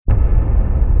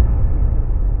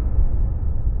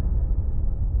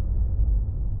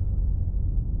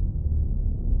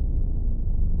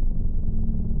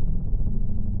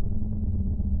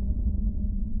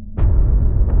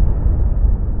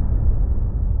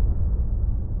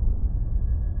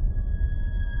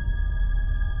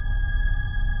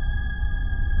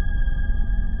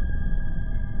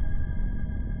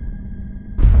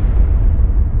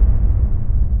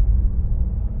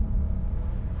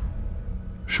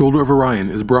Shoulder of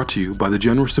Orion is brought to you by the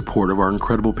generous support of our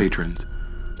incredible patrons.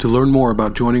 To learn more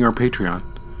about joining our Patreon,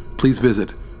 please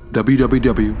visit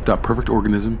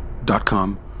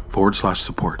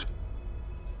www.perfectorganism.com/support.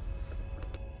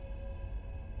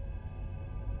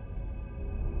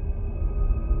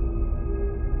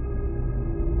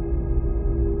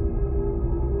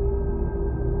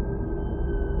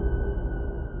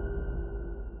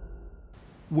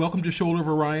 Welcome to Shoulder of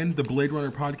Orion, the Blade Runner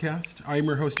podcast. I am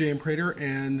your host, J.M. Prater,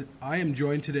 and I am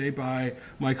joined today by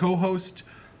my co-host,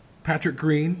 Patrick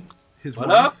Green, his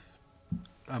wife,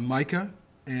 Micah,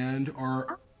 and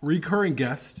our recurring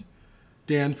guest,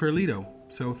 Dan Ferlito.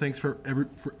 So thank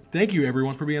you,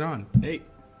 everyone, for being on. Hey.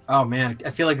 Oh, man.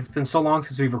 I feel like it's been so long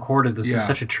since we've recorded. This is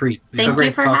such a treat. Thank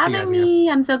you for having me.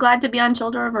 I'm so glad to be on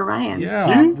Shoulder of Orion.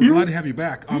 Yeah, we're glad to have you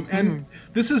back. And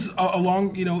this is a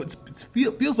long, it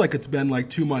feels like it's been like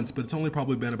 2 months, but it's only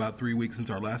probably been about 3 weeks since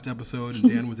our last episode, and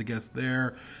Dan was a guest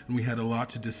there, and we had a lot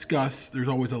to discuss. There's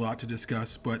always a lot to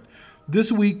discuss, but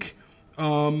this week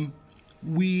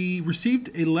we received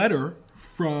a letter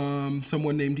from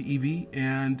someone named Evie,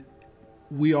 and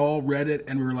we all read it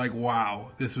and we were like,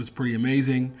 wow, this was pretty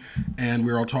amazing. And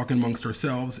we were all talking amongst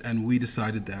ourselves, and we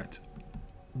decided that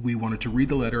we wanted to read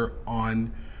the letter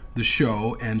on the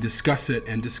show and discuss it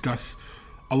and discuss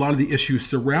a lot of the issues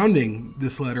surrounding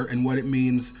this letter and what it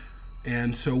means.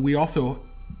 And so we also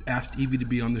asked Evie to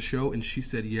be on the show, and she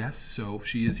said yes. So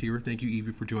she is here. Thank you,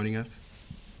 Evie, for joining us.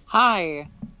 Hi.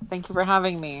 Thank you for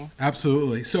having me.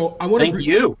 Absolutely. So I want to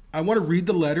read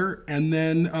the letter and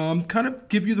then kind of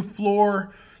give you the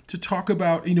floor to talk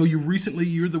about, you're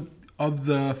of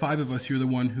the five of us, you're the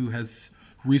one who has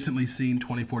recently seen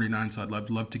 2049. So I'd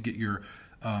love to get your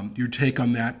take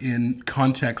on that in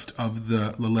context of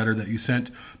the letter that you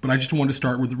sent. But I just want to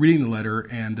start with reading the letter,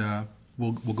 and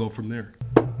we'll go from there.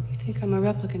 You think I'm a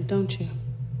replicant, don't you?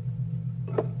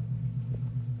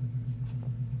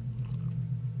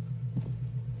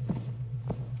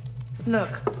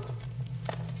 Look.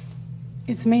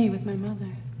 It's me with my mother.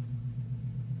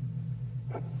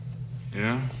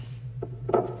 Yeah?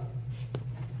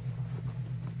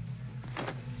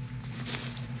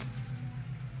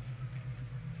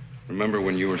 Remember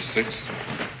when you were 6?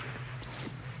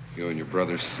 You and your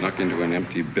brother snuck into an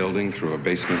empty building through a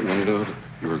basement window.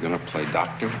 You were gonna play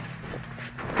doctor.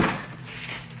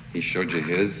 He showed you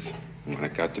his, and when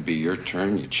it got to be your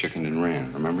turn, you chickened and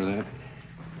ran. Remember that?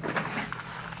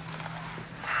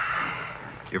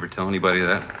 You ever tell anybody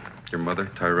that? Your mother,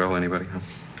 Tyrell, anybody? Huh?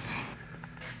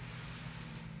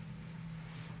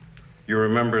 You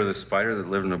remember the spider that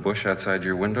lived in a bush outside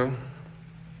your window?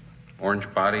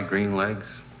 Orange body, green legs.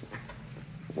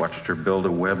 Watched her build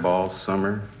a web all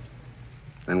summer.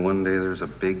 Then one day there's a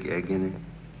big egg in it.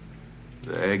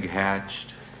 The egg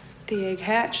hatched. The egg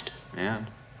hatched? And?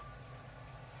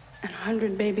 And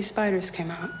 100 baby spiders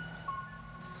came out.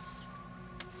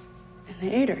 And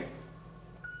they ate her.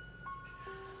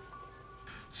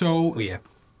 So,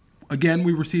 again,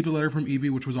 we received a letter from Evie,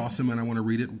 which was awesome, and I want to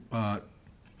read it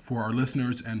for our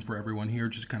listeners and for everyone here,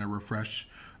 just to kind of refresh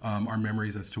our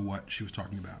memories as to what she was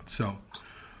talking about. So,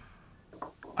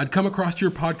 I'd come across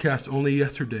your podcast only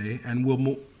yesterday and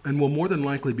will more than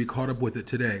likely be caught up with it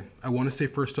today. I want to say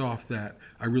first off that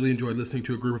I really enjoyed listening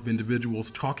to a group of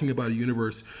individuals talking about a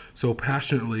universe so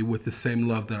passionately with the same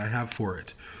love that I have for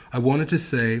it. I wanted to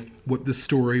say what this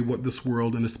story, what this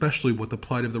world, and especially what the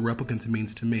plight of the replicants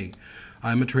means to me.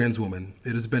 I'm a trans woman.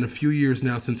 It has been a few years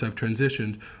now since I've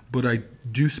transitioned, but I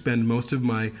do spend most of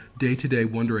my day-to-day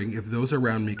wondering if those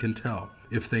around me can tell,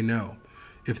 if they know,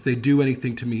 if they do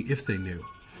anything to me, if they knew.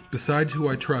 Besides who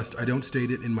I trust, I don't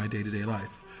state it in my day-to-day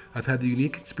life. I've had the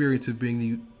unique experience of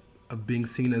being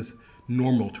seen as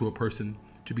normal to a person,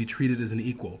 to be treated as an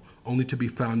equal, only to be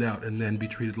found out and then be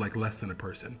treated like less than a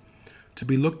person. To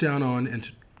be looked down on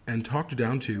and talked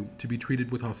down to be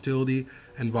treated with hostility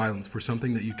and violence for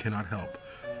something that you cannot help.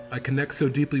 I connect so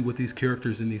deeply with these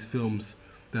characters in these films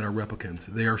that are replicants.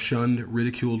 They are shunned,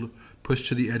 ridiculed, pushed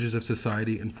to the edges of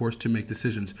society, and forced to make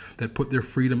decisions that put their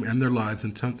freedom and their lives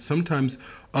and sometimes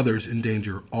others in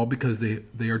danger, all because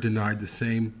they are denied the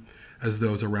same as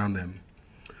those around them.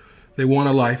 They want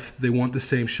a life, they want the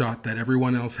same shot that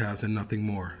everyone else has and nothing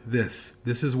more. This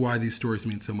is why these stories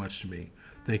mean so much to me.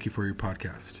 Thank you for your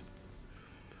podcast.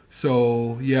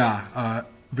 So,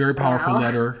 very powerful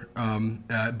letter.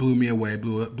 Blew me away,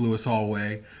 blew us all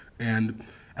away. And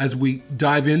as we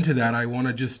dive into that, I want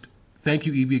to just thank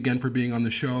you, Evie, again for being on the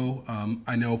show.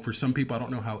 I know for some people, I don't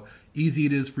know how easy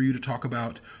it is for you to talk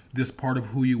about this part of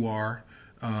who you are.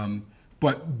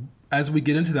 But as we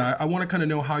get into that, I want to kind of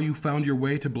know how you found your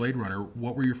way to Blade Runner.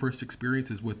 What were your first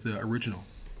experiences with the original?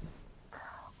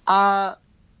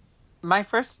 My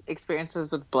first experiences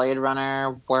with Blade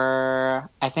Runner were,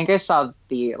 I think I saw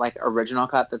the original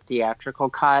cut, the theatrical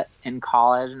cut in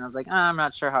college, and I was like, I'm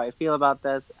not sure how I feel about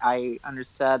this. I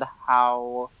understood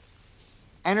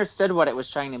what it was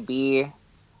trying to be.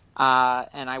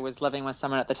 And I was living with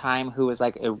someone at the time who was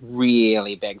like a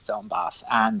really big film buff,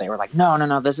 and they were like,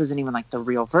 no, this isn't even like the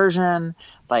real version.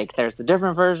 Like, there's the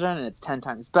different version, and it's 10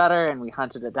 times better. And we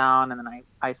hunted it down, and then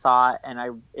I saw it,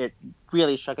 and it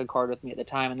really struck a chord with me at the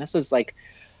time. And this was like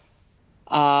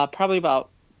probably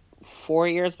about 4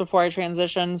 years before I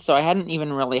transitioned, so I hadn't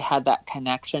even really had that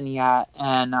connection yet.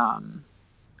 And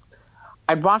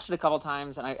I'd watched it a couple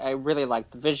times, and I really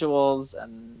liked the visuals,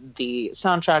 and the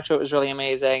soundtrack to it was really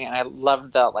amazing, and I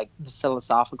loved the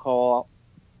philosophical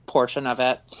portion of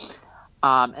it.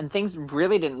 And things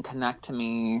really didn't connect to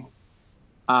me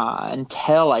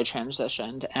until I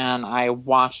transitioned, and I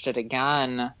watched it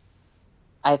again.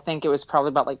 I think it was probably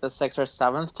about the 6th or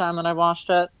 7th time that I watched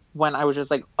it, when I was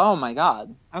just like, oh my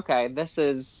god, okay,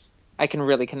 I can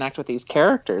really connect with these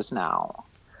characters now.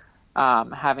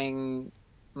 Having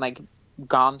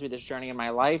gone through this journey in my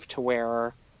life to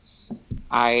where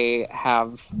I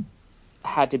have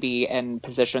had to be in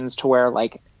positions to where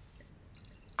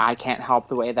I can't help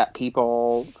the way that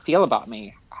people feel about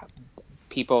me.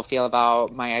 People feel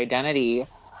about my identity,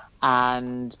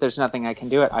 and there's nothing I can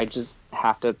do it. I just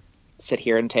have to sit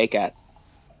here and take it.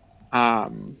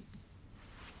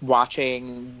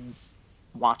 Watching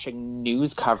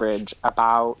news coverage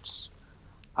about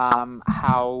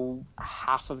how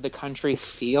half of the country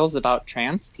feels about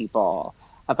trans people,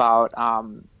 about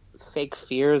fake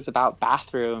fears about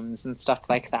bathrooms and stuff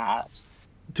like that.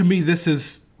 To me, this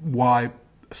is why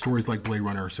stories like Blade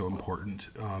Runner are so important,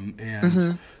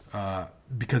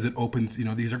 because it opens.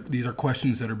 These are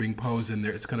questions that are being posed, and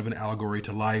it's kind of an allegory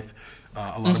to life.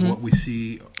 A lot of what we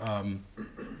see,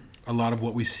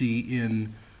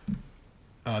 in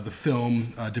the film,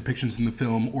 depictions in the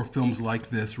film, or films like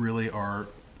this, really are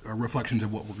reflections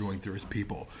of what we're going through as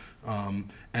people.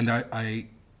 And I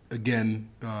again,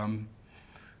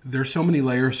 there's so many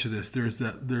layers to this. There's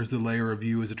the layer of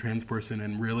you as a trans person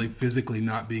and really physically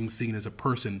not being seen as a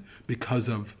person because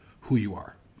of who you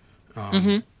are.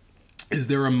 Is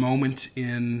there a moment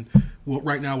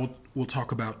right now we'll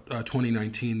talk about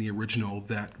 2019, the original,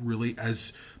 that really,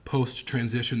 as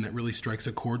post-transition, that really strikes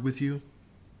a chord with you?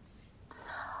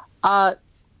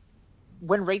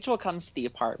 When Rachel comes to the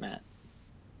apartment,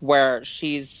 where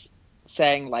she's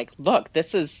saying look,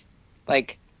 this is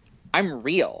I'm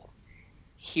real.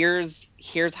 Here's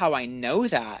how I know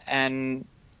that. And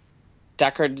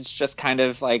Deckard's just kind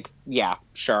of yeah,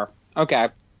 sure. Okay.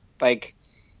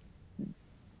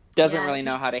 Doesn't really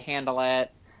know how to handle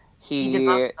it. He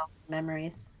debunked all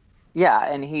memories. Yeah.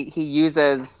 And he's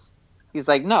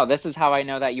like, no, this is how I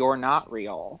know that you're not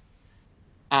real.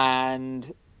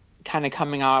 And kind of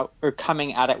coming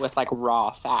at it with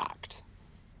raw fact.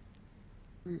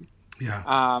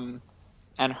 Yeah.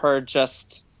 And her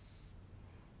just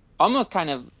almost kind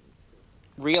of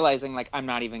realizing I'm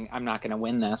not going to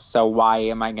win this, so why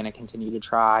am I going to continue to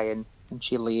try? And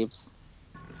she leaves.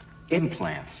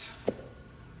 Implants.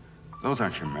 Those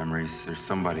aren't your memories. They're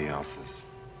somebody else's.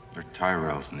 They're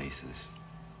Tyrell's nieces.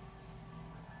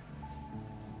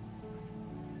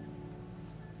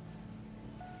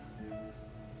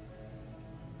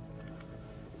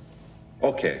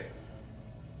 Okay.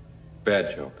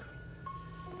 Bad joke.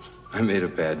 I made a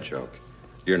bad joke.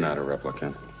 You're not a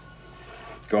replicant.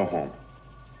 Go home.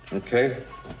 Okay?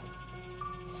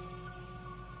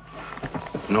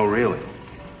 No, really.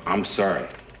 I'm sorry.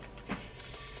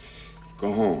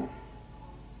 Go home.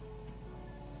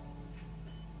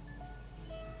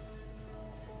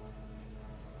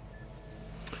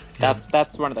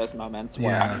 That's one of those moments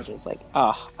where I'm just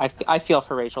I feel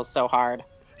for Rachel so hard.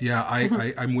 Yeah,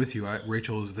 I'm with you.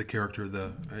 Rachel is the character,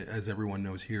 as everyone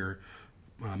knows here,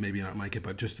 maybe not Micah,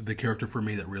 but just the character for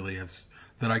me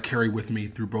that I carry with me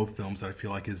through both films, that I feel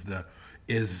like is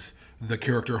the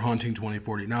character haunting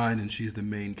 2049, and she's the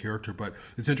main character. But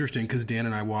it's interesting because Dan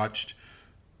and I watched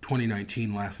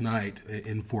 2019 last night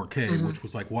in 4K, which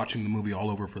was like watching the movie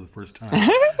all over for the first time.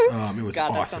 It was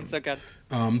awesome. That sounds so good.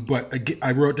 But again,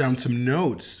 I wrote down some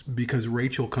notes because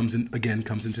Rachel comes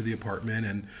into the apartment,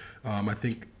 and I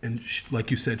think, like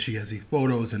you said, she has these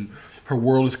photos, and her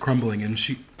world is crumbling. And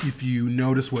if you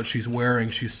notice what she's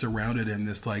wearing, she's surrounded in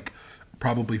this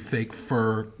probably fake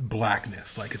fur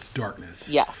blackness, it's darkness.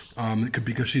 Yes.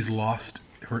 Because she's lost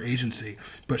her agency,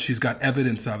 but she's got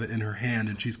evidence of it in her hand,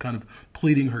 and she's kind of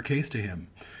pleading her case to him.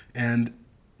 And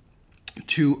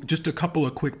to just a couple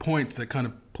of quick points that kind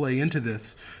of play into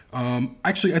this.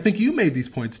 Actually, I think you made these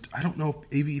points. I don't know if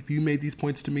Avi, if you made these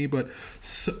points to me, but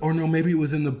or no, maybe it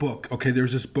was in the book. Okay,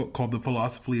 there's this book called The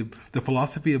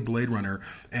Philosophy of Blade Runner,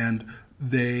 and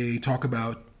they talk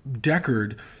about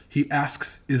Deckard. He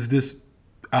asks, "Is this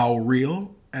owl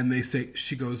real?" And they say,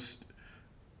 she goes,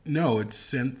 "No, it's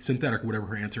synthetic," whatever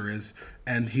her answer is,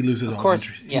 and he loses all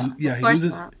interest.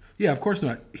 Of course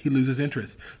not. He loses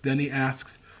interest. Then he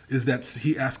asks,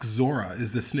 he asks Zora,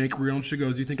 "Is the snake real?" And she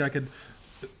goes, "You think I could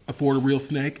afford a real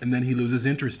snake?" And then he loses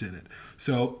interest in it.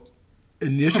 So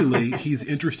initially he's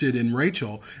interested in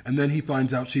Rachel, and then he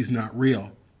finds out she's not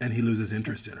real, and he loses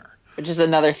interest in her. Which is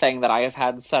another thing that I have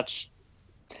had such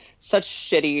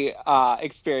shitty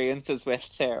experiences with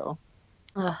too.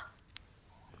 Ugh.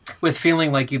 With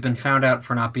feeling like you've been found out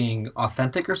for not being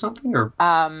authentic or something, or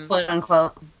quote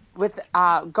unquote. With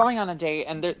going on a date,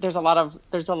 and there's a lot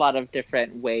of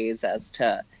different ways as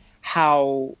to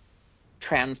how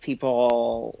trans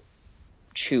people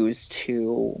choose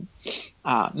to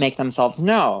make themselves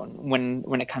known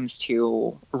when it comes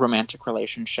to romantic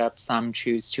relationships. Some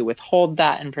choose to withhold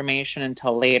that information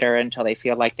until later, until they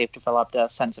feel like they've developed a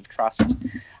sense of trust,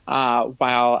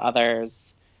 while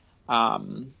others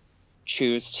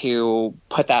choose to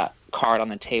put that card on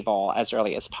the table as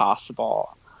early as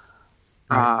possible.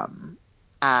 Right.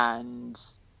 And,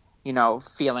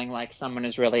 feeling like someone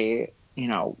is really,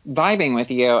 vibing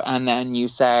with you, and then you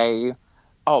say,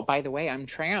 "Oh, by the way, I'm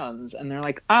trans," and they're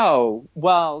like, "Oh,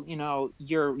 well,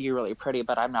 you're really pretty,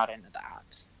 but I'm not into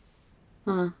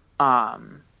that."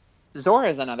 Zora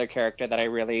is another character that I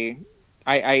really,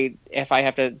 if I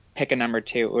have to pick a number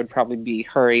 2, it would probably be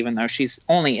her, even though she's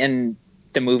only in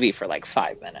the movie for like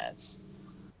 5 minutes.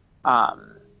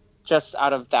 Just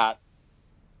out of that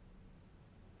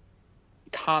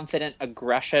confident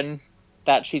aggression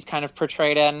that she's kind of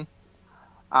portrayed in.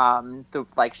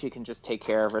 Like she can just take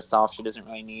care of herself. She doesn't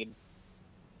really need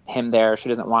him there. She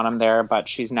doesn't want him there, but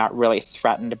she's not really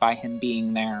threatened by him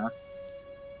being there.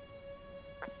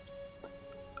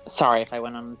 Sorry if I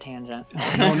went on a tangent.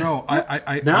 No.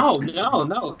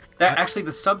 No. Actually,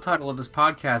 the subtitle of this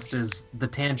podcast is The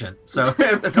Tangent. So,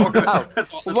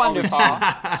 wonderful.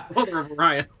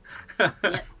 Ryan.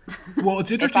 Well,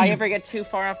 it's interesting. If I ever get too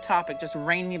far off topic, just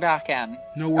rein me back in.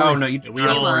 No worries. Oh,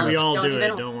 no, we all do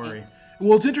it. Don't worry.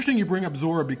 Well, it's interesting you bring up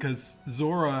Zora, because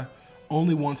Zora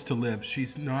only wants to live. She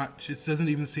doesn't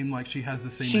even seem like she has the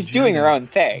same She's agenda doing her own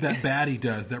thing. that Batty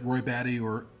does, that Roy Batty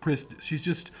or Pris.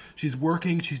 She's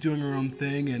working, she's doing her own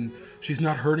thing, and she's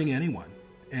not hurting anyone.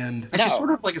 And she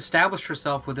sort of like established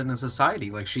herself within the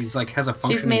society. Like she's like has a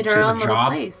function. She's made her own little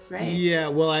place, right? Yeah,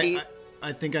 well,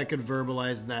 I think I could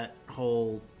verbalize that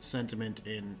whole sentiment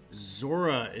in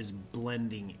Zora is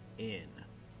blending in.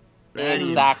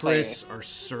 Batty and Chris are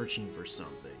searching for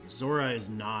something. Zora is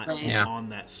not on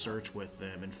that search with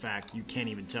them. In fact, you can't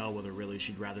even tell whether really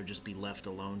she'd rather just be left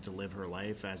alone to live her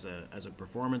life as a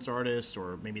performance artist,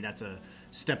 or maybe that's a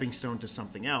stepping stone to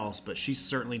something else. But she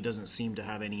certainly doesn't seem to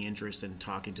have any interest in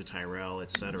talking to Tyrell,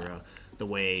 etc. The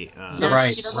way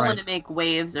she doesn't want to make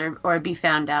waves or be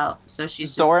found out. So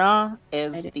she's Zora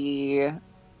is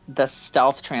the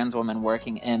stealth trans woman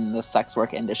working in the sex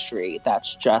work industry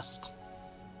that's just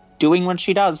doing what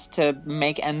she does to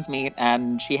make ends meet,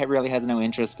 and she really has no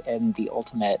interest in the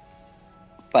ultimate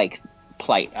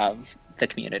plight of the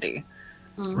community.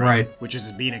 Right. Which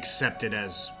is being accepted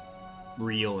as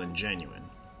real and genuine.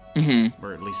 Mm-hmm.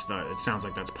 Or at least it sounds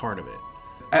like that's part of it.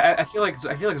 I feel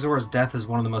like Zora's death is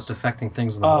one of the most affecting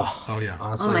things in the world. Oh yeah.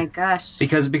 Honestly. Oh my gosh.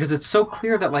 Because it's so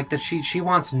clear that that she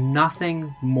wants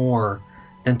nothing more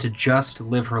than to just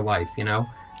live her life,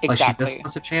 Exactly. Like she just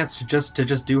wants a chance to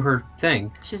just do her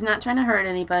thing. She's not trying to hurt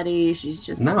anybody. She's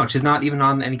just she's not even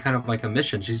on any kind of a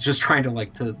mission. She's just trying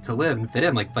to to live and fit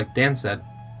in, like Dan said.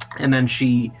 And then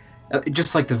she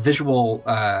just the visual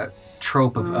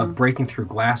trope of breaking through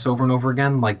glass over and over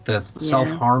again, like the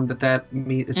self-harm that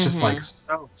means. It's just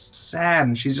so sad,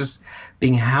 and she's just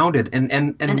being hounded,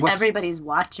 and everybody's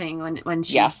watching when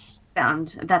she's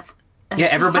found. That's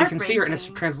everybody can see her, and it's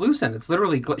translucent. It's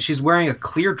literally she's wearing a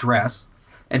clear dress,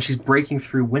 and she's breaking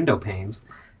through window panes,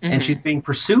 and she's being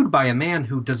pursued by a man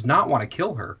who does not want to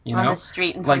kill her. On the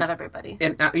street in front of everybody.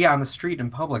 And on the street in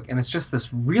public, and it's just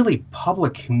this really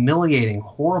public, humiliating,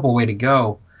 horrible way to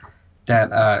go.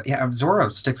 That Zora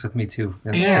sticks with me too.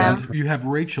 And you have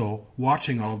Rachel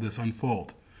watching all of this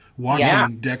unfold,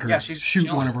 watching Deckard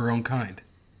shoot one of her own kind.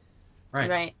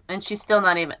 Right, and she's still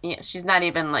not even. She's not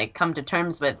even come to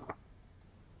terms with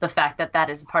the fact that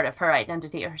is part of her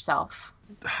identity herself.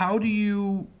 How do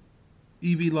you,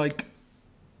 Evie,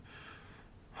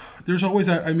 there's always,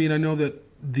 I know that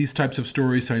these types of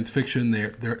stories, science fiction,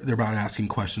 they're about asking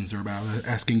questions. They're about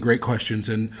asking great questions,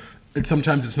 and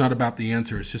sometimes it's not about the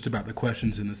answer. It's just about the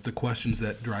questions, and it's the questions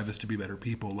that drive us to be better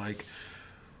people.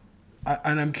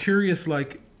 And I'm curious,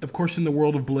 of course, in the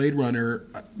world of Blade Runner,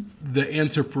 the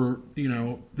answer for,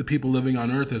 the people living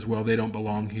on Earth is, well, they don't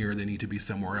belong here. They need to be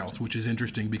somewhere else, which is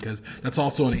interesting because that's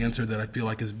also an answer that I feel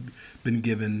like has been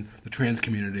given the trans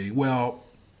community. Well,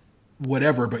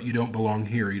 whatever, but you don't belong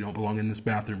here. You don't belong in this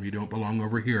bathroom. You don't belong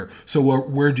over here. So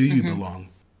where do you belong?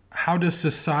 How does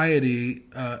society,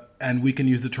 and we can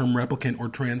use the term replicant or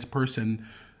trans person,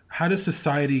 how does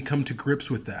society come to grips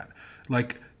with that?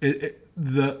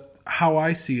 How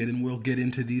I see it, and we'll get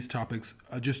into these topics,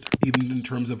 just even in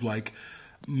terms of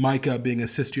Micah being a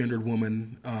cisgendered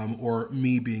woman, or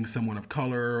me being someone of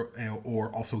color,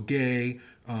 or also gay,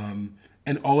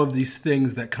 and all of these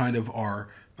things that kind of are,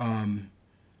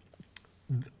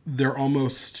 they're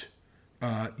almost,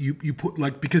 you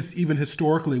put because even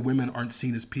historically women aren't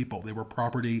seen as people. They were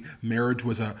property. Marriage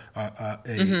was an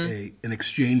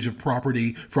exchange of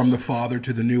property from the father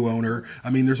to the new owner. I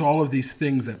mean, there's all of these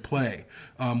things at play,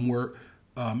 where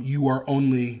you are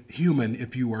only human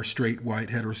if you are straight, white,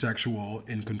 heterosexual,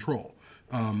 in control.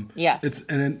 Yes.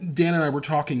 And then Dan and I were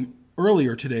talking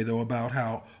earlier today, though, about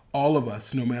how all of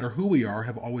us, no matter who we are,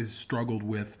 have always struggled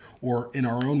with, or in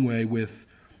our own way, with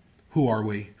who are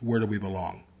we, where do we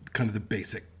belong? Kind of the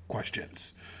basic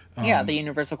questions. The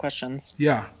universal questions.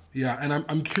 Yeah. And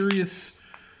I'm curious,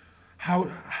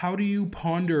 how do you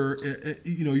ponder,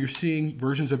 you're seeing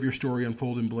versions of your story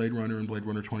unfold in Blade Runner and Blade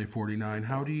Runner 2049.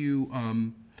 How do you,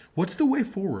 what's the way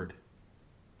forward?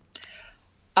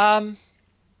 I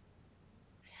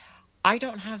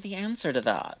don't have the answer to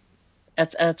that.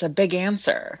 It's a big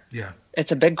answer. Yeah.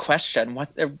 It's a big question.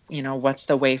 What's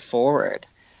the way forward?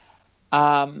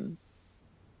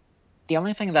 The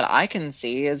only thing that I can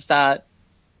see is that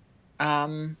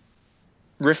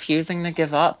refusing to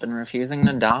give up and refusing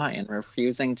to die and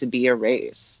refusing to be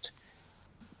erased.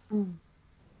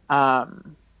 I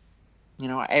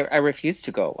refuse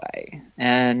to go away.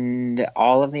 And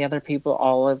all of the other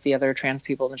trans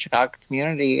people in the Chicago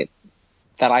community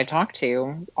that I talk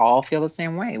to all feel the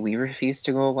same way. We refuse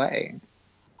to go away.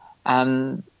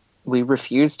 We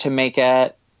refuse to make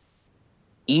it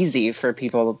easy for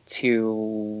people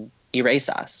to erase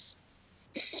us.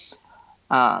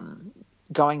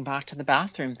 Going back to the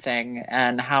bathroom thing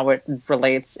and how it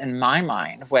relates in my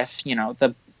mind with,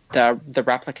 the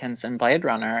replicants in Blade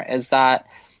Runner is that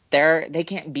they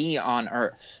can't be on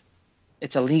Earth.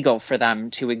 It's illegal for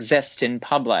them to exist in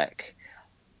public,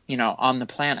 on the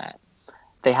planet.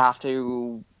 They have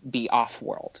to be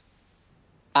off-world.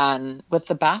 And with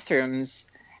the bathrooms,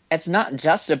 it's not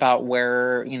just about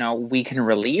where, we can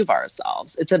relieve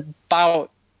ourselves. It's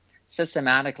about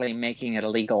systematically making it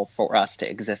illegal for us to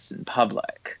exist in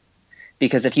public.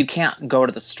 Because if you can't go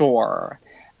to the store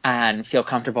and feel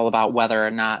comfortable about whether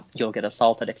or not you'll get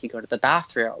assaulted if you go to the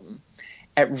bathroom,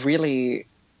 it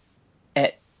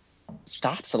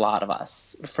stops a lot of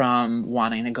us from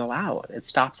wanting to go out. It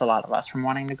stops a lot of us from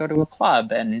wanting to go to a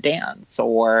club and dance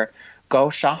or go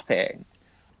shopping.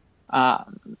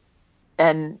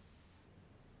 And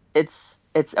it's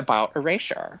about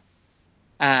erasure.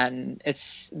 And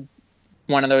it's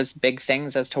one of those big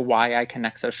things as to why I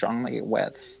connect so strongly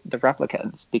with the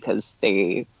replicants, because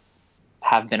they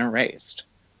have been erased.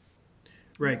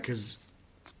 Right, because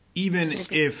even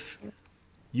if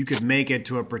you could make it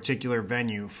to a particular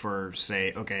venue for,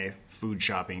 say, food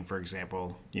shopping, for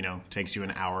example, takes you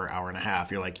an hour and a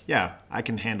half. You're like, yeah, I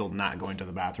can handle not going to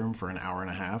the bathroom for an hour and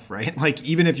a half, right?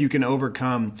 Even if you can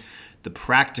overcome the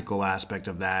practical aspect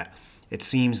of that, it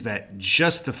seems that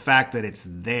just the fact that it's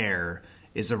there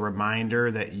is a reminder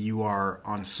that you are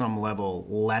on some level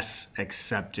less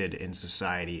accepted in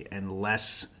society and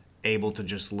less able to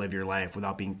just live your life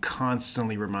without being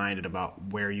constantly reminded about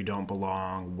where you don't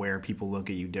belong, where people look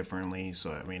at you differently.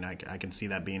 So, I mean, I can see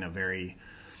that being a very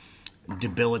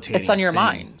debilitating It's on your thing.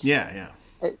 mind. Yeah.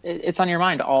 It's on your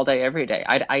mind all day, every day.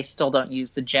 I still don't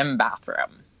use the gym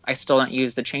bathroom. I still don't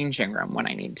use the changing room when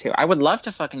I need to. I would love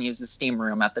to fucking use the steam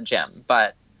room at the gym,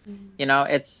 but,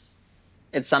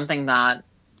 it's something that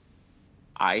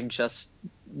I just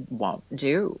won't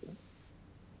do.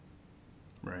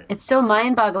 Right. It's so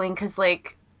mind-boggling because,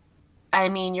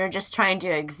 you're just trying to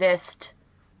exist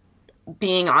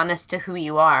being honest to who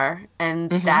you are,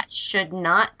 and that should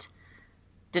not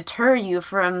deter you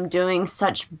from doing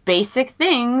such basic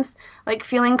things like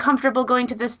feeling comfortable going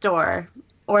to the store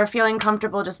or feeling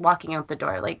comfortable just walking out the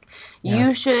door.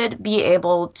 You should be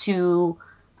able to...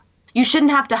 You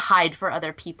shouldn't have to hide for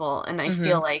other people, and I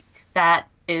feel like that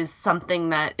is something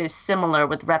that is similar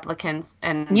with replicants,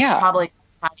 and Yeah. probably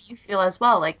how you feel as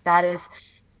well. Like, that is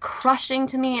crushing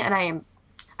to me, and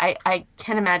I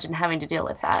can't imagine having to deal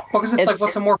with that. Well, because it's like,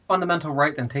 what's a more fundamental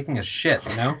right than taking a shit,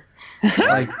 you know?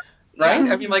 Like,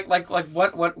 right? I mean, like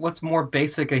what's more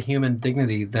basic a human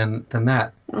dignity than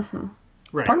that? Mm-hmm.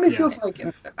 Right. Part of me feels like,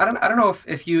 I don't know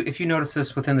if you notice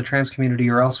this within the trans community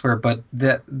or elsewhere, but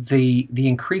the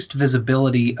increased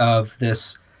visibility of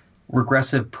this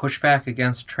regressive pushback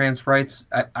against trans rights,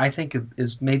 I think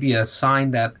is maybe a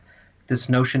sign that this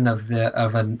notion of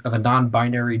a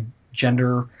non-binary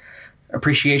gender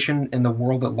appreciation in the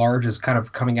world at large is kind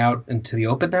of coming out into the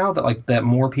open now, that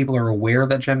more people are aware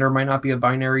that gender might not be a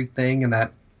binary thing, and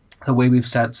that the way we've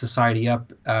set society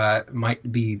up might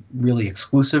be really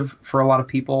exclusive for a lot of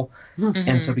people. Mm-hmm.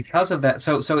 And so because of that,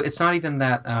 so it's not even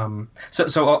that,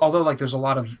 so although like there's a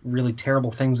lot of really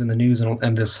terrible things in the news,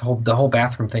 and the whole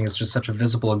bathroom thing is just such a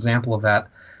visible example of that.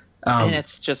 And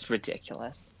it's just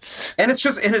ridiculous.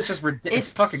 It's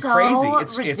fucking so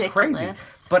crazy. It's crazy.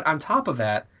 But on top of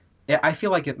that, I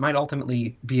feel like it might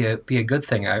ultimately be a good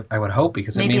thing. I would hope,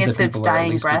 because it means that people are at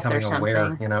least becoming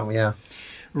aware. You know, yeah.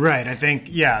 Right. I think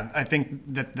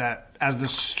that as the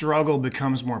struggle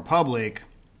becomes more public,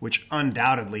 which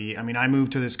undoubtedly, I mean, I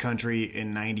moved to this country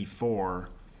in '94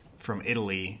 from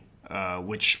Italy,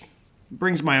 which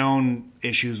brings my own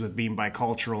issues with being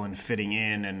bicultural and fitting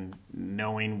in, and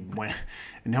knowing when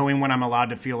I'm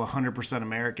allowed to feel 100%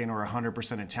 American or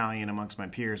 100% Italian amongst my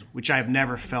peers, which I've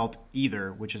never felt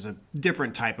either, which is a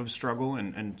different type of struggle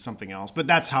and something else. But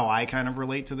that's how I kind of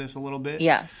relate to this a little bit.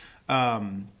 Yes.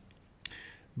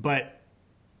 But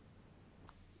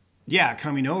yeah,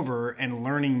 coming over and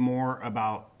learning more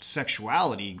about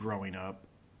sexuality growing up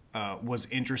was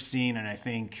interesting, and I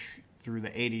think through the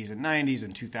 80s and 90s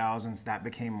and 2000s, that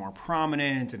became more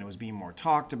prominent, and it was being more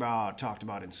talked about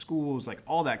in schools, like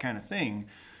all that kind of thing,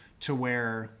 to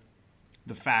where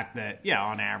the fact that, yeah,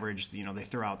 on average, you know, they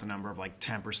throw out the number of like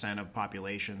 10% of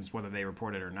populations, whether they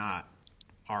report it or not,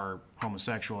 are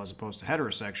homosexual as opposed to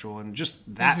heterosexual. And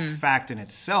just that fact in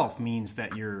itself means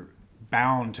that you're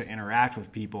bound to interact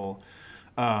with people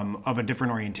of a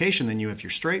different orientation than you if you're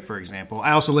straight, for example.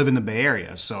 I also live in the Bay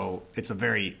Area, so it's a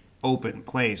very open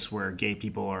place where gay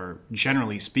people are,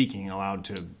 generally speaking, allowed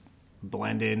to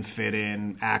blend in, fit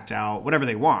in, act out, whatever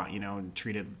they want, you know, and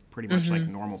treated pretty much like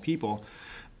normal people.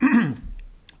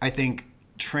 I think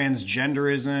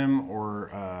transgenderism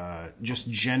or just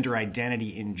gender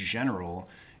identity in general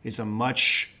is a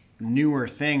much newer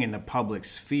thing in the public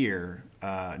sphere.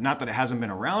 Not that it hasn't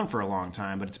been around for a long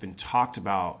time, but it's been talked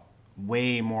about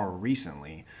way more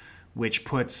recently, which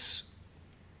puts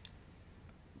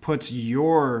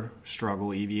your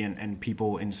struggle, Evie, and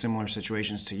people in similar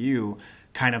situations to you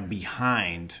kind of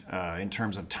behind in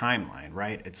terms of timeline,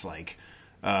 right? It's like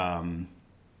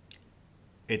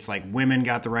women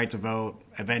got the right to vote.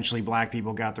 Eventually, black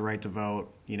people got the right to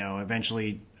vote. You know,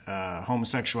 eventually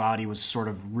homosexuality was sort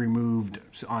of removed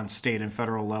on state and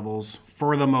federal levels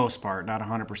for the most part, not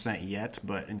 100% yet,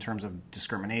 but in terms of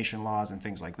discrimination laws and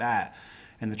things like that.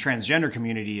 And the transgender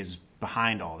community is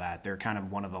behind all that. They're kind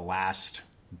of one of the last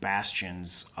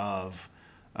bastions of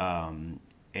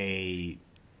a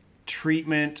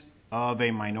treatment of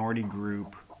a minority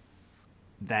group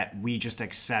that we just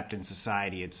accept in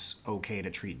society. It's okay to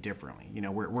treat differently. You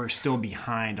know, we're still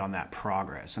behind on that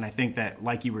progress. And I think that,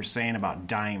 like you were saying about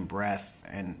dying breath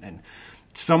and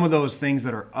some of those things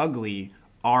that are ugly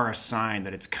are a sign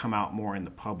that it's come out more in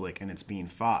the public and it's being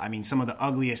fought. I mean, some of the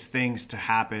ugliest things to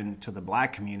happen to the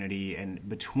black community and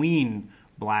between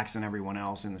blacks and everyone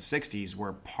else in the 60s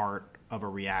were part of a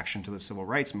reaction to the civil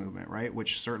rights movement, right?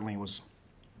 Which certainly was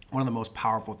one of the most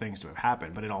powerful things to have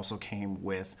happened, but it also came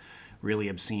with really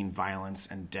obscene violence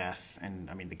and death, and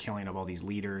I mean the killing of all these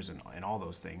leaders and all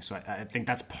those things. So I think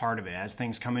that's part of it. As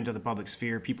things come into the public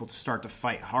sphere, people start to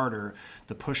fight harder,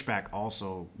 the pushback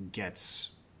also gets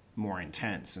more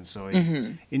intense. And so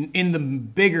in the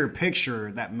bigger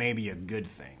picture, that may be a good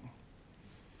thing.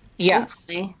 Yes.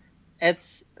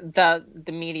 It's the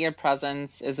media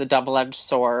presence is a double-edged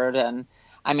sword, and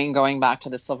I mean, going back to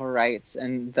the civil rights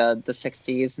and the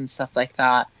 60s and stuff like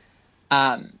that,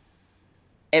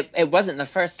 it wasn't the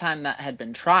first time that had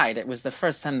been tried. It was the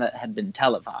first time that had been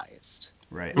televised.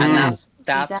 Right. And that's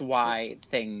exactly why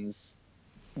things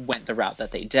went the route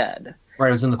that they did. Right,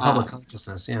 it was in the public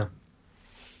consciousness, yeah.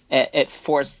 It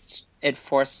forced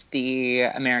the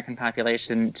American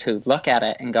population to look at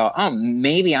it and go, oh,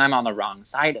 maybe I'm on the wrong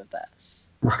side of this.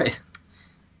 Right.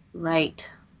 Right.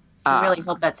 I really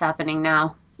hope that's happening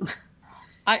now.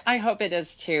 I hope it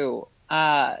is too.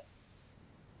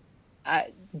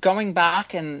 going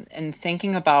back and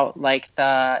thinking about like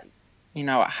the, you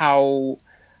know, how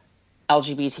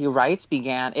LGBT rights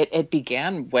began, it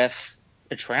began with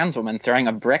a trans woman throwing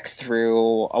a brick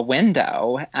through a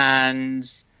window, and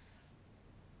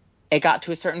it got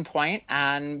to a certain point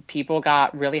and people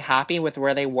got really happy with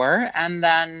where they were, and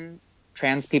then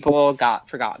trans people got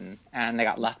forgotten and they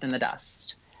got left in the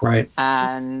dust. Right.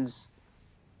 And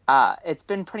it's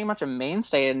been pretty much a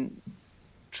mainstay in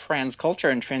trans culture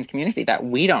and trans community that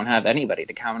we don't have anybody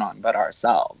to count on but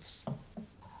ourselves.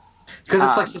 Because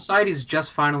it's like society's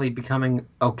just finally becoming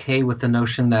okay with the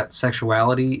notion that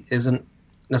sexuality isn't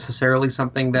necessarily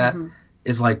something that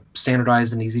is like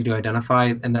standardized and easy to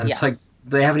identify, and then it's like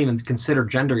they haven't even considered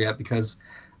gender yet, because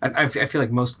I feel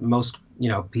like most you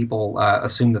know, people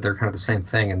assume that they're kind of the same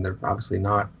thing, and they're obviously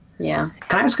not. Yeah.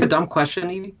 Can I ask a dumb question,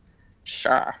 Evie?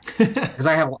 Sure. Because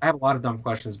I have a lot of dumb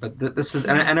questions, but this is,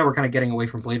 and I know we're kind of getting away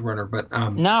from Blade Runner, but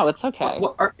no, it's okay.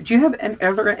 Do you have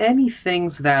are there any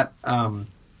things that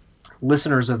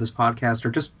listeners of this podcast, or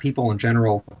just people in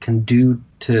general, can do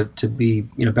to be,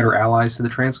 you know, better allies to the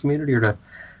trans community, or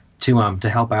to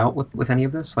help out with any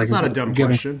of this? Like, it's not a dumb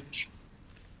question.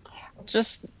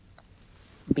 Just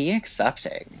be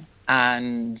accepting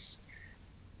and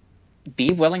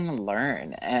be willing to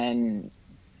learn, and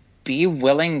be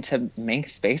willing to make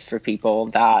space for people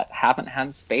that haven't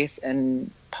had space in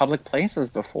public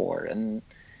places before. And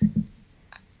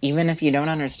even if you don't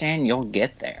understand, you'll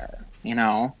get there, you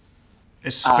know?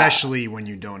 Especially when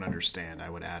you don't understand, I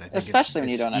would add. I think especially when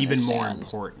you don't even understand. more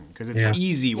important, because it's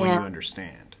easy when you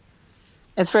understand.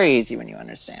 It's very easy when you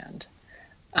understand.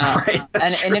 Right,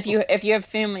 and if you have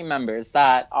family members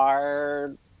that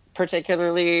are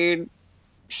particularly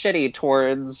shitty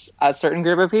towards a certain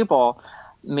group of people,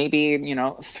 maybe, you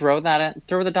know, throw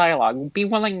the dialogue. Be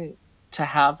willing to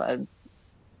have a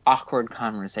awkward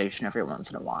conversation every once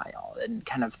in a while and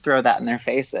kind of throw that in their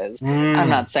faces. I'm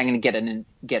not saying to get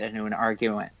into an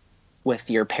argument with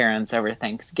your parents over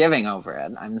Thanksgiving over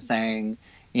it. I'm saying,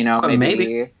 you know,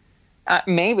 maybe. I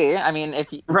mean,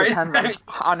 if you, right.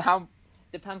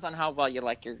 depends on how well you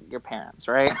like your parents,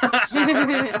 right?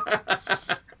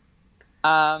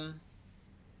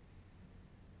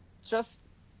 Just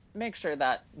make sure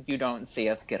that you don't see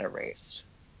us get erased.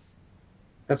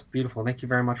 That's beautiful. Thank you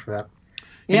very much for that.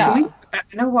 Yeah. I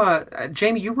know,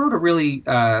 Jamie, you wrote a really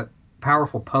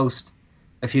powerful post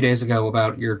a few days ago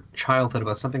about your childhood,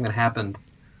 about something that happened,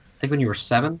 I think, when you were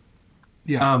 7.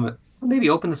 Yeah. Maybe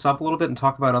open this up a little bit and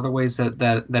talk about other ways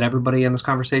that everybody in this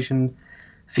conversation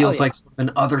feels like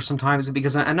an other sometimes,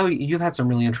 because I know you've had some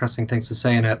really interesting things to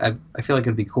say, and I feel like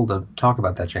it'd be cool to talk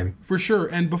about that, Jamie. For sure.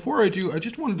 And before I do, I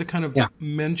just wanted to kind of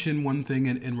mention one thing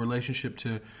in relationship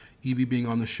to Evie being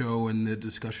on the show and the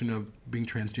discussion of being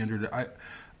transgendered.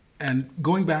 And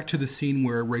going back to the scene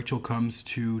where Rachel comes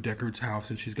to Deckard's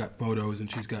house and she's got photos and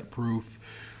she's got proof,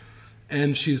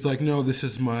 and she's like, no, this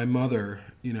is my mother,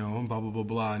 you know, and blah, blah, blah,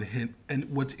 blah. And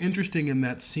what's interesting in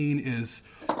that scene is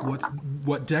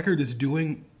what Deckard is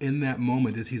doing in that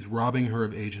moment is he's robbing her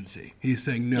of agency. He's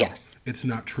saying, no, it's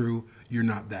not true. You're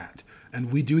not that.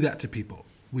 And we do that to people.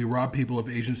 We rob people of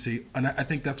agency. And I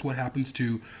think that's what happens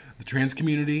to the trans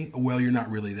community. Well, you're not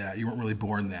really that. You weren't really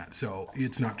born that. So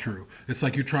it's not true. It's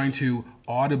like you're trying to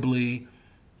audibly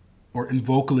or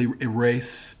invocally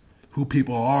erase who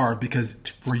people are, because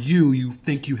for you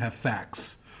think you have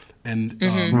facts, and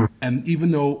and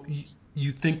even though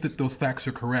you think that those facts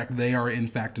are correct, they are in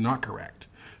fact not correct.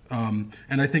 And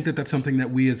I think that that's something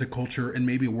that we as a culture, and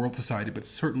maybe a world society, but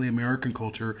certainly American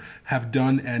culture, have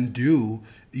done and do.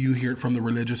 You hear it from the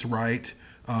religious right,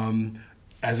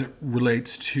 as it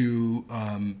relates to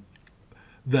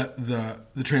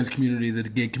the trans community, the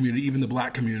gay community, even the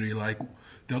black community. Like,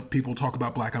 people talk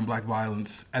about black on black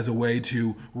violence as a way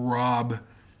to rob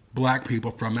black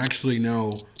people from, actually, no,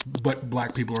 but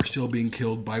black people are still being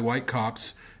killed by white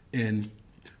cops in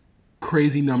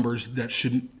crazy numbers that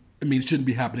shouldn't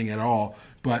be happening at all.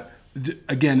 But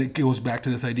again, it goes back to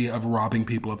this idea of robbing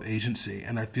people of agency.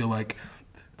 And I feel like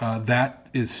that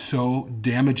is so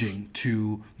damaging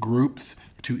to groups,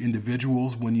 to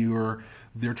individuals, when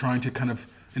they're trying to kind of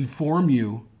inform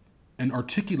you and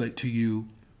articulate to you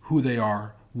who they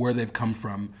are, where they've come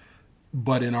from.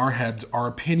 But in our heads, our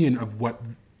opinion of what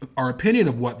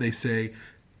they say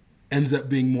ends up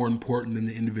being more important than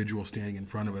the individual standing in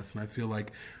front of us. And I feel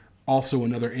like also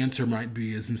another answer might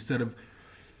be is, instead of,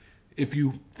 if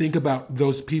you think about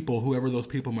those people, whoever those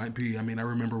people might be. I mean, I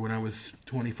remember when I was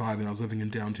 25 and I was living in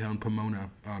downtown Pomona,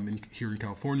 here in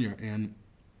California, and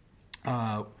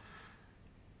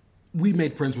we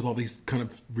made friends with all these kind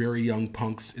of very young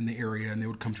punks in the area, and they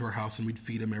would come to our house and we'd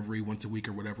feed them every once a week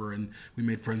or whatever. And we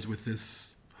made friends with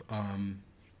this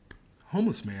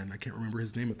homeless man. I can't remember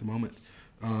his name at the moment.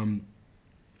 And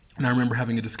I remember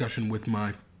having a discussion with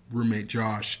my roommate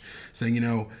Josh, saying, you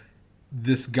know,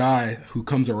 this guy who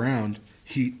comes around,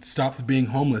 he stops being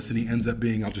homeless and he ends up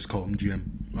being, I'll just call him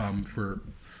Jim,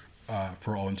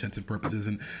 for all intents and purposes.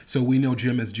 And so we know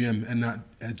Jim as Jim and not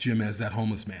as Jim as that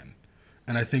homeless man.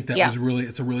 And I think that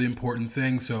it's a really important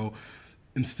thing. So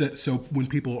when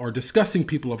people are discussing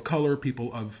people of color,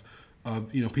 people of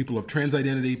people of trans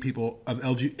identity, people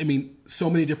of so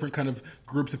many different kind of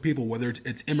groups of people, whether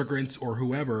it's immigrants or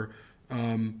whoever,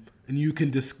 and you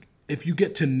can if you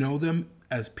get to know them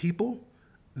as people,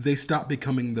 they stop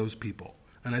becoming those people.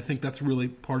 And I think that's really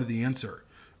part of the answer.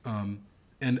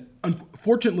 And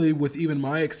unfortunately, with even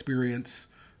my experience,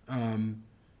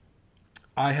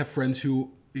 I have friends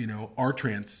who, are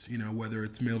trans, whether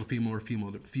it's male to female or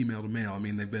female to male. I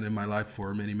mean, they've been in my life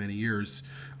for many, many years.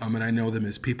 And I know them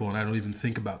as people, and I don't even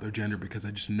think about their gender because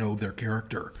I just know their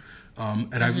character.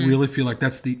 And I really feel like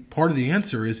that's the part of the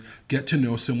answer is get to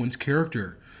know someone's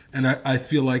character. And I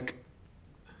feel like,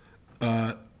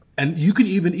 and you can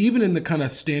even in the kind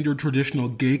of standard traditional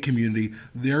gay community,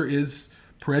 there is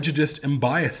prejudice and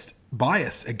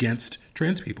bias against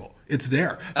trans people. It's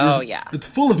there. It's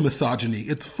full of misogyny.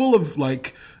 It's full of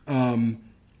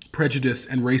prejudice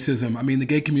and racism. I mean, the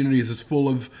gay community is as full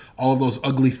of all of those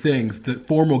ugly things. The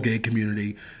formal gay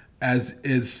community, as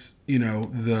is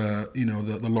the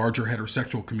larger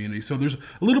heterosexual community. So there's a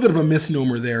little bit of a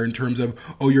misnomer there in terms of,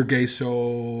 oh, you're gay,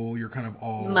 so you're kind of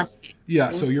all must be.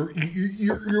 Yeah, so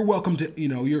you're welcome to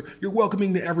you're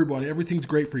welcoming to everybody. Everything's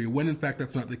great for you. When in fact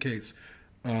that's not the case.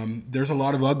 There's a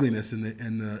lot of ugliness in the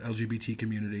LGBT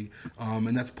community,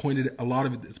 and a lot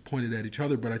of it is pointed at each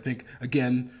other. But I think,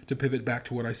 again, to pivot back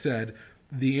to what I said,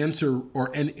 the answer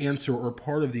or an answer or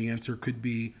part of the answer could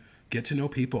be get to know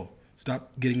people.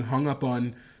 Stop getting hung up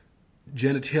on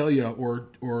genitalia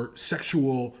or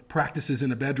sexual practices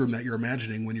in a bedroom that you're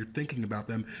imagining when you're thinking about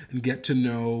them, and get to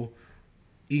know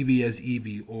Evie as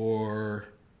Evie or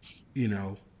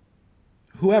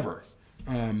whoever.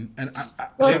 Jim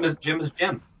is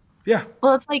Jim. Yeah.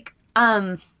 Well, it's like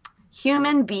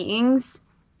human beings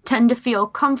tend to feel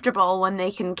comfortable when they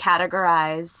can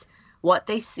categorize what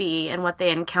they see and what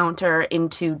they encounter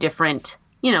into different,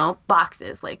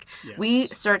 boxes. Like we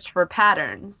search for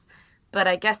patterns, but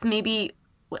I guess maybe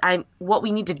what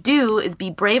we need to do is be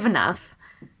brave enough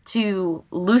to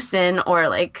loosen or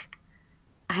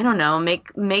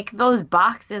make those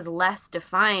boxes less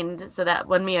defined so that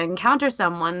when we encounter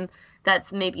someone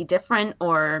that's maybe different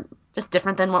or just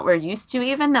different than what we're used to,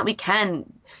 even, that we can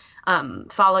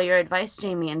follow your advice,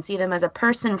 Jamie, and see them as a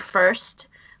person first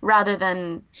rather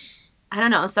than,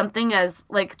 something as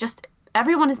just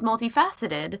everyone is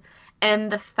multifaceted.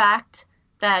 And the fact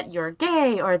that you're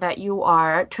gay or that you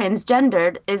are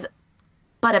transgendered is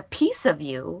but a piece of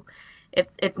you.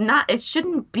 It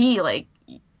shouldn't be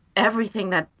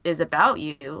everything that is about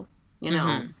you,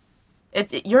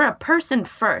 you're a person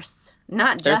first,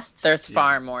 not there's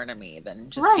far more to me than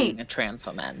just being a trans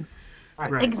woman.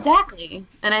 Right. Exactly.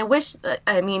 And I wish that,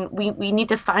 we need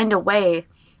to find a way,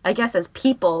 I guess, as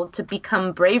people to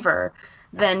become braver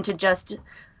than to just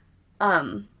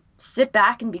sit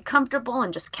back and be comfortable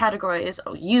and just categorize,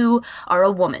 oh, you are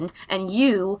a woman and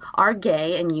you are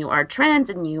gay and you are trans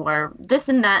and you are this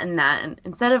and that and that. And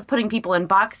instead of putting people in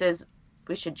boxes,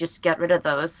 we should just get rid of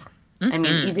those.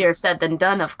 Easier said than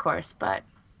done, of course, but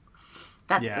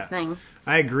that's the thing.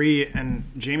 I agree. And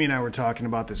Jamie and I were talking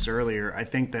about this earlier. I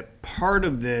think that part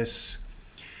of this,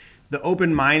 the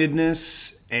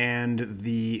open-mindedness and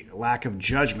the lack of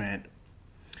judgment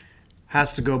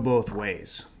has to go both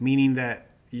ways, meaning that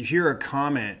you hear a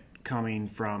comment coming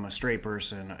from a straight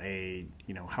person,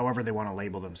 however they want to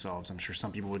label themselves. I'm sure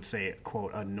some people would say,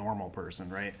 quote, a normal person,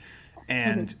 right?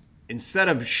 And instead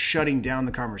of shutting down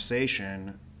the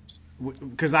conversation,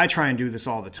 because I try and do this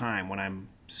all the time when I'm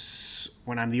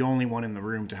the only one in the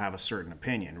room to have a certain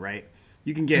opinion, right?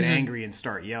 You can get angry and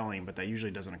start yelling, but that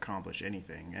usually doesn't accomplish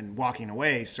anything. And walking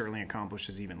away certainly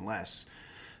accomplishes even less.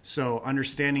 So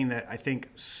understanding that, I think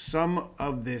some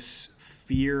of this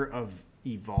fear of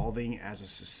evolving as a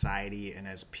society and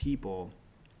as people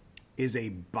is a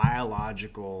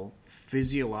biological,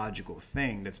 physiological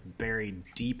thing that's buried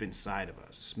deep inside of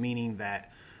us, meaning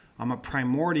that on a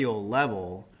primordial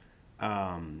level,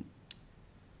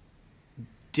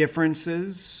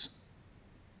 differences,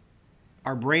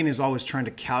 our brain is always trying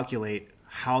to calculate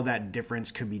how that difference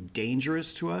could be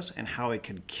dangerous to us and how it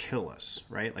could kill us,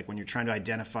 right? Like when you're trying to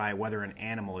identify whether an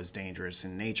animal is dangerous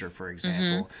in nature, for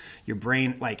example, your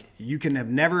brain, like you can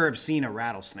never have seen a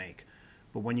rattlesnake,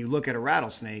 but when you look at a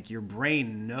rattlesnake, your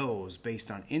brain knows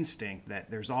based on instinct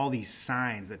that there's all these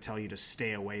signs that tell you to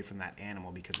stay away from that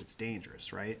animal because it's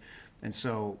dangerous, right? And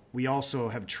so we also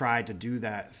have tried to do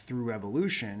that through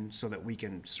evolution so that we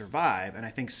can survive. And I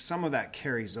think some of that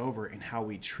carries over in how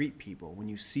we treat people. When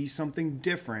you see something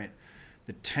different,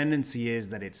 the tendency is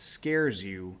that it scares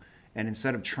you. And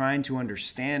instead of trying to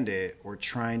understand it or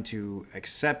trying to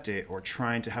accept it or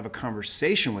trying to have a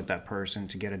conversation with that person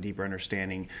to get a deeper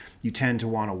understanding, you tend to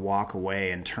want to walk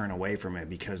away and turn away from it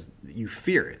because you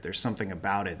fear it. There's something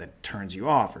about it that turns you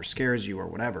off or scares you or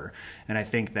whatever. And I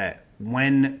think that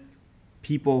when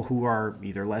people who are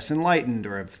either less enlightened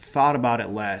or have thought about it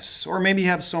less, or maybe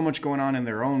have so much going on in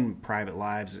their own private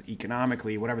lives,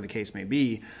 economically, whatever the case may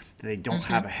be, that they don't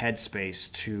have a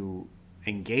headspace to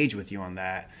engage with you on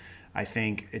that, I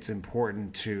think it's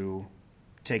important to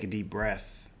take a deep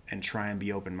breath and try and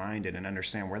be open-minded and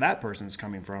understand where that person's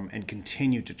coming from and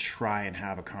continue to try and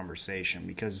have a conversation.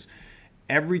 Because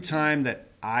every time that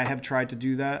I have tried to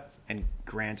do that, and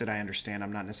granted, I understand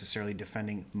I'm not necessarily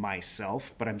defending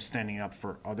myself, but I'm standing up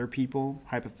for other people,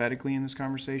 hypothetically, in this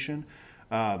conversation.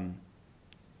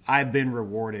 I've been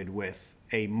rewarded with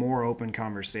a more open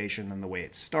conversation than the way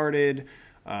it started,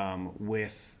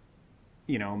 with,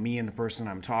 me and the person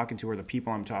I'm talking to or the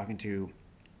people I'm talking to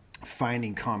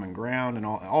finding common ground and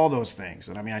all those things.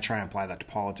 And I mean, I try and apply that to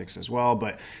politics as well,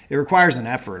 but it requires an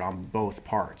effort on both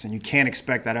parts. And you can't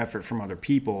expect that effort from other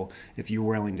people if you're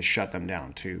willing to shut them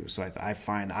down too. So I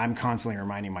find I'm constantly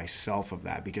reminding myself of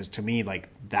that, because to me, like,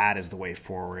 that is the way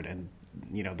forward. And,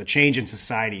 the change in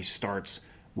society starts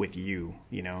with you,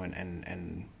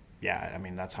 and yeah, I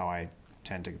mean, that's how I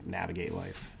tend to navigate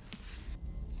life.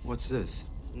 What's this?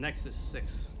 Nexus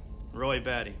 6, Roy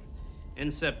Batty.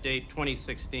 Incept date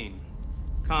 2016.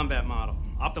 Combat model.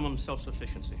 Optimum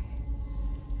self-sufficiency.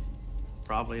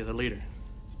 Probably the leader.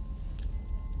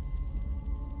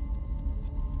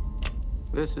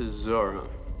 This is Zora.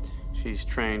 She's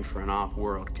trained for an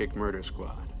off-world kick murder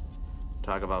squad.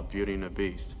 Talk about Beauty and the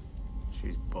Beast.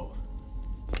 She's both.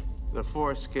 The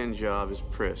foreskin job is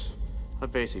Pris, a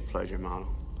basic pleasure model.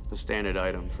 The standard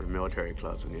item for military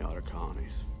clubs in the outer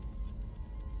colonies.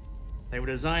 They were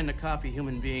designed to copy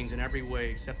human beings in every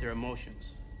way except their emotions.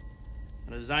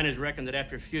 And the designers reckoned that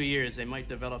after a few years, they might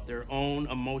develop their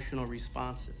own emotional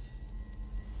responses.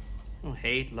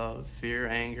 Hate, love, fear,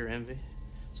 anger, envy.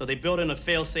 So they built in a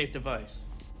fail-safe device.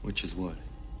 Which is what?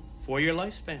 4-year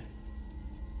lifespan.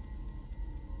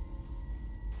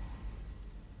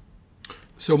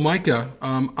 So, Micah,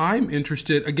 I'm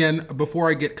interested, again, before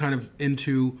I get kind of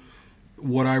into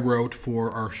what I wrote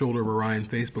for our Shoulder of Orion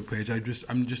Facebook page,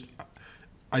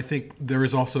 I think there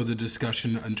is also the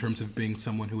discussion in terms of being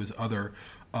someone who is other,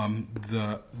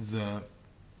 the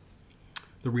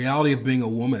reality of being a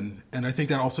woman, and I think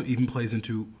that also even plays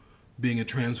into being a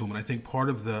trans woman. I think part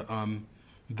of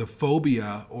the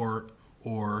phobia, or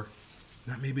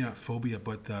not phobia,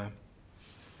 but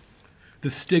the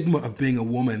stigma of being a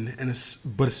woman,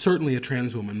 but certainly a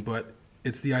trans woman, but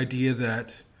it's the idea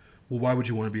that, well, why would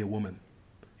you want to be a woman?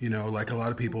 Like a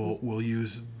lot of people will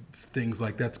use things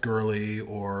like that's girly,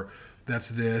 or that's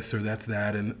this, or that's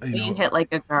that, and you hit like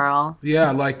a girl.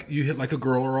 Yeah, like you hit like a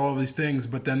girl, or all of these things.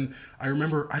 But then I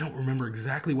don't remember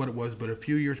exactly what it was, but a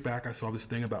few years back I saw this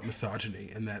thing about misogyny,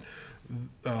 and that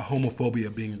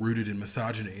homophobia being rooted in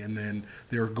misogyny, and then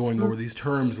they were going over these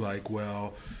terms like,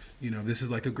 well, this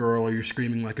is like a girl, or you're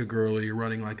screaming like a girl, or you're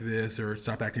running like this, or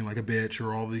stop acting like a bitch,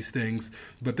 or all these things.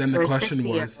 But then the question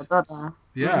was,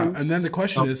 and then the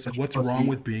question is, what's wrong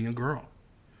with being a girl?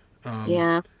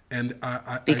 And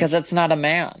because it's not a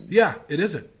man. Yeah, it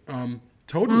isn't.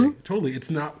 Totally. It's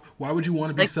not. Why would you want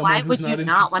to be someone who's not? Why would you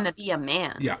not want to be a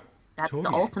man? Yeah, that's the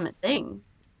ultimate thing.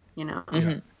 Yeah.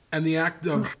 And the act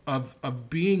of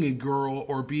being a girl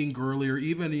or being girly, or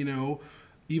even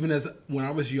even as when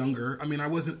I was younger. I mean, I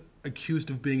wasn't accused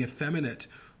of being effeminate,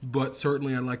 but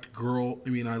certainly I liked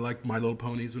I liked My Little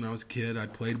Ponies when I was a kid. I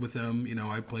played with them.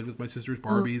 I played with my sister's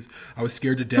Barbies. I was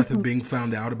scared to death of being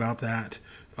found out about that.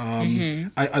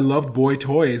 I loved boy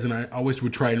toys, and I always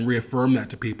would try and reaffirm that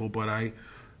to people. But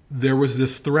there was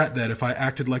this threat that if I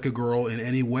acted like a girl in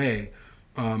any way,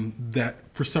 that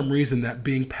for some reason that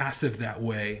being passive that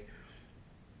way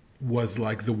was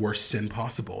like the worst sin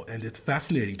possible. And it's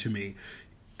fascinating to me.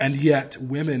 And yet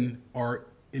women are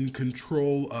in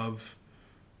control of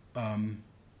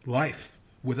life.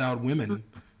 Without women,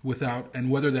 and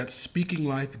whether that's speaking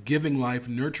life, giving life,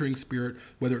 nurturing spirit,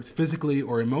 whether it's physically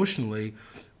or emotionally,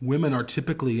 women are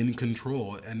typically in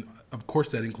control. And of course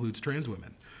that includes trans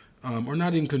women. Or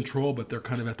not in control, but they're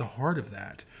kind of at the heart of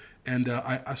that. And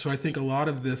so I think a lot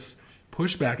of this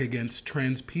pushback against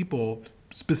trans people,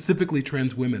 specifically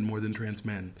trans women more than trans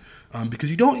men, because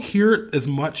you don't hear as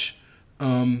much.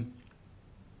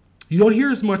 You don't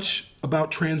hear as much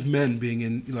about trans men being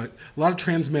in, like, a lot of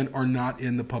trans men are not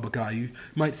in the public eye. You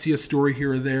might see a story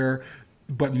here or there,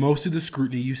 but most of the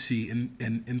scrutiny you see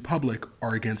in public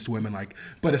are against women.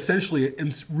 But essentially,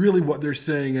 it's really what they're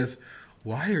saying is,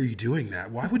 why are you doing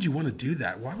that? Why would you want to do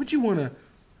that? Why would you want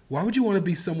to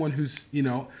be someone who's,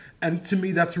 and to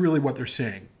me, that's really what they're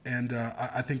saying. And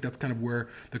I think that's kind of where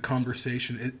the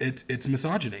conversation, it's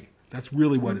misogyny. That's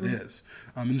really what it is.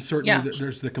 And certainly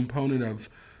there's the component of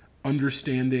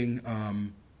understanding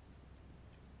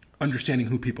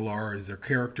who people are as their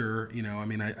character.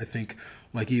 I think,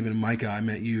 like, even Micah, I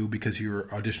met you because you were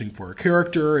auditioning for a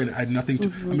character, and I had nothing to.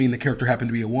 The character happened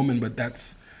to be a woman, but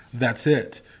that's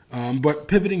it. But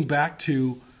pivoting back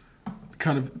to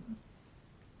kind of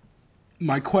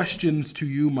my questions to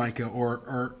you, Micah,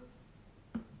 or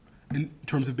in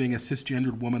terms of being a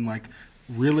cisgendered woman, like,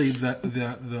 really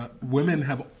the women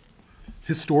have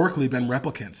historically been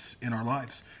replicants in our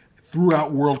lives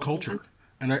throughout world culture,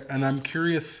 and I'm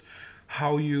curious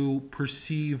how you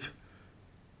perceive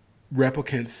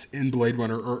replicants in Blade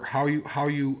Runner, or how you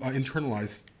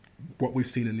internalize what we've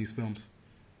seen in these films.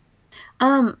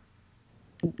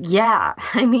 Yeah,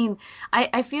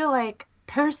 I feel like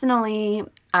personally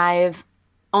I've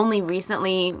only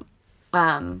recently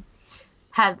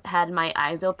have had my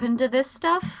eyes open to this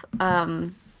stuff.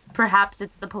 Perhaps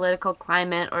it's the political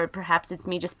climate, or perhaps it's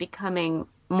me just becoming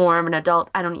more of an adult.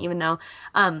 I don't even know.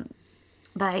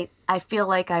 But I feel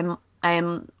like I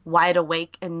am wide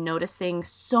awake and noticing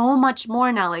so much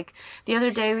more now. Like the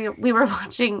other day we were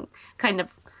watching kind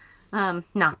of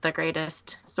not the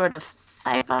greatest sort of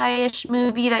sci-fi-ish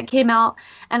movie that came out,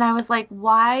 and I was like,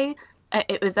 why?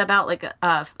 It was about like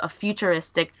a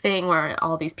futuristic thing where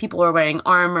all these people were wearing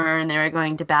armor and they were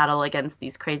going to battle against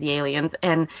these crazy aliens.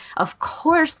 And of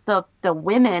course the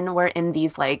women were in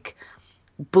these like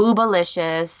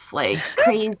boobalicious, like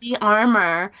crazy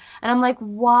armor. And I'm like,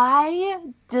 why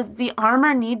does the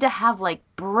armor need to have like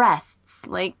breasts?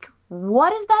 Like,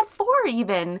 what is that for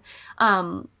even?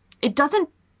 It doesn't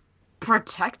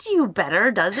protect you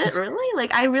better, does it really?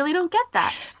 Like, I really don't get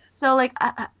that. So, like,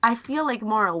 I feel, like,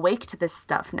 more awake to this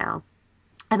stuff now.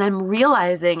 And I'm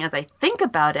realizing as I think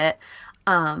about it,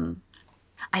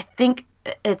 I think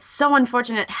it's so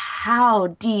unfortunate how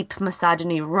deep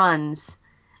misogyny runs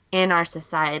in our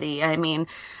society.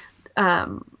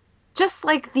 Just,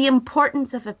 like, the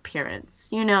importance of appearance,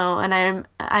 and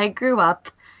I grew up,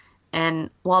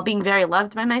 and while being very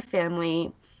loved by my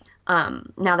family, now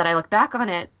that I look back on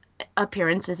it,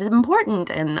 appearance is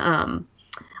important. And,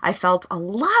 I felt a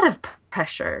lot of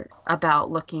pressure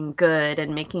about looking good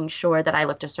and making sure that I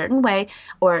looked a certain way,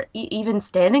 or even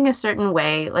standing a certain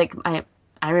way. Like I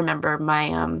remember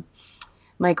my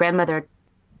my grandmother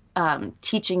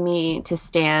teaching me to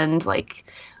stand like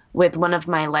with one of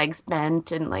my legs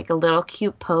bent and like a little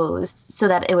cute pose, so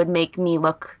that it would make me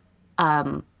look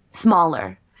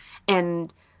smaller.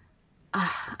 And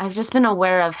I've just been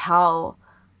aware of how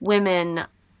women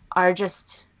are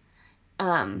just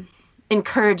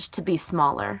encouraged to be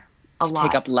smaller a lot.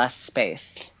 Take up less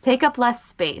space.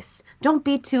 Don't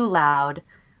be too loud.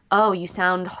 Oh, you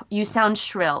sound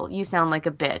shrill. You sound like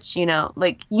a bitch,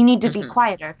 like you need to be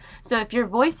quieter. So if your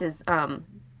voice is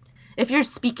if you're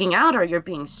speaking out or you're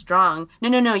being strong,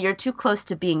 no, you're too close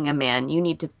to being a man. You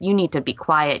need to be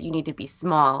quiet. You need to be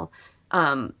small.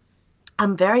 I'm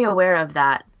very aware of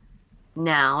that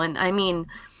now. And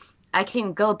I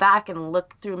can go back and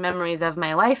look through memories of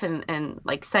my life and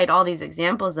like cite all these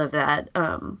examples of that,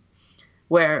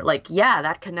 where like, yeah,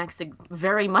 that connects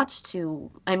very much to,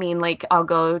 I'll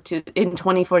go to in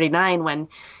 2049 when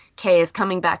Kay is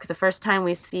coming back. The first time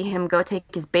we see him go take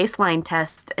his baseline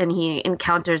test and he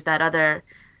encounters that other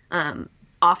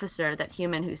officer, that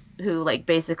human who like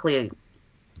basically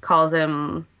calls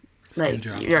him like,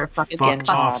 you're a fucking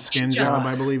skin job,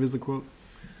 I believe is the quote.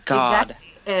 God. Exactly.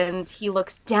 And he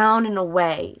looks down and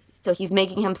away, so he's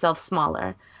making himself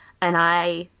smaller. And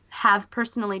I have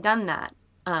personally done that.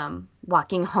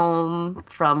 Walking home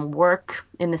from work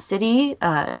in the city,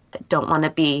 don't want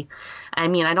to be, I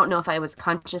don't know if I was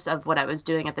conscious of what I was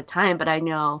doing at the time, but I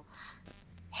know,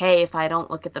 hey, if I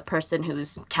don't look at the person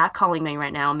who's catcalling me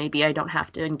right now, maybe I don't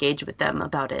have to engage with them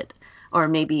about it. Or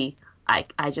maybe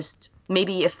I just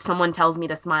maybe if someone tells me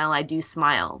to smile, I do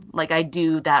smile. Like I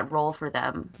do that role for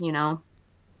them, you know?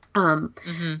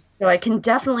 So I can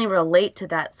definitely relate to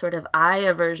that sort of eye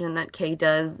aversion that Kay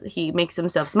does. He makes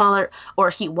himself smaller, or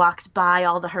he walks by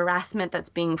all the harassment that's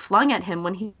being flung at him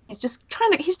when he's just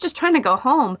trying to go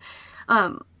home.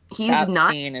 That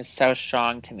scene is so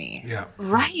strong to me. Yeah.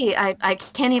 Right. I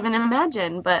can't even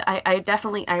imagine, but I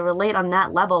definitely relate on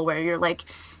that level where you're like,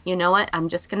 you know what? I'm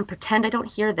just going to pretend I don't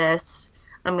hear this.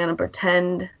 I'm going to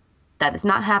pretend that it's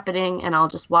not happening, and I'll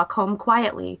just walk home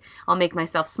quietly. I'll make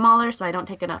myself smaller so I don't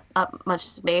take up much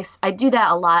space. I do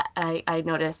that a lot, I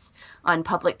notice, on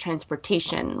public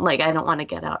transportation. Like, I don't want to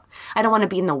get out. I don't want to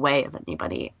be in the way of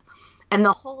anybody. And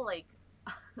the whole, like,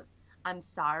 I'm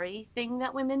sorry thing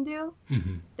that women do.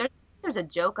 Mm-hmm. There's a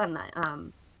joke on that.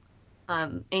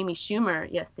 Amy Schumer,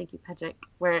 yes, thank you, Patrick,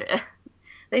 where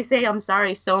they say I'm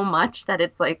sorry so much that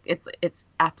it's like it's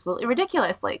absolutely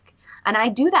ridiculous. Like, and I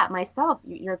do that myself.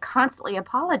 You're constantly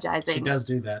apologizing. She does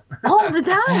do that all the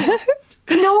time.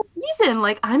 No reason.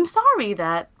 Like, I'm sorry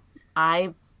that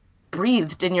I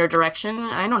breathed in your direction.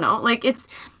 I don't know. Like, it's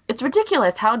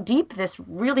ridiculous how deep this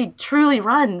really truly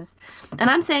runs. And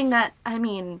I'm saying that, I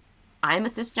mean, I'm a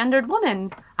cisgendered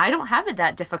woman. I don't have it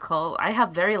that difficult. I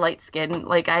have very light skin.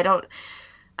 Like, I don't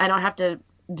have to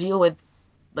deal with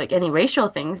like any racial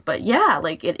things, but yeah,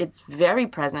 like it's very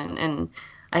present. And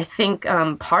I think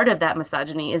part of that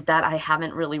misogyny is that I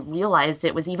haven't really realized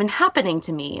it was even happening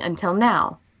to me until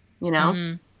now, you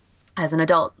know, as an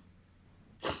adult.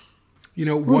 You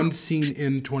know, one scene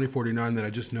in 2049 that I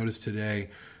just noticed today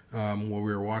while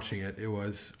we were watching it, it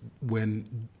was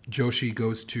when Joshi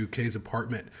goes to Kay's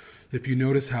apartment. If you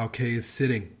notice how Kay is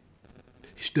sitting,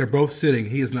 they're both sitting.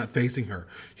 He is not facing her.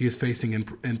 He is facing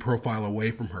in profile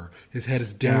away from her. His head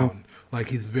is down. Like,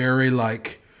 he's very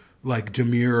like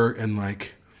demure, and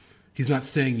like he's not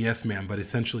saying yes ma'am, but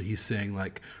essentially he's saying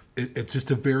like it's just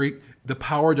the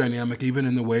power dynamic, even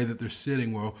in the way that they're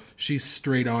sitting. Well, she's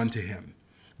straight on to him,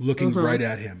 looking right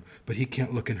at him, but he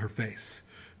can't look in her face.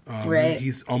 Right.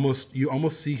 You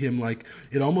almost see him like,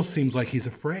 it almost seems like he's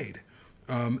afraid.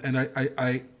 And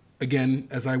I again,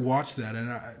 as I watch that,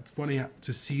 and it's funny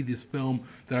to see this film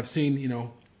that I've seen, you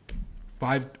know,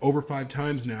 over five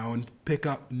times now, and pick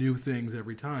up new things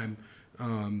every time.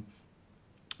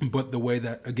 But the way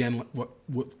that, again,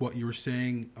 what you were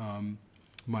saying,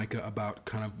 Micah, about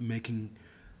kind of making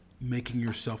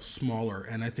yourself smaller,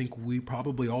 and I think we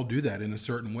probably all do that in a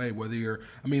certain way. Whether you're,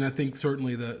 I mean, I think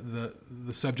certainly the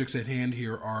subjects at hand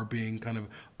here are being kind of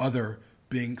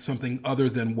being something other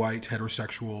than white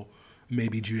heterosexual,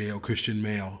 maybe Judeo-Christian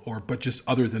male, but just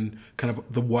other than kind of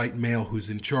the white male who's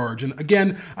in charge. And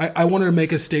again, I wanted to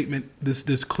make a statement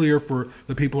this clear for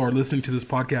the people who are listening to this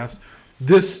podcast.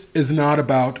 This is not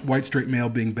about white straight male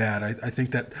being bad. I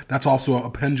think that's also a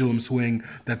pendulum swing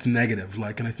that's negative.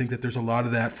 Like, and I think that there's a lot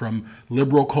of that from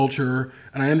liberal culture,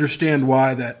 and I understand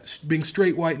why that being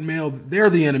straight white male, they're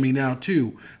the enemy now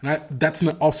too. And that's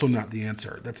also not the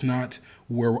answer. That's not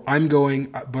where I'm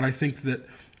going. But I think that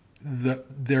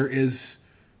there is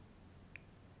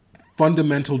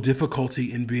fundamental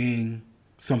difficulty in being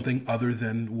something other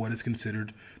than what is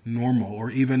considered normal,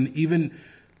 or even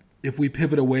if we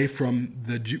pivot away from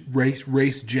the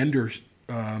race gender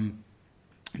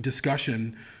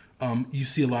discussion, you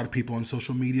see a lot of people on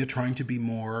social media trying to be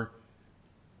more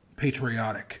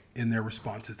patriotic in their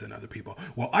responses than other people.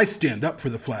 Well, I stand up for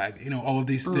the flag, you know, all of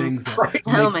these things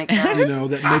that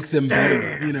make them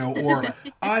better, you know, or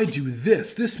I do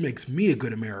this makes me a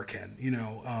good American, you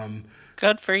know.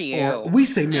 Good for you. Or we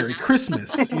say Merry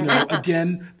Christmas, you know,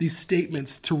 again, these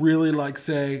statements to really like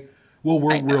say, well,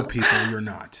 we're real people, you're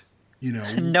not. You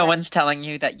know, no one's telling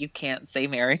you that you can't say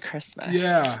Merry Christmas.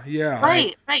 Yeah.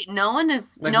 Right. No one is.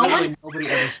 Like, nobody ever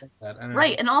said that.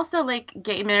 Right, and also, like,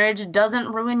 gay marriage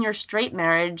doesn't ruin your straight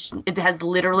marriage. It has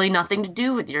literally nothing to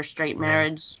do with your straight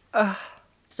marriage.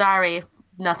 Sorry,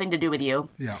 nothing to do with you.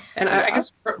 Yeah. And I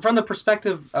guess from the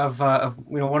perspective of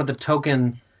you know, one of the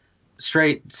token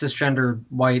straight cisgender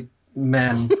white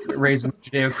men raised in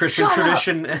the Judeo-Christian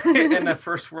tradition in a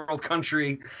first world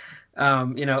country.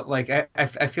 You know, like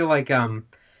I feel like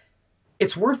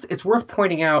it's worth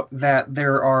pointing out that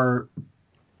there are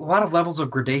a lot of levels of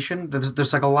gradation.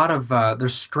 There's like a lot of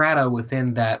there's strata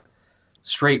within that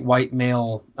straight white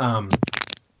male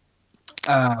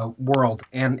world,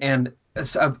 and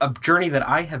a journey that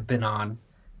I have been on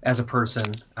as a person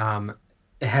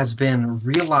has been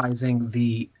realizing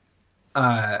the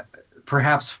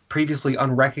perhaps previously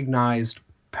unrecognized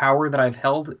power that I've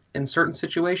held in certain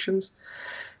situations,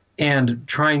 and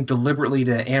trying deliberately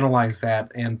to analyze that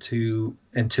and to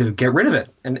get rid of it,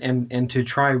 and to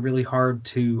try really hard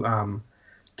to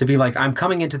to be like, I'm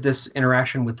coming into this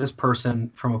interaction with this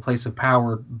person from a place of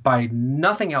power by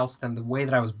nothing else than the way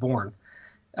that I was born.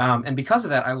 And because of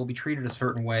that, I will be treated a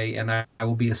certain way, and I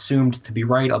will be assumed to be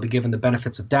right. I'll be given the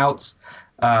benefits of doubts.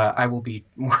 I will be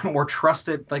more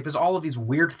trusted. Like, there's all of these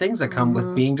weird things that come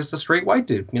with being just a straight white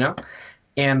dude, you know,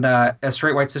 and a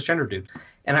straight white cisgender dude.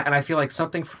 And I feel like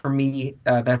something for me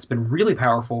that's been really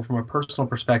powerful from a personal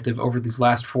perspective over these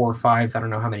last 4 or 5, I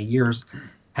don't know how many years,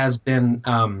 has been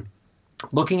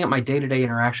looking at my day-to-day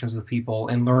interactions with people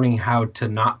and learning how to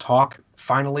not talk,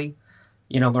 finally.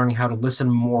 You know, learning how to listen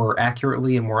more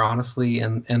accurately and more honestly,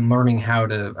 and learning how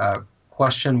to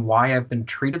question why I've been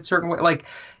treated certain way. Like,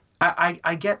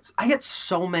 I get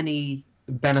so many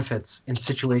benefits in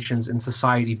situations in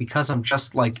society because I'm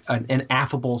just like an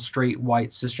affable, straight,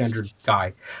 white, cisgendered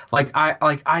guy.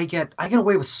 I get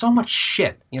away with so much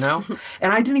shit, you know?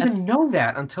 And I didn't even know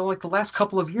that until like the last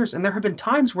couple of years. And there have been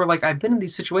times where like I've been in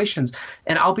these situations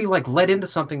and I'll be like led into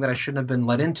something that I shouldn't have been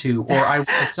led into, or I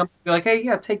like something be like, hey,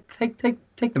 yeah, take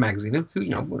the magazine.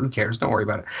 Who cares? Don't worry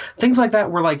about it. Things like that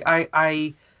where like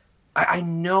I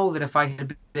know that if I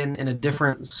had been in a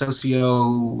different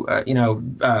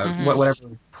whatever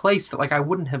place, that like I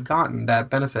wouldn't have gotten that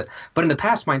benefit. But in the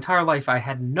past, my entire life, I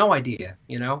had no idea.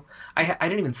 You know, I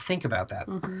didn't even think about that.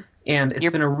 And it's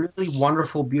been a really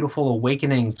wonderful, beautiful,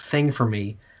 awakening thing for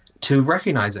me to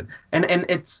recognize it. And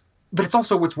it's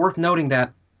also what's worth noting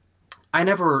that I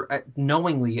never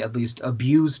knowingly, at least,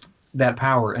 abused that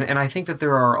power. And I think that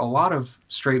there are a lot of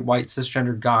straight, white,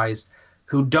 cisgendered guys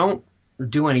who don't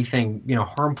do anything, you know,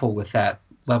 harmful with that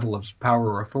level of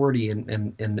power or authority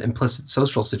in implicit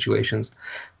social situations.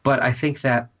 But I think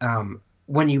that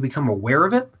when you become aware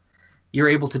of it, you're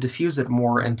able to diffuse it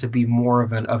more and to be more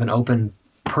of an open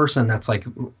person that's like,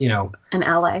 you know, an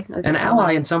ally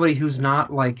and somebody who's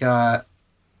not like an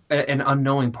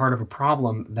unknowing part of a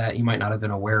problem that you might not have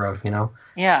been aware of, you know?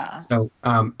 Yeah. So,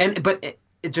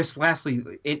 it just lastly,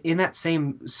 in that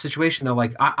same situation though,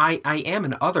 like I am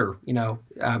an other, you know,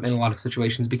 in a lot of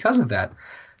situations because of that.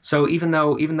 So even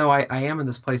though I am in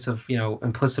this place of, you know,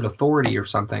 implicit authority or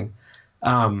something,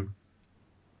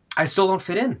 I still don't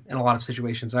fit in a lot of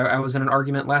situations. I was in an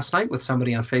argument last night with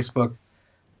somebody on Facebook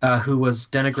who was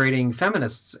denigrating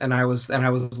feminists, and I was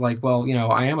like, well, you know,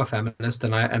 I am a feminist,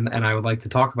 and I would like to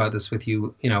talk about this with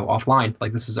you, you know, offline.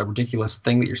 Like, this is a ridiculous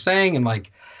thing that you're saying, and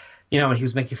like, you know, and he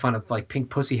was making fun of like pink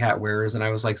pussy hat wearers, and I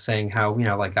was like saying how, you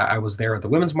know, like I was there at the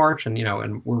Women's March, and you know,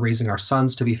 and we're raising our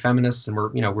sons to be feminists, and we're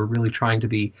really trying to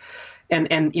be,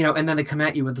 and you know, and then they come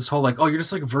at you with this whole like, oh, you're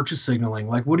just like virtue signaling,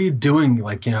 like what are you doing,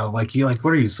 like, you know, like you like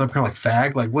what are you, some kind of like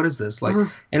fag, like what is this, like,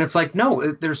 and it's like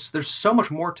no, there's so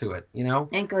much more to it, you know.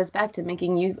 And it goes back to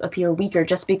making you appear weaker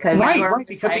just because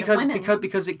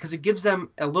because it gives them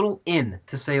a little in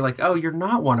to say like, oh, you're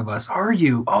not one of us, are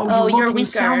you? Oh, you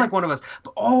sound like one of us,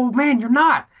 but, oh man, you're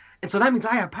not. And so that means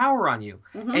I have power on you.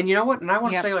 And you know what? And I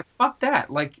want to say like, fuck that.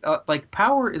 Like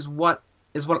power is what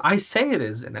I say it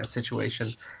is in that situation.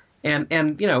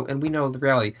 And you know, and we know the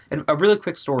reality. And a really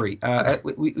quick story.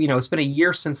 You know, it's been a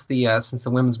year since the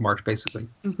Women's March, basically.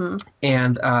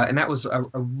 And that was a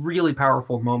really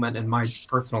powerful moment in my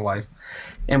personal life.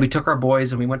 And we took our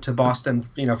boys and we went to Boston.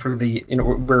 You know, for the, you know,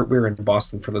 we're in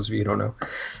Boston, for those of you who don't know.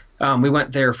 We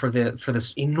went there for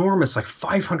this enormous, like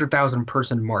 500,000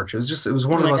 person march. It was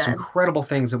one of the most incredible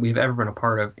things that we've ever been a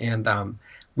part of. And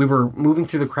we were moving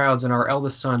through the crowds, and our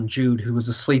eldest son, Jude, who was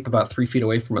asleep about 3 feet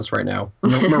away from us right now,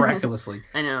 miraculously,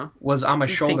 I know, was on my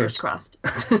shoulders. Fingers crossed.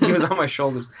 He was on my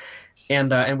shoulders,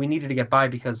 and we needed to get by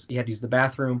because he had to use the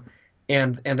bathroom,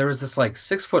 and there was this like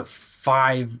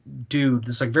 6'5" dude,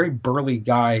 this like very burly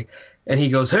guy, and he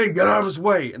goes, "Hey, get out of his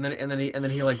way!" And then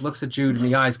he like looks at Jude in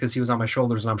the eyes because he was on my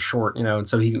shoulders and I'm short, you know, and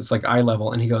so he was like eye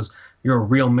level, and he goes, "You're a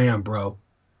real man, bro."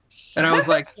 And I was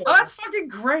like, "Oh, that's fucking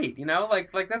great," you know,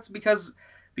 like that's because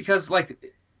like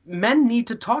men need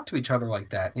to talk to each other like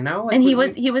that, you know. Like, and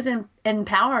he was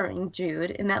empowering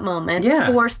Jude in that moment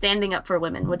for standing up for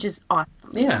women, which is awesome.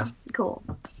 Yeah, cool.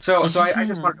 So I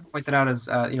just wanted to point that out as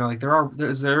you know, like there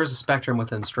is a spectrum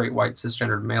within straight white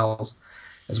cisgendered males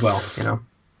as well, you know.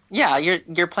 Yeah,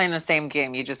 you're playing the same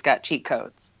game. You just got cheat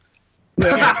codes.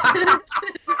 Yeah.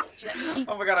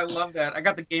 Oh my god, I love that. I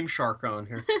got the Game Shark on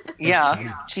here.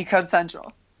 Yeah, Cheat Code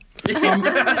Central.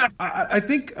 I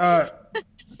think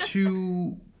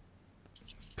to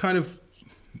kind of,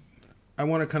 I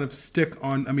want to kind of stick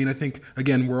on, I mean, I think,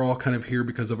 again, we're all kind of here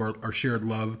because of our shared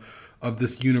love of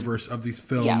this universe, of these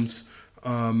films. Yes.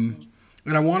 And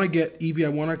I want to get, Evie, I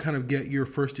want to kind of get your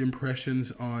first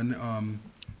impressions on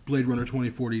Blade Runner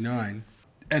 2049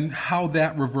 and how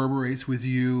that reverberates with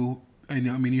you I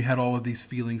mean, you had all of these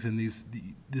feelings and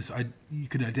you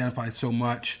could identify so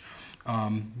much,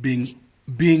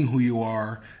 being who you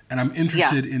are, and I'm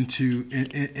interested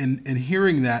in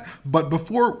hearing that. But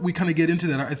before we kind of get into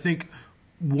that, I think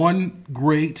one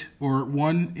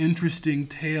interesting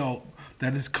tale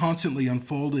that is constantly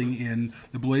unfolding in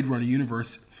the Blade Runner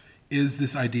universe is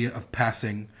this idea of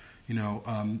passing.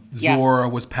 Zora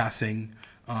was passing,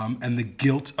 and the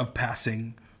guilt of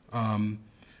passing. And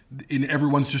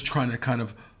everyone's just trying to kind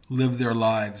of live their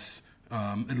lives.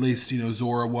 At least,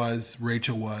 Zora was,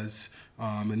 Rachel was.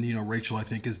 And, Rachel, I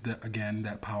think, is,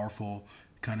 that powerful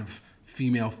kind of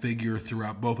female figure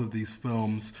throughout both of these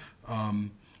films.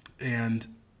 And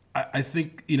I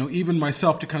think, even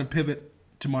myself, to kind of pivot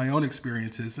to my own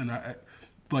experiences, and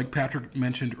like Patrick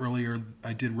mentioned earlier,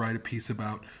 I did write a piece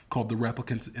called The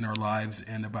Replicants in Our Lives,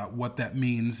 and about what that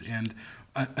means. And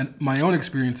my own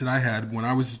experience that I had when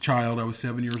I was a child, I was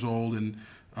 7 years old, and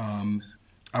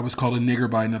I was called a nigger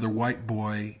by another white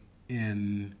boy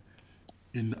in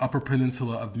the Upper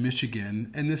Peninsula of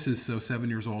Michigan. And this is, 7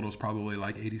 years old, I was probably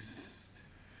like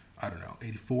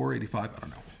 84, 85, I don't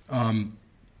know.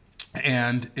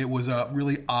 And it was a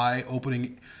really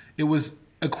eye-opening, it was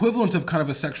equivalent of kind of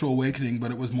a sexual awakening,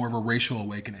 but it was more of a racial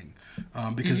awakening.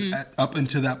 Because up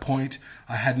until that point,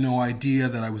 I had no idea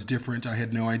that I was different. I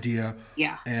had no idea.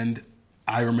 Yeah. And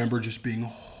I remember just being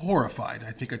horrified.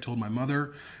 I think I told my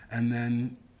mother. And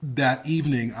then that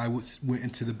evening, I went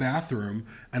into the bathroom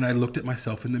and I looked at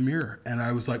myself in the mirror. And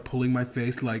I was like pulling my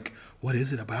face like, what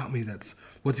is it about me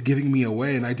what's giving me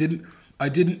away? And I didn't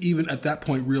even at that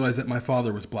point realize that my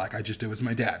father was black. it was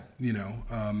my dad,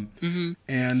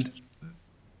 And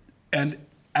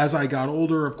as I got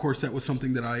older, of course, that was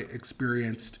something that I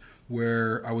experienced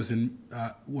where I was when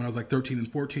I was like 13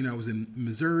 and 14, I was in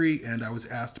Missouri, and I was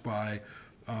asked by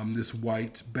this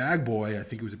white bag boy, I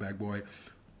think he was a bag boy,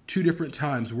 2 different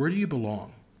times, where do you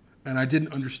belong? And I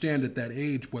didn't understand at that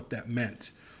age what that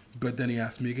meant. But then he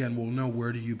asked me again, well, no,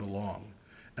 where do you belong?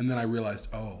 And then I realized,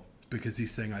 because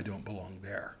he's saying I don't belong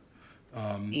there.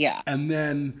 And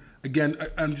then, again,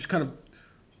 I'm just kind of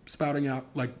spouting out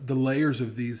like the layers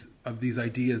of these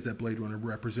ideas that Blade Runner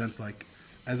represents. Like,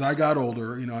 as I got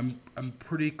older, I'm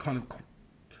pretty kind of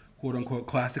quote unquote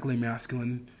classically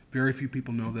masculine. Very few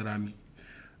people know that I'm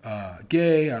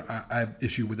gay. I have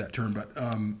issue with that term,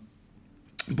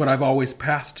 but I've always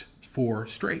passed for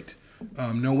straight.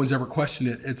 No one's ever questioned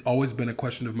it. It's always been a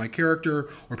question of my character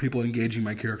or people engaging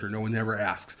my character. No one ever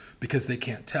asks because they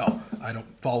can't tell. I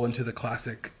don't fall into the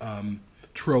classic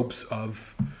tropes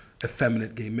of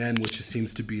effeminate gay men, which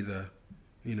seems to be the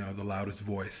loudest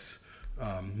voice,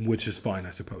 which is fine,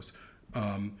 I suppose.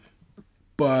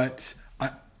 But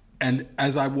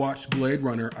as I watch Blade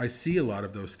Runner, I see a lot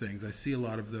of those things. I see a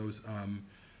lot of those,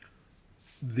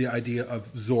 the idea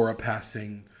of Zora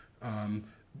passing.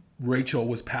 Rachel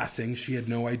was passing. She had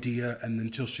no idea, and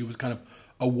until she was kind of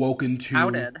awoken to...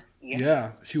 Outed.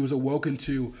 Yeah, she was awoken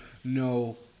to,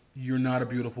 no, you're not a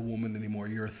beautiful woman anymore.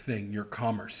 You're a thing. You're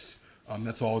commerce.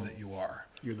 That's all that you are.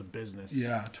 You're the business.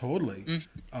 Yeah, totally.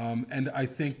 And I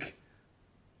think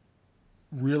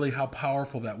really how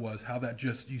powerful that was, how that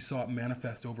just, you saw it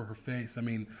manifest over her face. I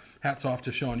mean, hats off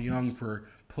to Sean Young for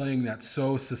playing that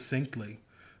so succinctly.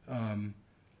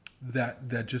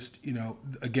 That just,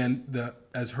 again,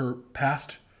 as her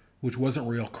past, which wasn't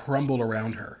real, crumbled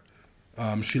around her.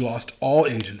 She lost all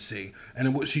agency,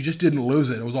 and she just didn't lose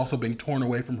it. It was also being torn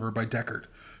away from her by Deckard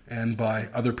and by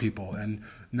other people. And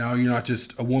now you're not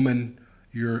just a woman,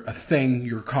 you're a thing,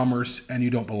 you're commerce, and you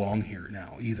don't belong here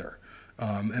now either.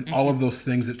 And all of those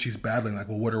things that she's battling, like,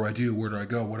 well, what do I do? Where do I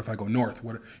go? What if I go north?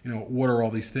 What are all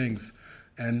these things?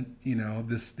 And,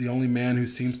 the only man who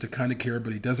seems to kind of care,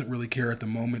 but he doesn't really care at the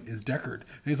moment, is Deckard.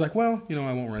 And he's like, well,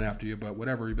 I won't run after you, but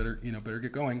whatever, you better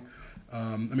get going.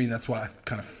 That's what I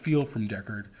kind of feel from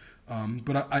Deckard.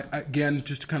 But I again,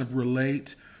 just to kind of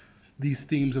relate these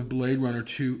themes of Blade Runner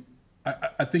to,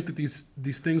 I think that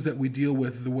these things that we deal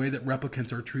with, the way that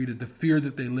replicants are treated, the fear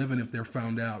that they live in if they're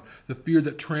found out, the fear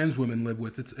that trans women live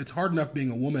with. It's hard enough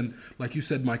being a woman, like you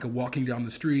said, Micah, walking down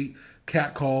the street,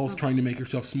 cat calls, trying to make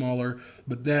yourself smaller.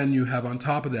 But then you have on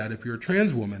top of that, if you're a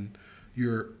trans woman,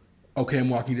 you're, okay, I'm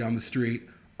walking down the street,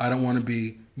 I don't want to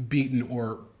be beaten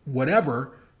or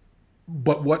whatever,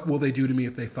 but what will they do to me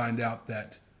if they find out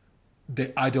that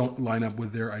I don't line up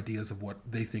with their ideas of what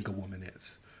they think a woman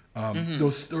is?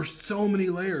 There's so many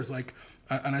layers. Like,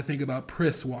 and I think about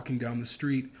Pris walking down the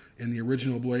street in the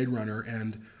original Blade Runner,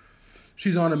 and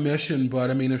she's on a mission, but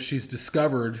if she's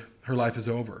discovered, her life is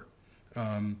over.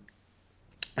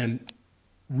 And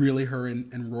really her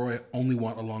and Roy only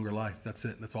want a longer life. That's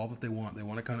it. That's all that they want. They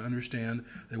want to kind of understand.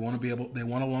 They want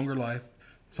a longer life.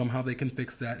 Somehow they can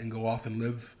fix that and go off and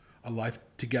live a life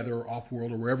together or off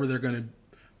world or wherever they're gonna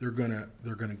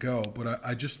go. But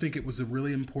I just think it was a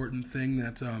really important thing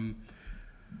that I'm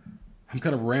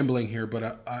kind of rambling here,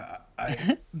 but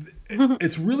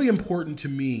it's really important to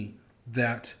me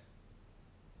that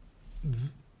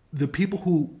the people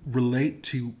who relate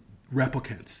to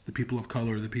replicants, the people of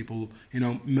color, the people,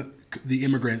 the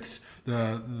immigrants,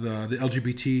 the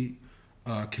LGBT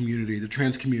community, the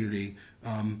trans community,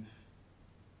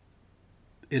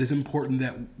 it is important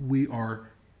that we are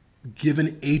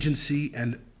given agency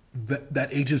and that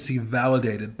agency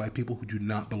validated by people who do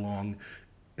not belong,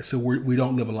 so we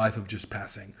don't live a life of just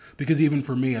passing. Because even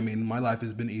for me, I mean, my life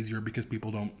has been easier because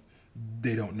people don't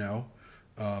know.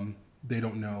 They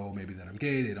don't know maybe that I'm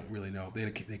gay. They don't really know.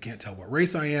 They can't tell what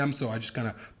race I am, so I just kind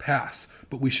of pass.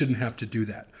 But we shouldn't have to do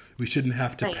that. We shouldn't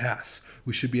have to pass.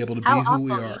 We should be able to be who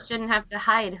we are. You shouldn't have to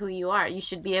hide who you are. You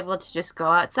should be able to just go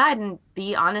outside and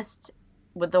be honest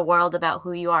with the world about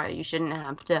who you are. You shouldn't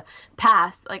have to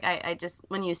pass. Like I just,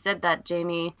 when you said that,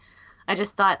 Jamie, I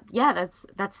just thought, yeah,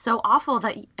 that's so awful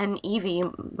that, and Evie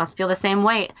must feel the same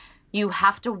way. You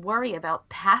have to worry about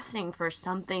passing for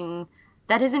something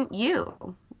that isn't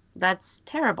you. That's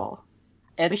terrible.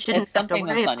 It's something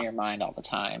that's on your mind all the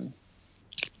time,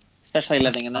 especially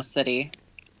living in the city.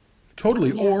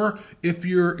 Totally. Yeah. Or if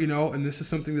you're, and this is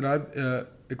something that I've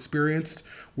experienced,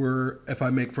 where if I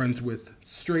make friends with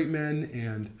straight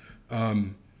men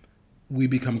and we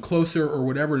become closer or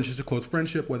whatever, and it's just a close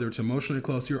friendship, whether it's emotionally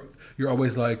close, you're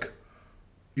always like,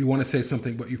 you want to say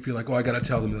something, but you feel like, oh, I got to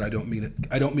tell them that I don't mean it.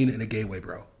 I don't mean it in a gay way,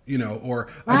 bro. Or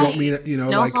right. I don't mean it, no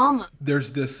like homo.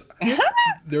 there's this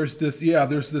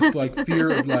like fear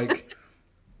of like,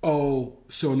 oh,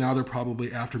 so now they're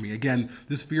probably after me. Again,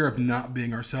 this fear of not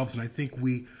being ourselves. And I think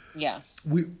the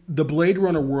Blade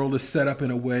Runner world is set up in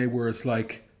a way where it's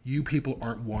like, you people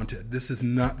aren't wanted.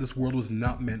 This world was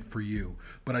not meant for you.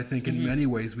 But I think in many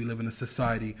ways we live in a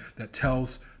society that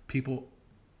tells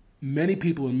many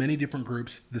people in many different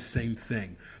groups the same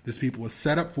thing. This people is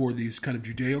set up for these kind of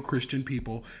Judeo-Christian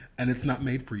people, and it's not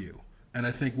made for you. And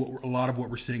I think a lot of what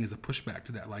we're seeing is a pushback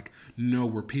to that. Like, no,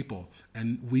 we're people,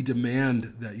 and we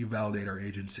demand that you validate our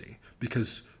agency,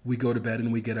 because we go to bed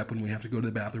and we get up and we have to go to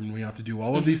the bathroom and we have to do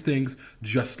all of these things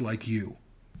just like you.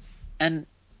 And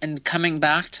coming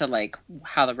back to like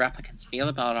how the replicants feel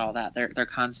about all that, they're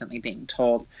constantly being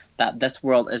told that this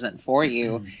world isn't for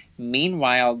you.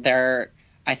 Meanwhile,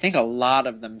 I think a lot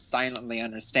of them silently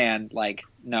understand, like,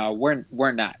 no,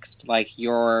 we're next. Like,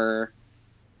 you're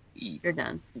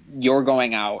done. You're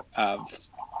going out,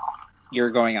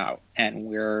 and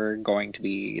we're going to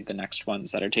be the next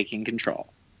ones that are taking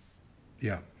control.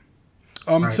 Yeah.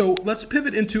 Right. So let's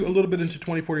pivot a little bit into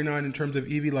 2049 in terms of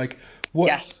Evie. Like, what?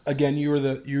 Yes. Again,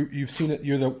 you've seen it.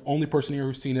 You're the only person here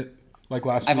who's seen it. Like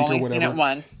last week or whatever. I've only seen it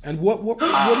once. And what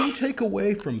do you take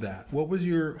away from that?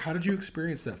 How did you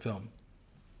experience that film?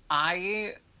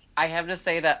 I have to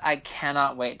say that I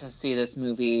cannot wait to see this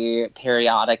movie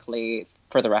periodically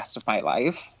for the rest of my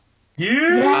life.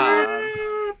 Yeah.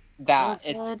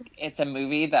 It's a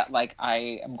movie that like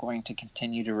I am going to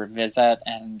continue to revisit,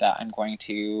 and I'm going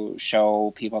to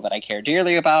show people that I care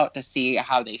dearly about to see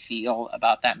how they feel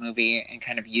about that movie, and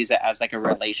kind of use it as like a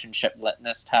relationship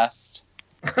litmus test.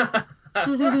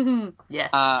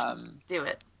 Yes. Do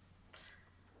it.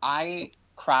 I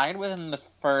cried within the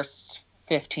first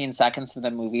 15 seconds of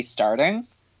the movie starting.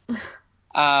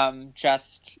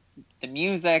 Just the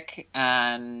music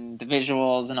and the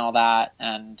visuals and all that,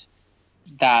 and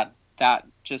that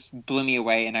just blew me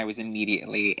away, and I was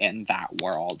immediately in that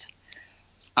world.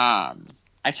 I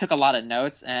took a lot of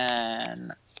notes,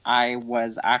 and I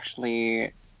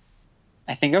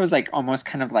think I was like almost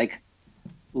kind of like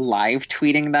live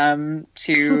tweeting them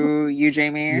to you,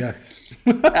 Jamie. Yes.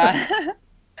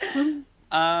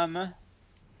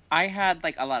 I had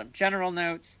like a lot of general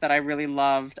notes that I really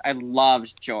loved. I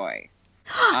loved Joy.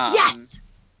 Yes,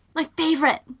 my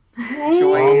favorite.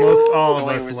 Joy. Almost all of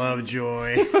us love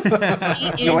Joy.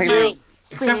 Joy,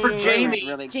 except for Jamie.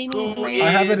 Really Jamie. I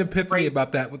have an epiphany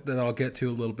about that I'll get to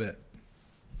a little bit.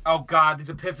 Oh God, these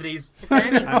epiphanies.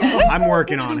 I'm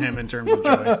working on him in terms of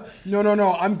Joy.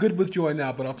 No. I'm good with Joy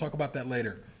now, but I'll talk about that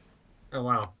later. Oh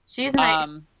wow. She's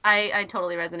nice. I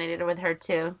totally resonated with her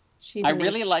too. I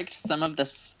really liked some of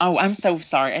this. Oh, I'm so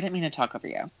sorry. I didn't mean to talk over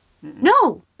you.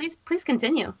 No, please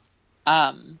continue.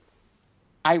 I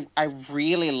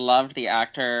really loved the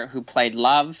actor who played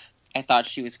Love I thought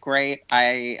she was great.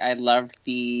 I loved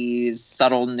the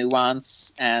subtle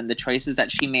nuance and the choices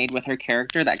that she made with her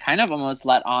character that kind of almost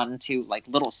let on to like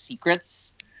little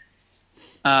secrets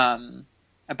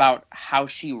about how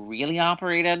she really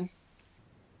operated.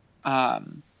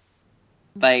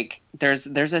 Like there's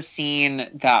a scene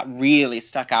that really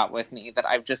stuck out with me that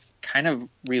I've just kind of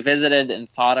revisited and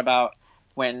thought about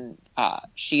when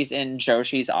she's in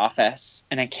Joshi's office,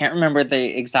 and I can't remember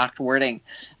the exact wording,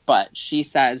 but she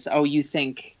says, "Oh, you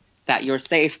think that you're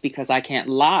safe because I can't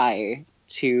lie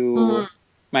to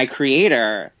my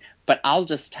creator, but I'll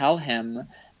just tell him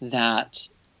that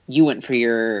you went for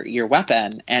your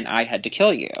weapon and I had to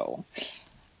kill you."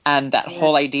 And that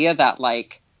whole idea that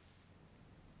like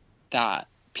that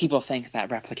people think that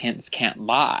replicants can't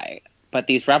lie, but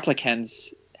these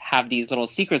replicants have these little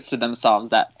secrets to themselves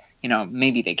that, you know,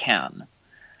 maybe they can.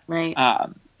 Right.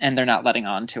 And they're not letting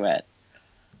on to it.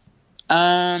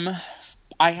 I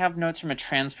have notes from a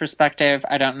trans perspective.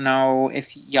 I don't know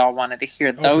if y'all wanted to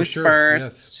hear those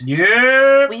first. Yes.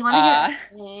 Yeah. We want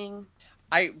to hear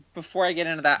before I get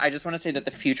into that, I just want to say that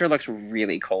the future looks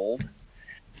really cold.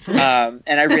 And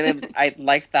I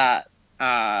liked that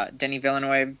Denis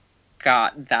Villeneuve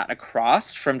got that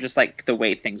across, from just like the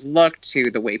way things looked to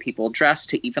the way people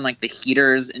dressed to even like the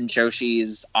heaters in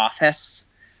Joshi's office.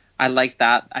 I liked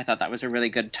that. I thought that was a really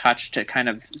good touch to kind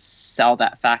of sell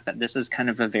that fact that this is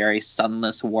kind of a very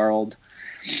sunless world,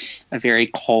 a very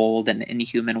cold and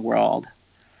inhuman world.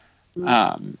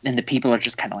 And the people are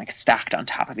just kind of like stacked on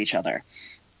top of each other.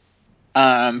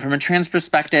 From a trans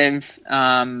perspective,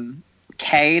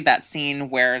 Kay, that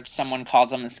scene where someone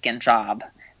calls him a skin job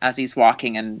as he's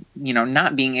walking and, you know,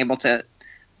 not being able to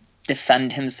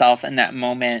defend himself in that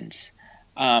moment,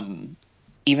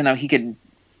 even though he could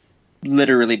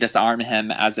literally disarm him,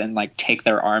 as in like take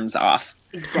their arms off.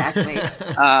 Exactly.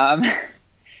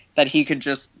 That he could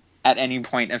just at any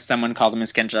point, if someone called him a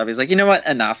skin job, he's like, you know what,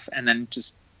 enough, and then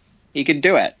just he could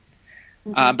do it.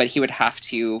 But he would have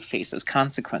to face those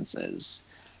consequences.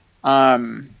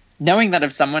 Knowing that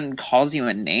if someone calls you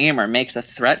a name or makes a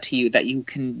threat to you, that you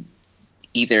can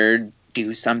either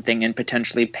do something and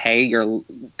potentially pay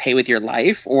with your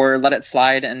life, or let it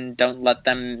slide and don't let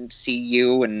them see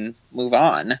you and move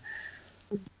on.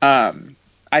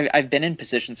 I've been in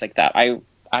positions like that.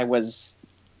 I was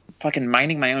fucking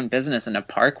minding my own business in a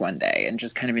park one day and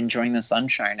just kind of enjoying the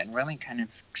sunshine and really kind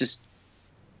of just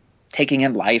taking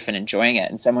in life and enjoying it.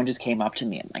 And someone just came up to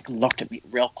me and like looked at me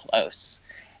real close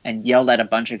and yelled at a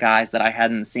bunch of guys that I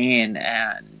hadn't seen,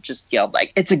 and just yelled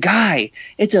like, "It's a guy!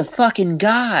 It's a fucking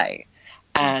guy!"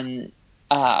 And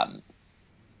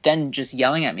then just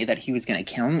yelling at me that he was going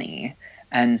to kill me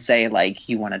and say like,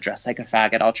 "You want to dress like a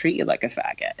faggot? I'll treat you like a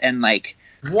faggot." And like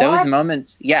those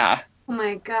moments, yeah. Oh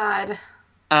my God.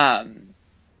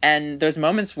 And those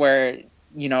moments where,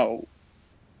 you know,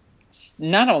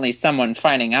 not only someone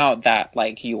finding out that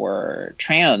like you were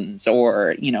trans,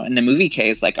 or, you know, in the movie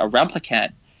case, like a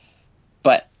replicant,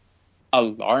 but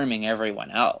alarming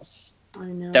everyone else. I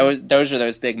know. Those are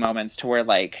those big moments to where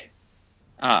like,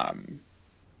 the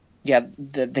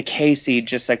Casey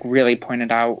just like really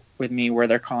pointed out with me where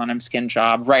they're calling him skin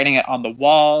job, writing it on the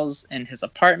walls in his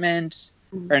apartment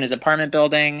or in his apartment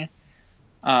building,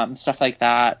 stuff like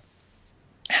that.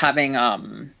 Having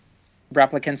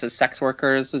replicants as sex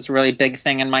workers was a really big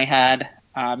thing in my head.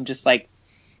 Just like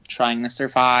trying to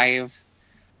survive.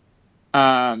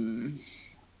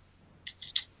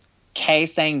 Kay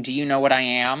saying, "Do you know what I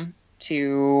am?"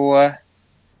 to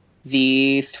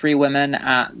the three women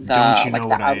at the... Don't you know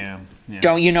what I am? Yeah.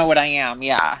 Don't you know what I am?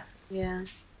 Yeah. Yeah.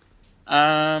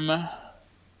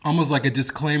 Almost like a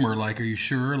disclaimer, like, are you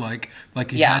sure? Like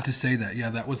you had to say that. Yeah,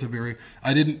 that was a very...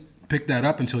 I didn't pick that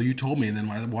up until you told me, and then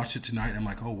when I watched it tonight, I'm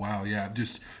like, oh, wow, yeah,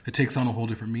 it takes on a whole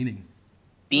different meaning.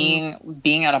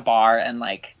 Being at a bar and,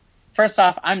 like, first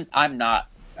off, I'm not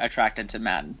attracted to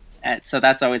men. And so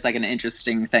that's always like an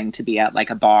interesting thing to be at like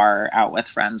a bar out with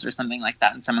friends or something like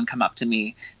that, and someone come up to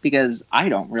me, because I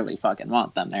don't really fucking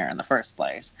want them there in the first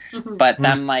place. But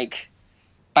them like,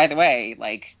 by the way,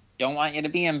 like, don't want you to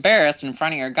be embarrassed in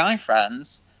front of your guy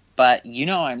friends, but you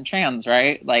know I'm trans,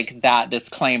 right? Like that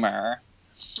disclaimer.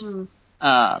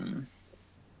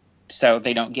 So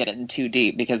they don't get it in too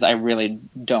deep, because I really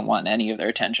don't want any of their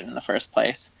attention in the first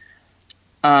place.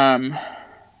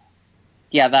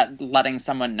 Yeah, that letting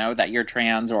someone know that you're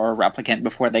trans or a replicant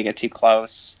before they get too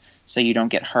close, so you don't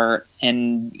get hurt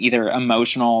in either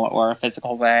emotional or a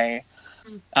physical way.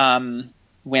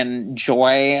 When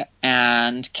Joy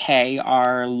and Kay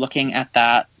are looking at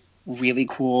that really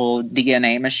cool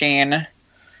DNA machine,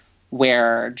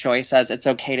 where Joy says, "It's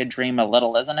okay to dream a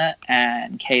little, isn't it?"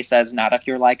 And Kay says, "Not if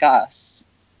you're like us."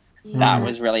 that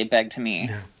was really big to me.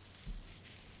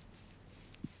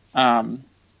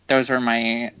 Those were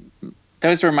my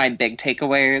big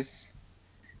takeaways.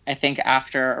 I think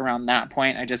after around that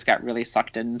point, I just got really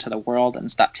sucked into the world and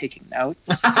stopped taking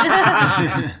notes.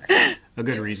 A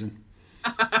good reason.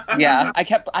 Yeah, I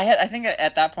think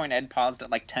at that point I'd paused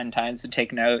it like 10 times to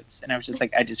take notes, and I was just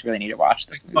like, I just really need to watch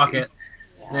this movie. Fuck it.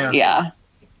 Yeah.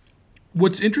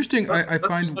 What's interesting, I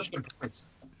find.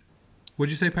 What'd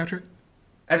you say, Patrick?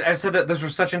 I said that those were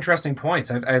such interesting points.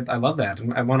 I love that.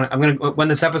 I'm gonna when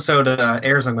this episode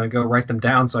airs, I'm gonna go write them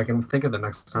down so I can think of them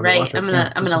next time. Right, I'm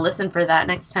gonna listen for that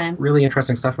next time. Really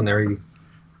interesting stuff in there.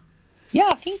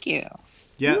 Yeah, thank you.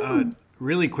 Yeah,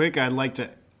 really quick, I'd like to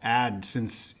add,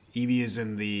 since Evie is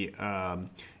in the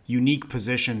unique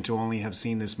position to only have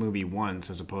seen this movie once,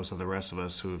 as opposed to the rest of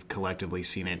us who've collectively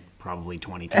seen it probably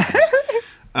 20 times.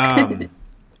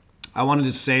 I wanted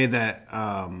to say that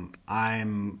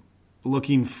I'm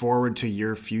looking forward to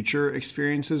your future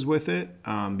experiences with it,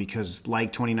 because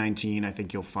like 2019, I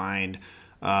think you'll find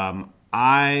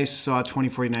I saw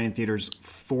 2049 in theaters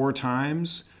 4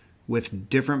 times with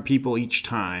different people each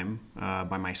time,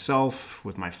 by myself,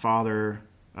 with my father,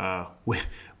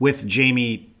 with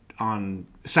Jamie on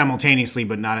simultaneously,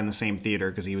 but not in the same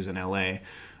theater because he was in LA,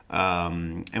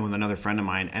 and with another friend of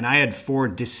mine. And I had 4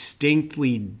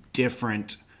 distinctly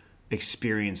different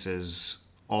experiences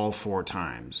all 4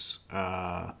 times.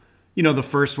 The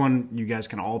first one you guys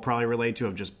can all probably relate to,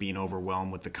 of just being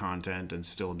overwhelmed with the content and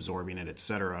still absorbing it,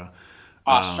 etc.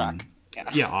 Awestruck.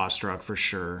 Awestruck for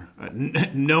sure.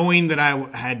 Knowing that I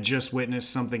had just witnessed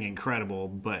something incredible,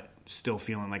 but still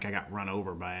feeling like I got run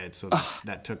over by it. So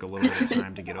that took a little bit of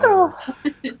time to get over.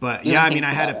 But yeah, I mean,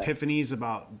 I had epiphanies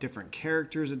about different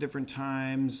characters at different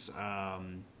times.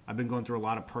 I've been going through a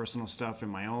lot of personal stuff in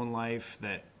my own life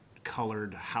that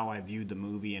colored how I viewed the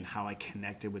movie and how I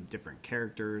connected with different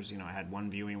characters. I had one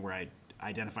viewing where I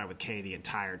identified with Kay the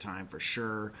entire time for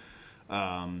sure,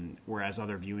 whereas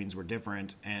other viewings were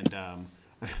different. And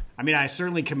I mean, I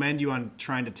certainly commend you on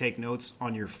trying to take notes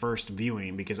on your first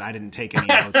viewing, because I didn't take any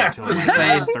notes until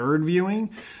my 3rd viewing.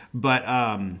 But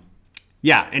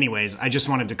yeah, anyways, I just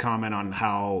wanted to comment on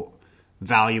how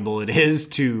valuable it is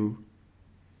to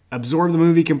absorb the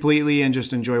movie completely and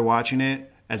just enjoy watching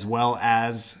it, as well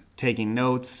as taking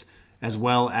notes, as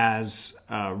well as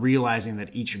realizing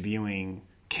that each viewing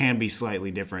can be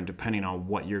slightly different depending on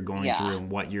what you're going through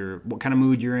and what kind of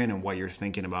mood you're in and what you're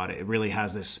thinking about it. It really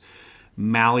has this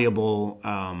malleable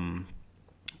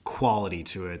quality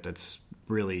to it that's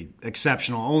really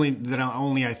exceptional.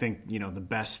 Only I think the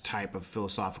best type of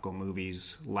philosophical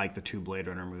movies like the 2 Blade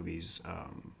Runner movies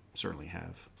certainly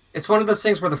have. It's one of those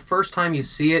things where the first time you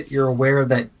see it, you're aware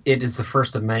that it is the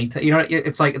first of many.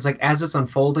 It's like as it's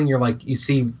unfolding, you're like, you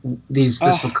see this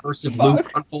recursive loop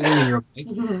unfolding in your life,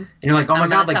 and you're like, oh my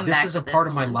god, like this is a part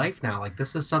of my life now. Like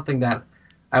this is something that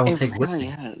I will take with me.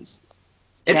 Is.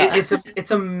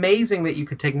 It's amazing that you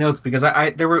could take notes, because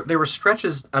there were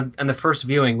stretches on the first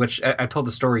viewing, which I told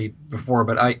the story before,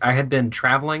 but I had been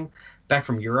traveling back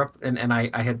from Europe, and I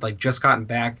had like just gotten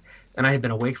back. And I had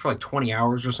been awake for like 20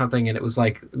 hours or something, and it was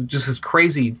like just this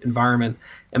crazy environment.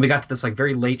 And we got to this like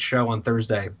very late show on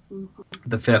Thursday,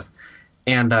 the 5th,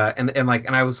 and I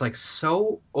was like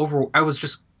I was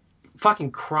just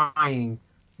fucking crying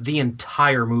the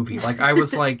entire movie. Like I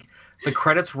was like, the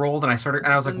credits rolled, and I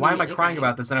was like, why am I crying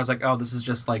about this? And I was like, oh, this is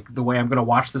just like the way I'm gonna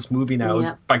watch this movie now,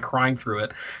 is by crying through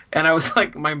it. And I was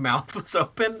like, my mouth was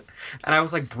open, and I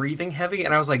was like breathing heavy,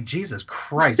 and I was like, Jesus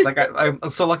Christ! Like I'm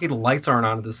so lucky the lights aren't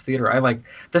on in this theater. I like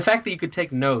the fact that you could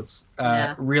take notes.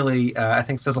 Really, I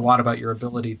think says a lot about your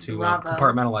ability to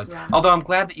compartmentalize. Yeah. Although I'm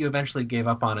glad that you eventually gave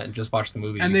up on it and just watched the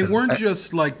movie. And they weren't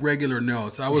just like regular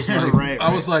notes. I was like,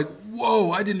 I was like,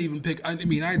 whoa! I didn't even pick. I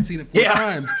mean, I had seen it 4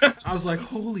 times. I was like,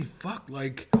 holy fuck!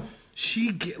 Like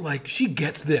she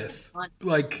gets this.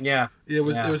 Like it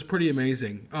was pretty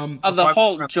amazing. Of the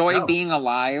whole joy being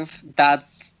alive,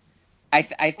 that's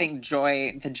I think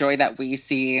the joy that we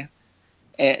see,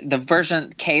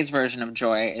 Kay's version of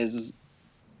joy is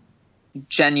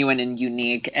genuine and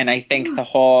unique. And I think the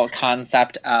whole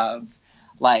concept of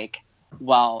like,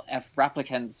 well, if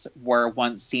replicants were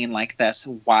once seen like this,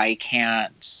 why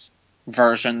can't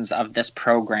versions of this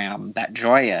program that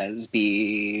Joy is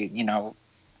be,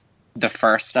 the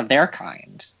first of their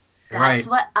kind? That's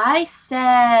what I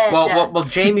said. Well,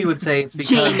 Jamie would say it's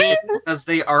because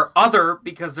they are other,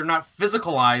 because they're not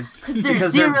physicalized,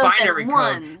 because they're binary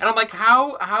code. And I'm like,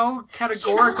 how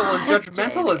categorical and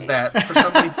judgmental is that for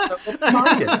somebody to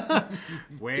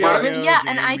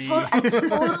and I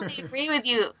totally agree with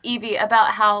you, Evie,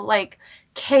 about how like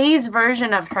Kay's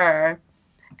version of her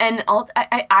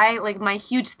I like my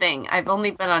huge thing. I've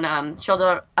only been on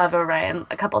Shoulder of Orion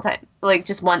a couple times, like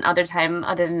just one other time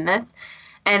other than this.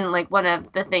 And like one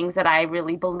of the things that I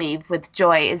really believe with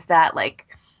Joy is that like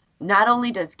not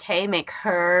only does Kay make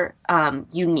her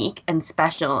unique and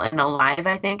special and alive,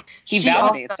 I think he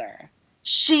validates her.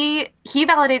 He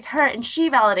validates her and she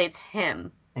validates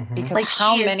him. Mm-hmm. Because like,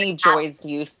 how many Joys do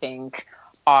you think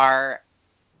are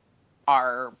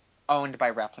owned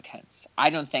by replicants? I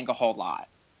don't think a whole lot.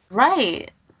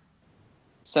 Right.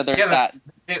 So there's that.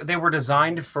 They were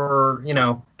designed for,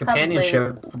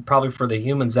 companionship, probably for the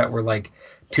humans that were like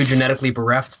too genetically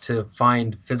bereft to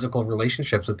find physical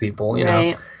relationships with people, you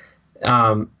know.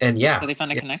 And yeah. So they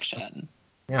found a connection.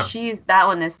 Yeah.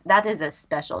 That is a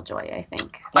special Joy, I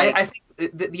think. I think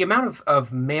the amount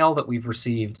of mail that we've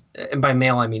received, and by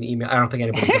mail I mean email. I don't think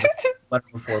anybody's ever letter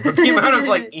before, but the amount of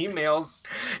like emails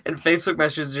and Facebook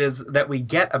messages that we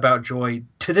get about Joy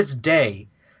to this day,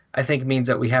 I think means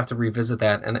that we have to revisit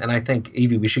that. And I think,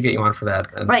 Evie, we should get you on for that.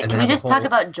 Right. Can we just talk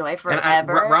about Joy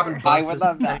forever? Robin I would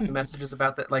love that. Messages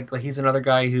about that. Like he's another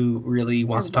guy who really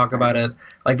wants to talk about it.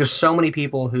 Like there's so many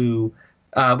people who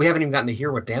we haven't even gotten to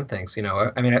hear what Dan thinks. You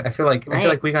know, I mean, I feel like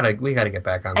we gotta get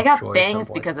back on. I got Joy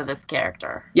bangs because of this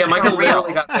character. Yeah, Michael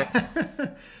really got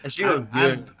there. And she was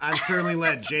good. I've certainly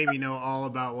let Jamie know all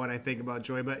about what I think about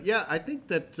Joy, but yeah, I think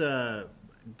that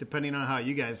depending on how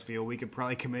you guys feel, we could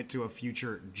probably commit to a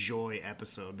future Joy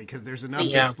episode because there's enough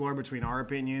to explore between our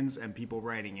opinions and people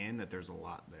writing in that there's a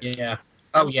lot there. Yeah.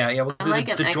 Oh yeah. We'll do like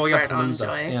the Joy-a-palooza.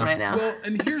 Joy right now. Well,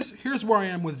 and here's where I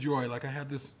am with Joy. Like I had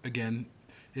this again.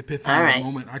 Epiphany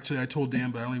moment. Actually, I told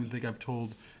Dan, but I don't even think I've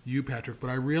told you, Patrick. But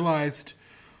I realized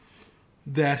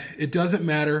that it doesn't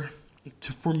matter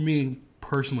for me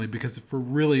personally, because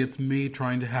it's me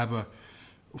trying to have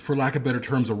for lack of better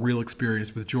terms, a real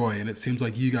experience with Joy. And it seems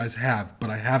like you guys have, but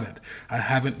I haven't.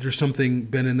 There's something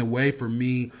been in the way for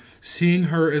me seeing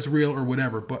her as real or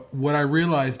whatever. But what I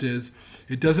realized is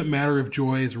it doesn't matter if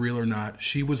Joy is real or not.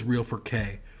 She was real for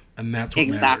Kay. And that's what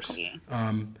matters.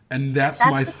 And that's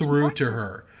my through to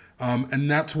her. And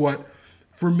that's what,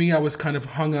 for me, I was kind of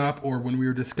hung up, or when we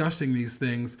were discussing these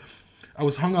things, I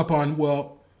was hung up on,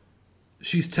 well,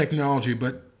 she's technology.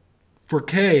 But for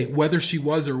Kay, whether she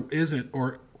was or isn't,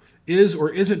 or is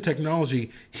or isn't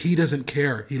technology, he doesn't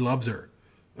care. He loves her.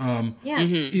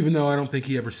 Even though I don't think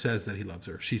he ever says that he loves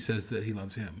her. She says that he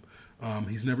loves him.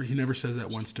 He never says that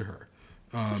once to her.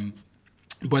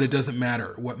 But it doesn't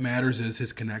matter. What matters is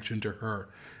his connection to her.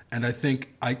 And I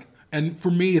think and for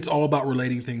me, it's all about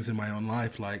relating things in my own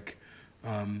life. Like,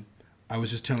 I was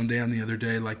just telling Dan the other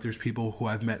day, like there's people who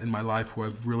I've met in my life who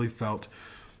I've really felt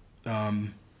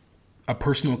a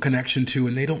personal connection to,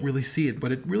 and they don't really see it,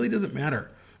 but it really doesn't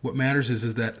matter. What matters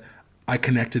is that I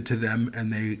connected to them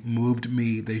and they moved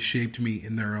me, they shaped me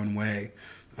in their own way.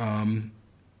 And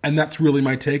that's really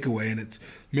my takeaway. And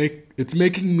it's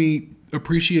making me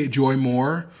appreciate Joy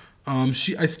more. I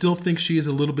still think she is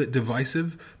a little bit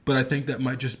divisive, but I think that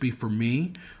might just be for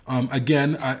me.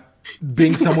 Again,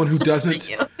 being someone who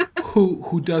doesn't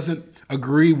who doesn't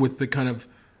agree with the kind of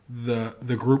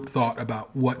the group thought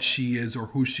about what she is or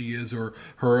who she is or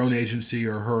her own agency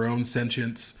or her own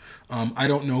sentience. I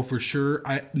don't know for sure.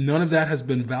 None of that has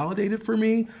been validated for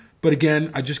me. But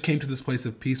again, I just came to this place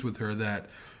of peace with her that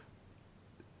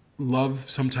love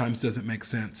sometimes doesn't make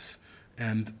sense.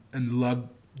 And love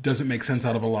doesn't make sense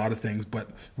out of a lot of things, but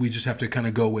we just have to kind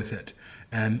of go with it.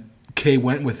 And Kay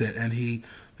went with it, and he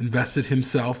invested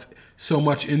himself so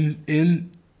much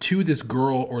into this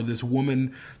girl or this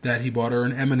woman that he bought her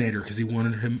an emanator because he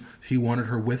wanted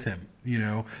her with him. You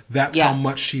know, that's how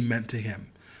much she meant to him,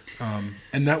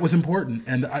 and that was important.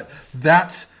 And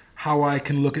that's how I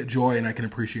can look at Joy and I can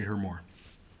appreciate her more.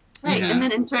 Right, and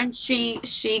then in turn,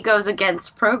 she goes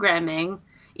against programming,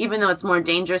 even though it's more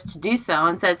dangerous to do so,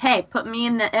 and says, hey, put me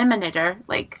in the emanator.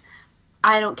 Like,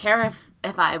 I don't care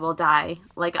if I will die.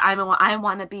 Like, I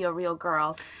want to be a real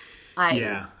girl.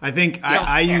 I think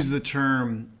I use the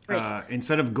term,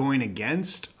 instead of going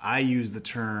against, I use the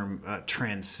term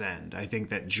transcend. I think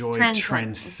that Joy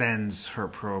transcends her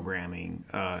programming,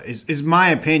 is my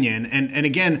opinion. And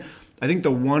again, I think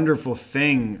the wonderful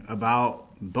thing about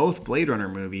both Blade Runner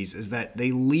movies is that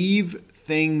they leave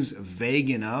things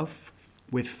vague enough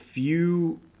with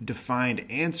few defined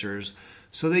answers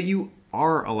so that you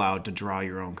are allowed to draw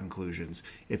your own conclusions.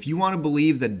 If you want to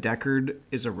believe that Deckard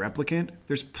is a replicant,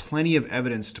 there's plenty of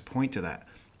evidence to point to that.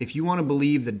 If you want to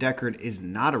believe that Deckard is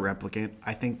not a replicant,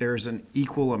 I think there's an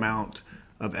equal amount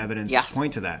of evidence to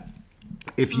point to that.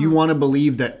 If you want to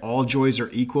believe that all Joys are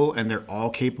equal and they're all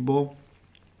capable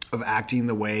of acting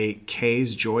the way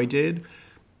Kay's Joy did,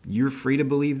 you're free to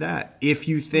believe that. If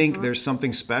you think there's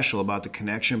something special about the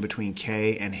connection between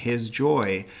Kay and his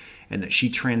Joy, and that she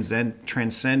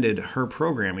transcended her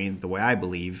programming, the way I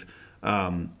believe,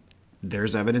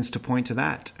 there's evidence to point to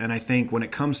that. And I think when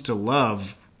it comes to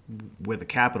love, with a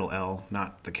capital L,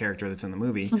 not the character that's in the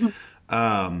movie,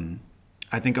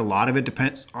 I think a lot of it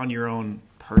depends on your own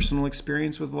personal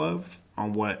experience with love,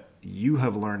 on what you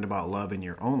have learned about love in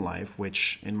your own life,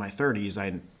 which in my 30s,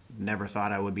 I never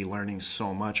thought I would be learning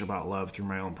so much about love through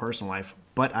my own personal life,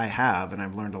 but I have, and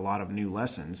I've learned a lot of new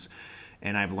lessons.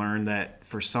 And I've learned that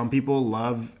for some people,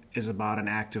 love is about an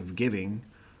act of giving.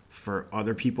 For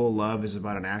other people, love is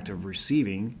about an act of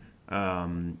receiving.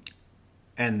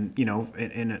 And, you know,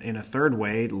 in a third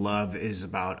way, love is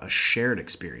about a shared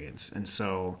experience. And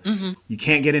so you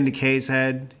can't get into Kay's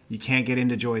head. You can't get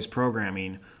into Joy's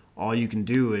programming. All you can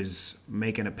do is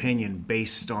make an opinion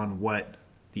based on what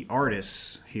the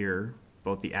artists here,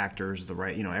 both the actors,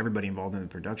 everybody involved in the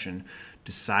production,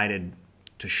 decided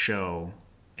to show.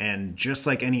 And just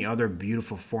like any other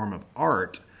beautiful form of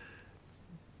art,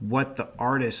 what the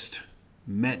artist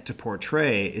meant to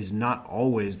portray is not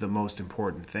always the most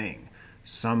important thing.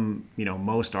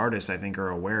 Most artists, I think, are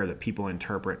aware that people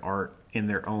interpret art in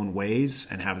their own ways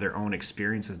and have their own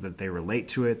experiences that they relate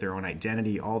to it, their own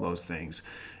identity, all those things.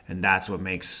 And that's what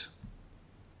makes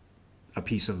a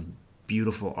piece of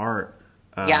beautiful art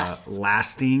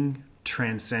lasting,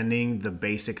 transcending the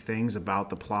basic things about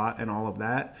the plot and all of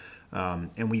that.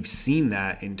 And we've seen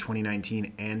that in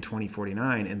 2019 and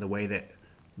 2049 in the way that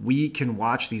we can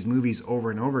watch these movies over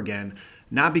and over again,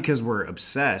 not because we're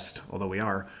obsessed, although we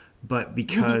are, but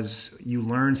because you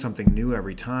learn something new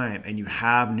every time and you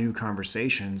have new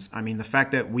conversations. I mean, the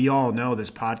fact that we all know this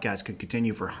podcast could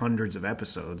continue for hundreds of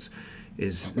episodes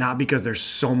is not because there's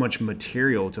so much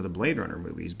material to the Blade Runner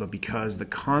movies, but because the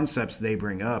concepts they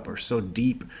bring up are so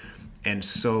deep and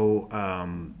so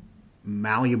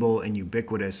malleable and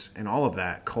ubiquitous and all of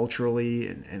that culturally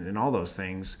and all those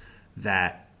things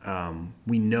that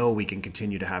we know we can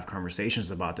continue to have conversations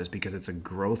about this because it's a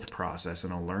growth process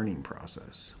and a learning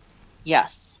process.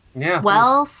 Yes. Yeah.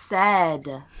 Well said.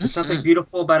 There's something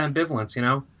beautiful about ambivalence, you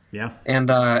know? Yeah. And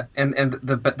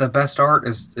the best art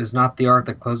is not the art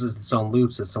that closes its own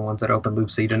loops. It's the ones that open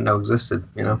loops that you didn't know existed,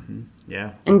 you know? Mm-hmm.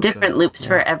 Yeah. And different loops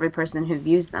for every person who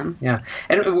views them. Yeah.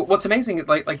 And what's amazing,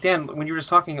 like Dan, when you were just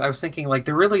talking, I was thinking, like,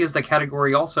 there really is the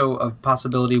category also of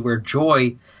possibility where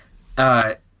Joy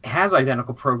has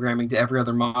identical programming to every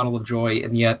other model of Joy,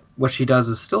 and yet what she does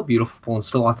is still beautiful and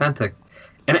still authentic.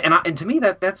 And to me,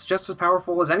 that's just as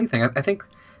powerful as anything. I think,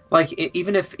 like,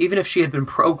 even if she had been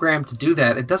programmed to do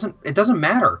that, it doesn't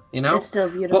matter, you know. It's still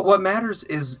beautiful. What matters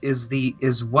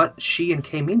is what she and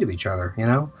Kay mean to each other, you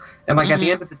know. And like at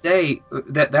the end of the day,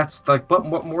 that's like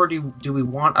what more do we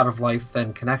want out of life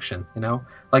than connection, you know?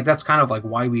 Like that's kind of like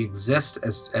why we exist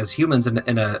as humans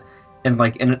in a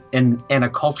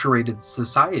acculturated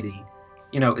society,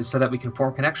 you know, is so that we can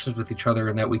form connections with each other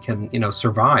and that we can, you know,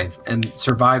 survive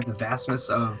the vastness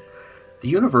of the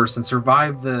universe and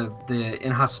survive the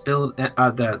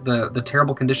inhospitability, the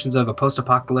terrible conditions of a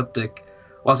post-apocalyptic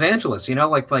Los Angeles. You know,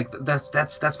 like that's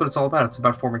what it's all about. It's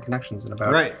about forming connections and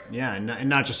about right, yeah, and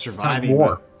not just surviving,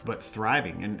 but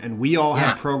thriving. And we all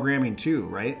have programming too,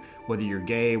 right? Whether you're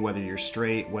gay, whether you're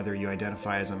straight, whether you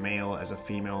identify as a male, as a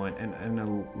female, and a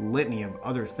litany of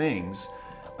other things,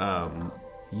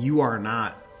 you are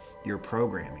not your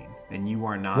programming, and you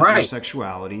are not your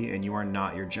sexuality, and you are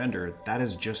not your gender. That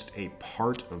is just a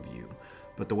part of you.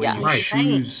 But the way you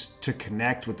choose to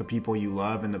connect with the people you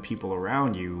love and the people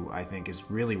around you, I think, is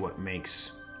really what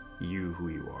makes you who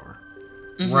you are.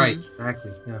 Mm-hmm. Right,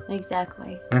 exactly. Yeah.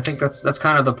 Exactly. And I think that's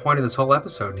kind of the point of this whole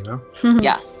episode, you know?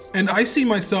 Yes. And I see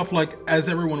myself, like, as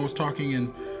everyone was talking,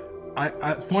 and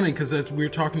funny, because as we were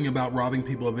talking about robbing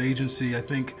people of agency, I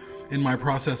think in my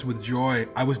process with Joy,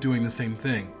 I was doing the same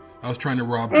thing. I was trying to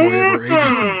rob Joy of her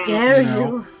agency. You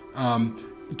know?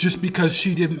 Just because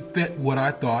she didn't fit what I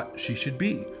thought she should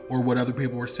be, or what other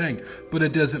people were saying. But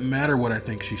it doesn't matter what I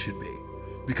think she should be,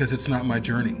 because it's not my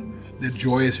journey. That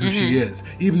Joy is who she is.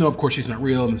 Even though, of course, she's not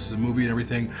real and this is a movie and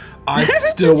everything, I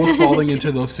still was falling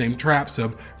into those same traps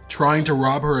of trying to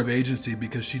rob her of agency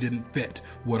because she didn't fit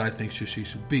what I think she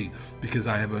should be. Because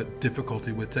I have a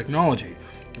difficulty with technology.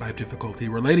 I have difficulty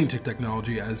relating to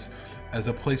technology as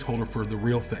a placeholder for the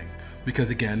real thing.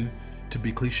 Because, again, to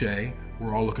be cliche,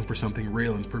 we're all looking for something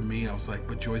real. And for me, I was like,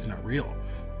 but Joy's not real.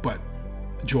 But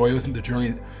Joy isn't the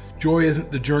journey. Joy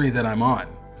isn't the journey that I'm on.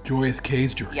 Joy is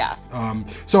Kay's journey. Yes.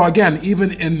 So again,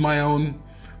 even in my own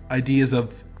ideas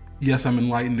of, yes, I'm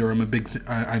enlightened, or I'm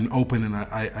I'm open, and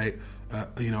I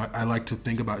I like to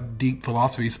think about deep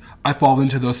philosophies. I fall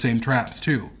into those same traps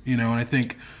too, and I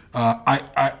think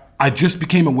I just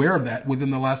became aware of that within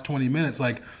the last 20 minutes.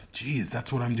 Like, geez,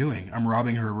 that's what I'm doing. I'm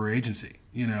robbing her of her agency,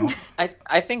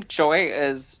 I think Joy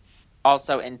is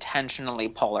also intentionally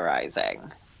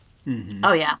polarizing. Mm-hmm.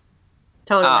 Oh, yeah.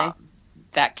 Totally.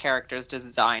 That character is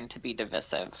designed to be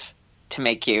divisive, to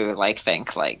make you,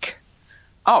 think,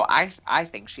 oh, I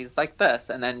think she's like this.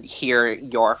 And then hear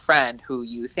your friend, who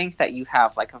you think that you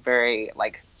have, a very,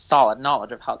 solid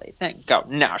knowledge of how they think, go,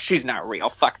 no, she's not real.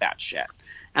 Fuck that shit.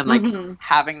 And,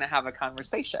 having to have a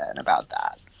conversation about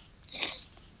that.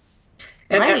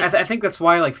 And, right. I think that's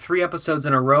why 3 episodes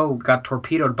in a row got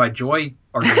torpedoed by Joy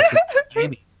arguments with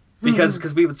Jamie,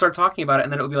 because we would start talking about it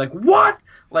and then it would be like, what?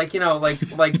 Davey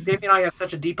and I have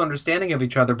such a deep understanding of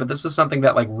each other, but this was something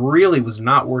that really was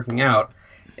not working out.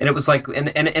 And it was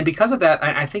and because of that,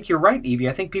 I think you're right, Evie.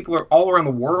 I think people are all around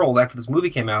the world after this movie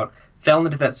came out fell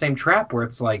into that same trap where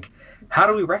it's how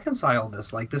do we reconcile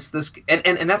this?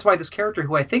 And that's why this character,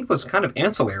 who I think was kind of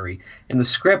ancillary in the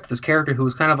script, this character who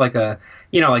was kind of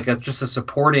just a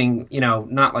supporting,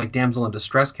 not damsel in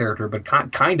distress character, but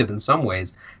kind of in some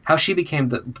ways, how she became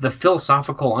the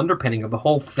philosophical underpinning of the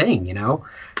whole thing,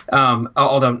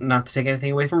 although not to take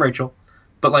anything away from Rachel,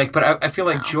 but I feel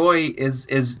like Joy is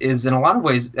in a lot of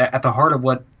ways at the heart of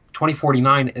what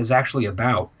 2049 is actually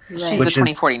about. Right. She's the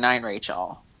 2049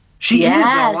 Rachel. She is in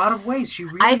a lot of ways. She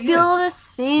really is. I feel the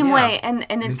same way, and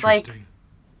it's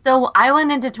so I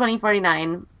went into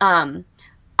 2049. I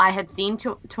had seen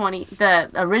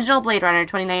the original Blade Runner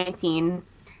 2019,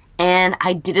 and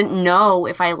I didn't know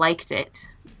if I liked it.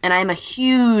 And I'm a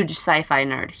huge sci-fi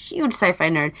nerd.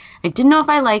 I didn't know if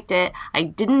I liked it. I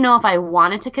didn't know if I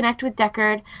wanted to connect with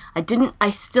Deckard. I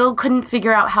still couldn't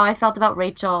figure out how I felt about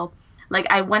Rachel.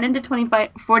 I went into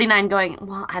 2049 going,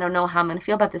 well, I don't know how I'm going to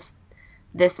feel about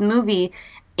this movie.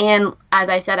 And as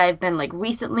I said, I've been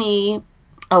recently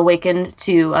awakened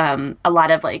to a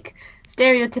lot of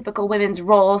stereotypical women's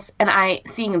roles, and I,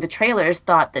 seeing the trailers,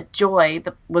 thought that Joy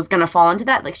was going to fall into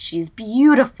that. She's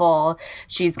beautiful,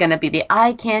 she's going to be the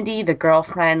eye candy, the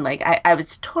girlfriend. I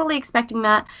was totally expecting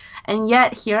that, and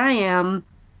yet here I am.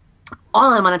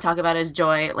 All I want to talk about is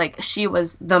Joy. She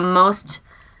was the most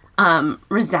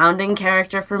resounding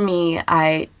character for me.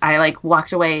 I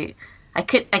walked away. I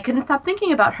couldn't stop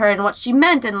thinking about her and what she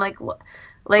meant, and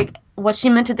what she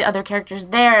meant to the other characters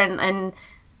there, and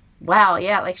wow,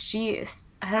 yeah, she,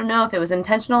 I don't know if it was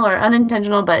intentional or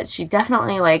unintentional, but she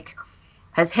definitely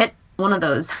has hit one of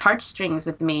those heartstrings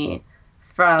with me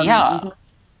from these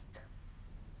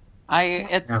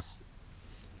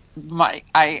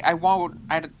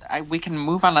we can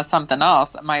move on to something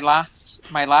else. My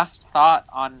last thought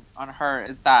on her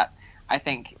is that I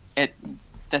think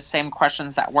the same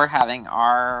questions that we're having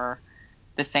are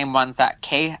the same ones that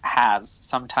Kay has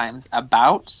sometimes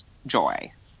about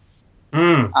Joy.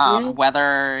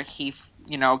 Whether he,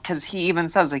 because he even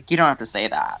says you don't have to say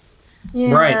that.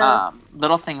 Yeah. Right.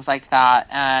 Little things like that.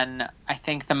 And I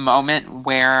think the moment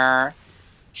where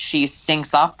she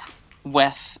syncs up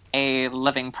with a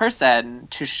living person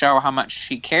to show how much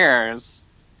she cares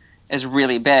is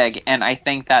really big. And I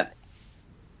think that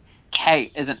Kay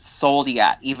isn't sold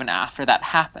yet, even after that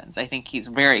happens. I think he's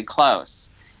very close.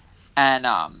 And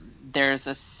there's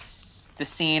the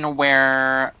scene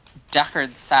where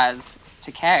Deckard says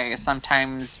to Kay,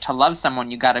 sometimes to love someone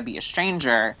you got to be a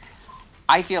stranger.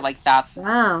 I feel that's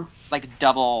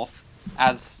double,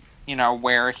 as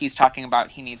where he's talking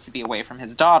about he needs to be away from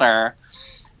his daughter,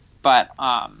 but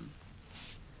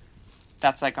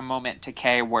that's a moment to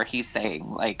Kay where he's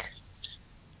saying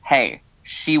hey,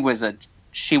 she was a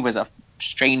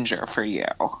stranger for you.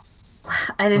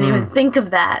 I didn't even think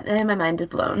of that, and my mind is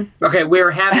blown. Okay,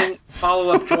 we're having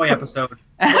follow-up Joy episode.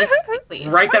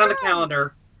 Write that on the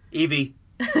calendar, Evie.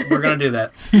 We're gonna do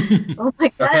that. Oh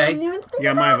my god! Okay? I didn't even think you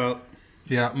got my vote.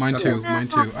 Yeah, mine too. Mine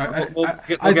too.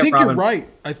 I think you're right.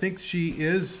 I think she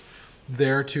is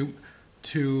there to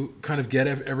kind of get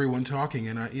everyone talking,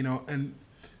 and and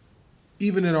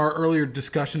even in our earlier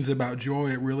discussions about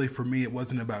Joy, for me, it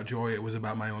wasn't about Joy. It was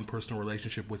about my own personal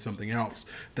relationship with something else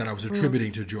that I was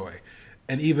attributing to Joy.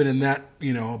 And even in that,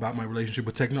 about my relationship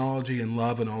with technology and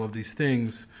love and all of these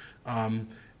things.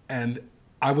 And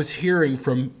I was hearing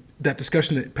from that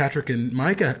discussion that Patrick and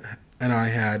Micah and I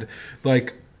had,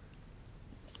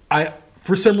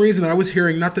 for some reason, I was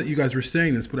hearing, not that you guys were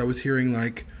saying this, but I was hearing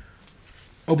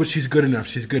oh, but she's good enough.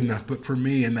 She's good enough. But for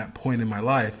me, in that point in my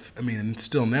life, and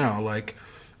still now,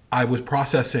 I was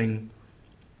processing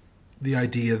the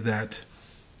idea that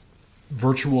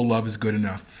virtual love is good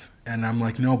enough. And I'm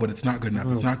no, but it's not good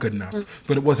enough. It's not good enough.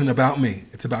 But it wasn't about me.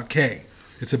 It's about Kay.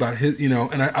 It's about his, you know,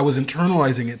 and I was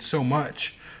internalizing it so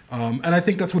much. And I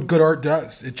think that's what good art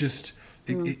does. It just,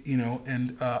 you know,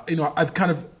 and, you know, I've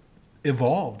kind of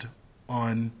evolved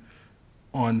on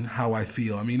how I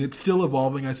feel. I mean, it's still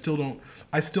evolving. I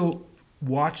still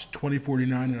watch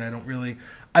 2049 and I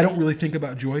don't really think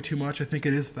about Joy too much. I think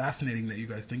it is fascinating that you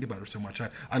guys think about her so much.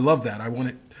 I love that. I want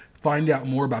to find out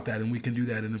more about that, and we can do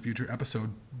that in a future episode.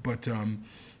 But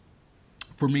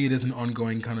for me, it is an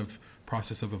ongoing kind of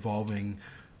process of evolving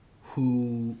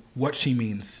what she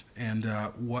means, and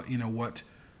what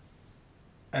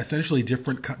essentially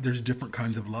there's different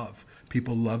kinds of love.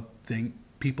 People love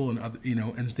people and other, you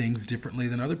know, and things differently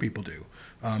than other people do.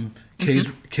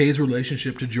 Kay's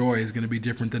relationship to Joy is going to be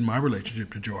different than my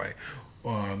relationship to Joy,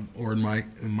 or in my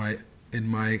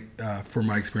for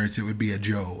my experience, it would be a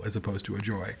Joe as opposed to a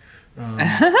Joy.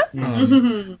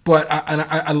 But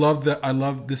I love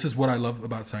that. This is what I love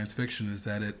about science fiction, is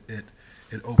that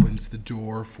it opens the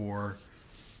door for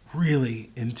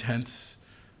really intense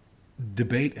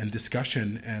debate and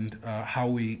discussion, and how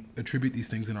we attribute these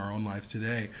things in our own lives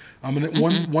today. And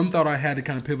one thought I had to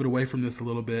kind of pivot away from this a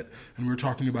little bit, and we were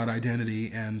talking about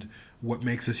identity and what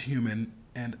makes us human.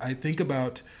 And I think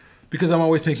about, because I'm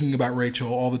always thinking about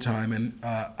Rachel all the time, and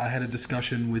I had a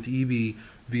discussion with Evie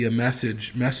via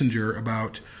messenger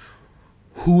about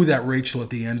who that Rachel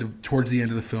towards the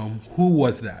end of the film, who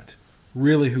was that?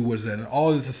 Really, who was that? And all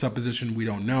of this is supposition. We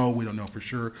don't know. We don't know for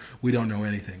sure. We don't know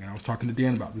anything. And I was talking to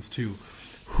Dan about this too.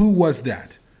 Who was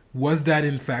that? Was that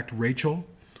in fact Rachel?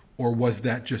 Or was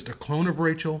that just a clone of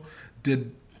Rachel?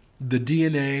 Did the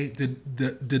DNA,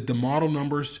 did the model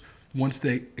numbers, once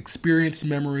they experienced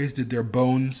memories, did their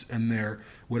bones and their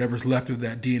whatever's left of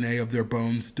that DNA of their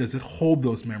bones, does it hold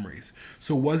those memories?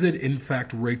 So was it in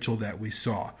fact Rachel that we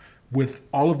saw? With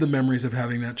all of the memories of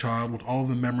having that child, with all of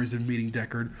the memories of meeting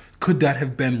Deckard, could that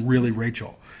have been really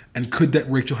Rachel? And could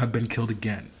that Rachel have been killed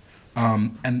again?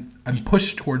 And I'm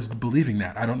pushed towards believing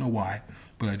that. I don't know why,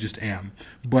 but I just am.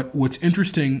 But what's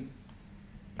interesting,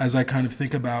 as I kind of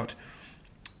think about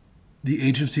the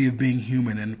agency of being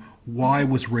human, and why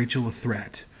was Rachel a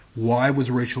threat? Why was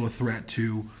Rachel a threat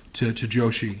to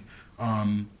Joshi?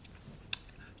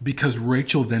 Because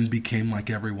Rachel then became like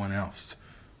everyone else.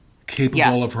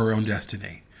 Capable of her own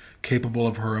destiny, capable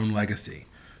of her own legacy.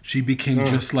 She became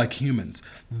just like humans.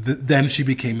 Then she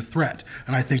became a threat.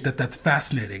 And I think that that's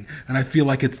fascinating. And I feel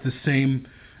like it's the same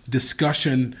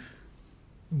discussion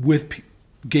with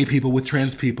gay people, with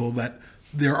trans people, that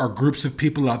there are groups of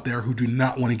people out there who do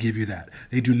not want to give you that.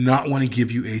 They do not want to give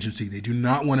you agency. They do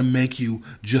not want to make you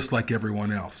just like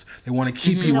everyone else. They want to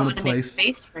keep you in a place.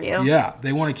 Make space for you. Yeah,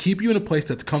 they want to keep you in a place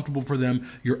that's comfortable for them.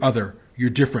 You're other. You're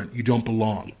different. You don't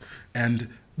belong. And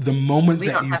the moment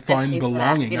that you find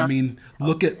belonging, I mean,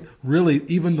 look at really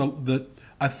even the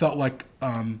I felt like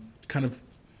kind of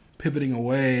pivoting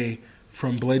away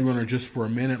from Blade Runner just for a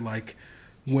minute, like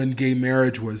when gay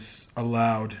marriage was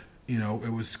allowed, you know, it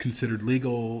was considered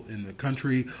legal in the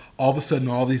country. All of a sudden,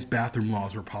 all these bathroom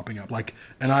laws were popping up. Like,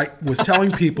 and I was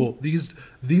telling people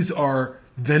these are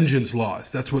vengeance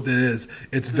laws. That's what it is.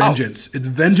 It's vengeance. It's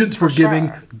vengeance for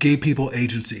giving gay people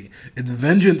agency. It's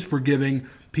vengeance for giving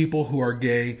people who are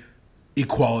gay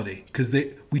equality, because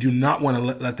we do not want to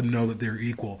let them know that they're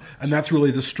equal. And that's really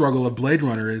the struggle of Blade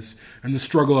Runner is, and the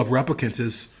struggle of Replicants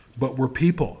is, but we're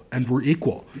people and we're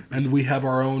equal and we have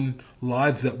our own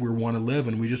lives that we want to live,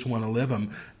 and we just want to live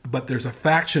them. But there's a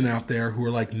faction out there who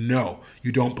are like, no,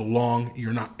 you don't belong.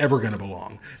 You're not ever going to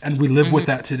belong. And we live with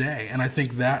that today. And I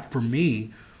think that for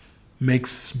me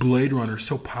makes Blade Runner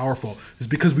so powerful, is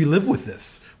because we live with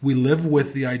this. We live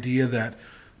with the idea that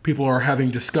people are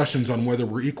having discussions on whether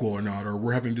we're equal or not, or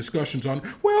we're having discussions on,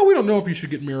 well, we don't know if you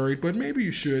should get married, but maybe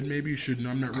you should, maybe you shouldn't,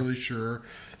 I'm not really sure.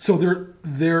 So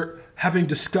they're having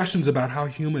discussions about how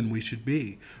human we should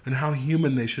be, and how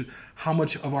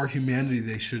much of our humanity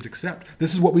they should accept.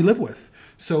 This is what we live with.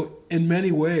 So in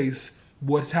many ways,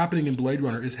 what's happening in Blade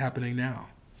Runner is happening now.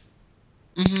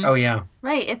 Mm-hmm. Oh, yeah.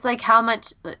 Right. It's like how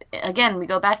much, again, we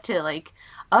go back to like,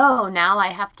 oh, now I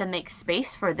have to make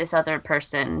space for this other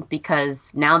person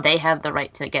because now they have the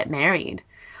right to get married.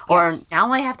 Yes. Or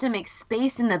now I have to make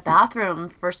space in the bathroom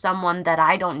for someone that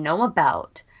I don't know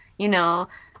about. You know,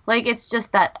 like it's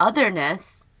just that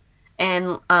otherness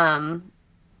and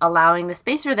allowing the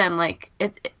space for them. Like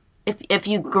if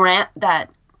you grant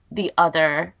that the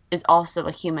other is also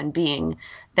a human being,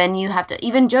 then you have to,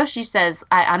 even Joshi says,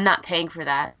 I'm not paying for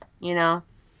that, you know?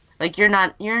 Like you're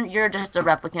just a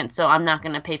replicant, so I'm not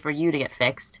going to pay for you to get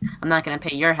fixed. I'm not going to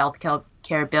pay your health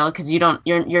care bill because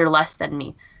you're less than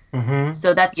me. Mm-hmm.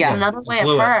 So that's another way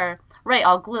of her right,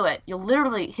 I'll glue it.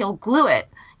 He'll glue it.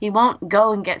 He won't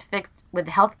go and get fixed with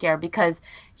healthcare because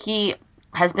he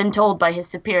has been told by his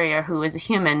superior, who is a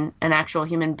human, an actual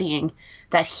human being,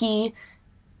 that he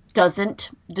doesn't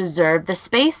deserve the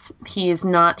space. He is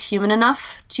not human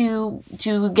enough to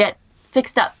get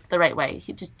fixed up the right way,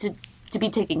 to be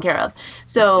taken care of.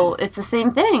 So it's the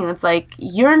same thing. It's like,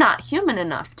 you're not human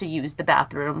enough to use the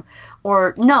bathroom.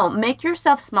 Or no, make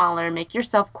yourself smaller, make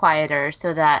yourself quieter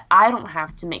so that I don't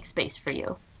have to make space for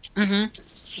you. Mm-hmm.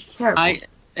 It's terrible.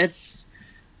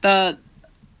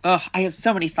 I have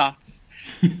so many thoughts.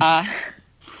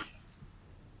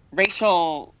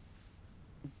 Rachel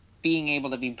being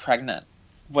able to be pregnant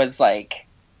was like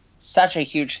such a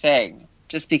huge thing,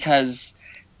 just because,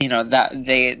 you know,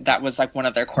 that was like one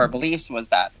of their core beliefs, was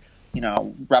that, you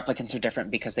know, replicants are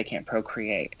different because they can't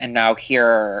procreate. And now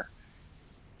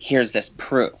here's this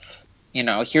proof, you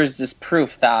know, here's this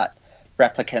proof that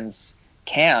replicants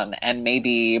can, and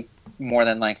maybe more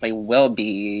than likely will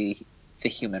be, the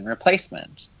human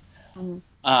replacement.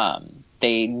 Mm-hmm.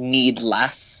 They need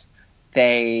less.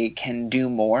 They can do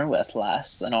more with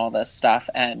less and all this stuff.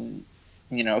 And,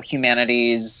 you know,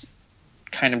 humanity's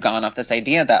kind of gone off this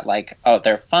idea that, like, oh,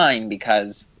 they're fine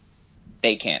because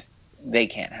they can't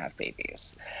have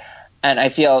babies. And I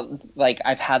feel like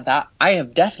I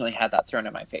have definitely had that thrown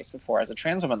in my face before as a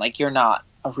trans woman. Like, you're not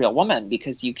a real woman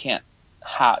because you can't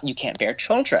bear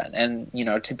children, and, you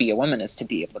know, to be a woman is to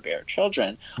be able to bear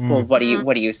children. Well, what do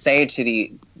you say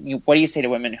to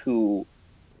women who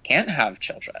can't have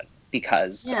children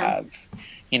because of,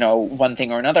 you know, one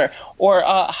thing or another? Or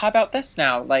how about this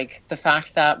now, like the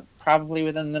fact that probably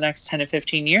within the next 10 to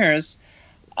 15 years,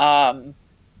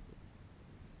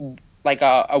 like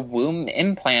a womb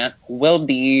implant will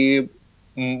be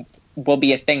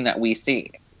a thing that we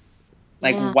see.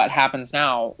 Like, what happens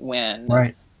now when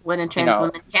a trans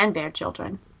woman can bear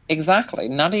children? Exactly.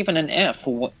 Not even an if,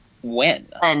 when.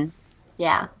 When,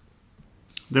 yeah.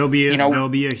 There'll be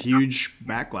a huge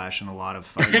backlash and a lot of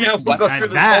fighting.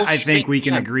 I think we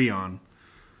can agree on.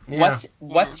 Yeah.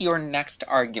 What's your next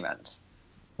argument?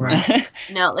 Right.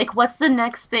 No, like, what's the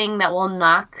next thing that will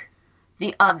knock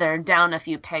the other down a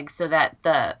few pegs so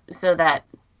that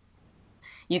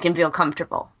you can feel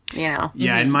comfortable, you know?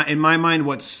 Yeah, in my mind,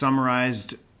 what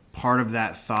summarized part of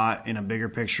that thought in a bigger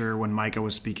picture when Micah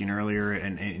was speaking earlier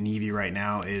and Evie right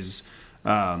now is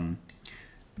the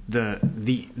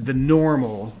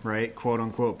normal, right, quote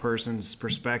unquote, person's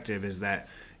perspective is that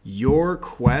your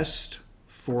quest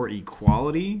for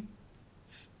equality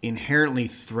inherently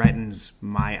threatens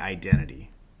my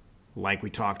identity. Like we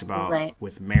talked about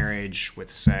with marriage,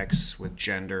 with sex, with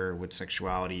gender, with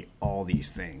sexuality, all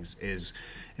these things, is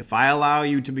if I allow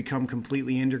you to become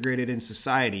completely integrated in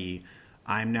society,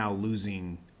 I'm now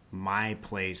losing my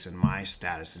place and my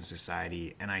status in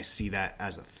society, and I see that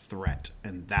as a threat,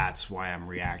 and that's why I'm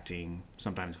reacting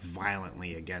sometimes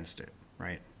violently against it,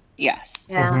 right? Yes.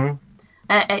 Yeah.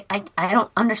 Mm-hmm. I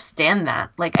don't understand that.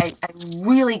 Like, I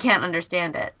really can't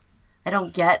understand it. I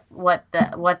don't get what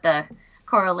the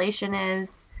correlation is,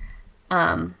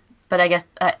 but I guess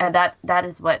that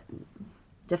is what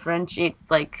differentiates,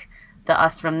 like, the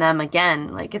us from them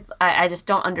again. Like, I just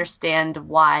don't understand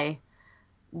why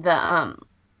the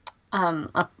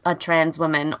a trans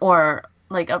woman, or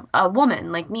like a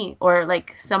woman like me, or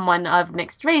like someone of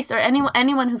mixed race, or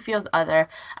anyone who feels other,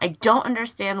 I don't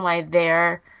understand why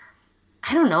their,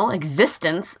 I don't know,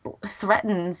 existence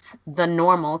threatens the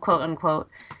normal, quote unquote,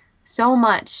 so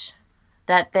much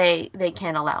that they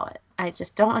can't allow it. I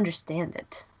just don't understand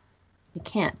it. You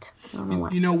can't. I don't know why.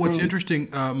 You know what's interesting,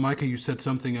 Micah, you said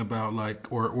something about,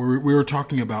 like, or we were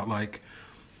talking about, like,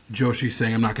 Joshi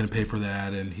saying, I'm not going to pay for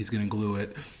that, and he's going to glue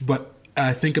it. But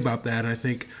I think about that, and I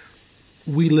think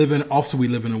we live in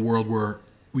a world where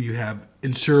you have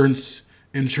insurance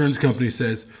company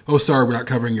says, oh, sorry, we're not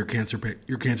covering your cancer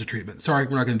treatment. Sorry,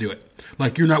 we're not going to do it.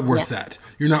 Like, you're not worth that.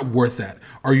 You're not worth that.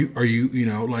 Are you, you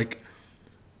know, like,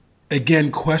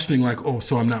 again, questioning, like, oh,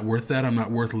 so I'm not worth that? I'm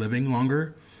not worth living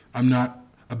longer? I'm not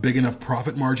a big enough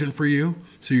profit margin for you,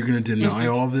 so you're going to deny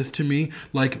all of this to me?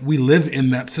 Like, we live in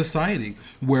that society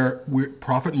where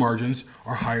profit margins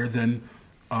are higher than,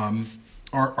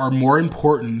 are more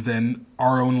important than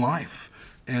our own life.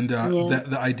 And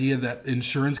the idea that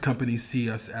insurance companies see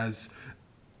us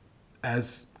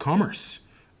as commerce,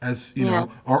 as, you know,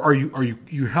 are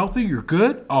you healthy? You're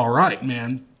good? All right,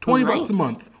 man, $20 a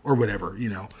month or whatever, you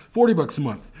know, $40 a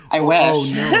month. I wish. Oh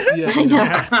no! Yeah,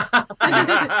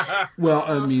 no. Well,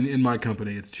 I mean, in my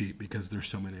company, it's cheap because there's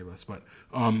so many of us. But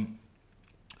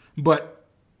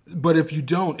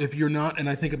if you're not, and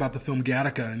I think about the film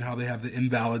Gattaca and how they have the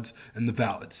invalids and the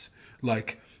valids.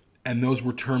 Like, and those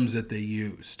were terms that they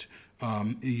used.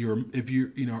 And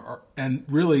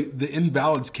really the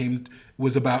invalids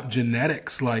was about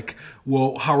genetics. Like,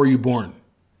 well, how are you born?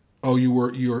 Oh,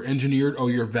 you're engineered. Oh,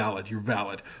 you're valid. You're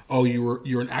valid. Oh,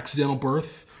 you're an accidental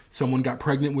birth. Someone got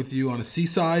pregnant with you on a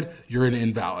seaside. You're an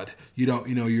invalid.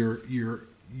 You're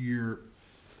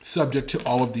subject to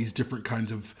all of these different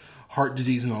kinds of heart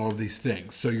disease and all of these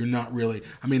things. So you're not really,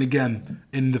 I mean, again,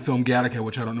 in the film Gattaca,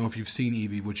 which I don't know if you've seen,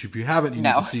 Evie, which if you haven't, you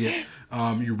need to see it.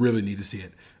 You really need to see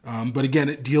it. But again,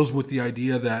 it deals with the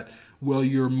idea that, well,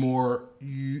 you are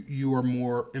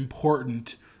more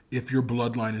important if your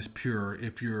bloodline is pure,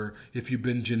 if you've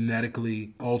been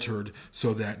genetically altered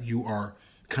so that you are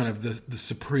kind of the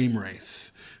supreme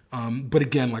race. But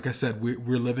again, like I said,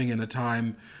 we're living in a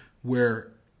time where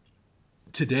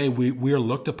today we are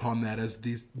looked upon that as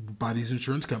by these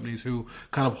insurance companies who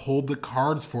kind of hold the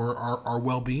cards for our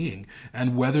well-being,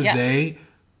 and whether they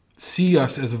see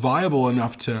us as viable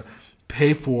enough to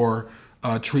pay for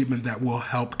treatment that will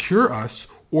help cure us,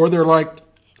 or they're like,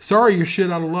 sorry, you're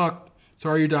shit out of luck.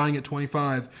 Sorry, you're dying at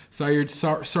 25. Sorry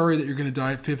that you're going to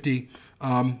die at 50.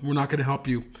 We're not going to help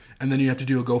you. And then you have to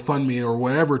do a GoFundMe or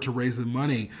whatever to raise the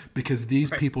money because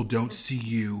these people don't see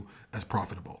you as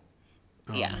profitable.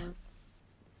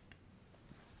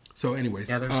 So, anyways,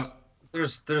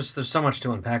 there's so much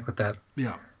to unpack with that.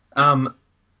 Yeah.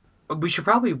 We should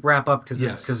probably wrap up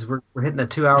because we're hitting the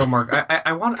 2-hour mark.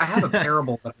 I have a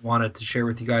parable that I wanted to share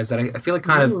with you guys that I feel like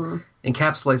kind of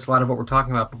encapsulates a lot of what we're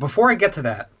talking about. But before I get to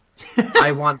that,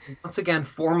 I want to once again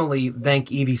formally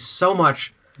thank Evie so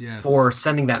much for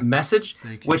sending that message.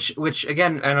 Which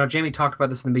again, I know Jamie talked about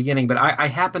this in the beginning, but I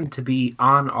happened to be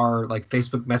on our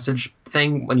Facebook message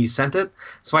thing when you sent it,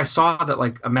 so I saw that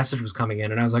a message was coming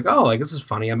in, and I was like, oh, this is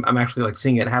funny. I'm actually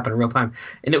seeing it happen in real time,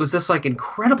 and it was this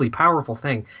incredibly powerful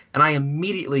thing, and I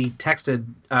immediately texted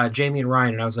Jamie and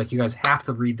Ryan, and I was like, you guys have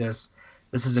to read this.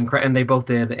 This is incredible, and they both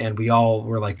did, and we all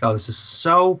were like, oh, this is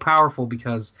so powerful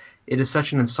because it is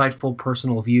such an insightful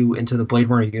personal view into the Blade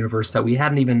Runner universe that we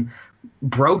hadn't even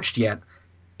broached yet,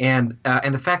 and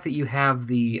the fact that you have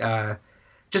the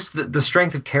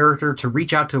strength of character to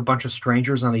reach out to a bunch of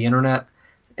strangers on the internet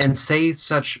and say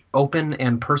such open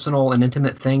and personal and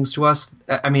intimate things to us.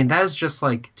 I mean, that is just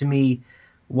to me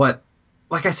what,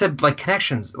 like I said,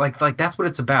 connections, like that's what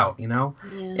it's about, you know?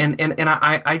 Yeah. And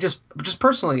I just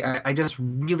personally, I just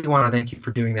really want to thank you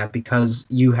for doing that because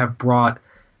you have brought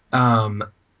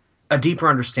a deeper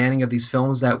understanding of these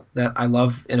films that I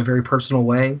love in a very personal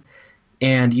way.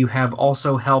 And you have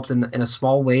also helped in a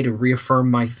small way to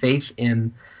reaffirm my faith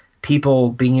in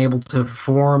people being able to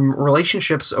form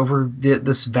relationships over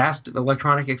this vast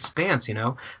electronic expanse, you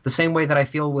know, the same way that I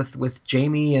feel with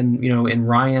Jamie and, and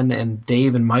Ryan and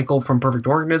Dave and Michael from Perfect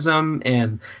Organism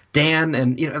and Dan.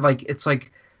 And, it's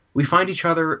we find each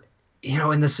other,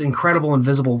 in this incredible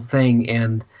invisible thing,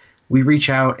 and we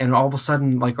reach out and all of a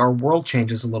sudden our world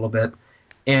changes a little bit.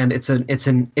 And it's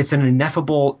an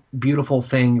ineffable, beautiful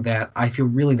thing that I feel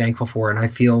really thankful for, and I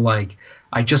feel like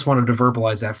I just wanted to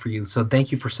verbalize that for you. So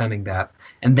thank you for sending that,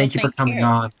 and thank you for coming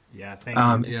on. Yeah,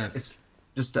 thank you. Yes, it's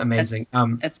just amazing.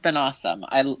 It's been awesome.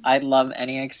 I love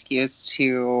any excuse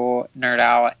to nerd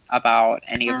out about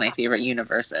any of my favorite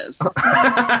universes.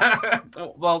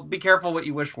 Well, be careful what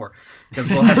you wish for, because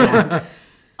we'll have.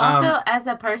 Also, as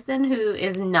a person who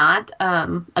is not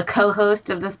a co-host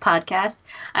of this podcast,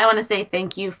 I want to say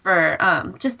thank you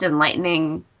for just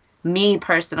enlightening me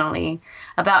personally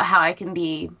about how I can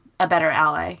be a better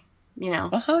ally.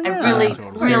 I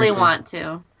really want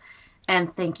to.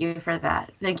 And thank you for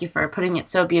that. Thank you for putting it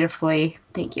so beautifully.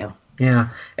 Thank you. Yeah.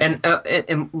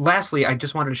 And lastly, I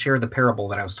just wanted to share the parable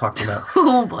that I was talking about.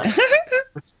 Oh, boy.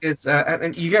 It's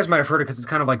and you guys might have heard it because it's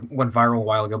kind of went viral a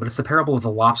while ago, but it's the parable of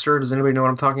the lobster. Does anybody know what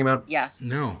I'm talking about? Yes.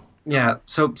 No. Yeah.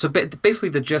 So basically,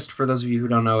 the gist for those of you who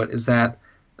don't know it is that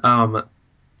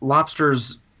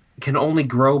lobsters can only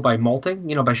grow by molting,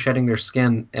 by shedding their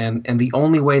skin, and the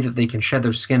only way that they can shed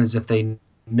their skin is if they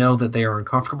know that they are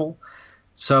uncomfortable.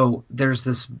 So there's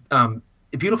this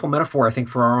beautiful metaphor, I think,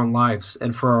 for our own lives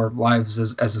and for our lives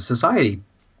as a society,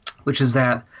 which is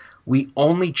that we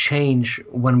only change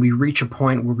when we reach a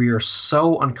point where we are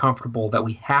so uncomfortable that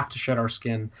we have to shed our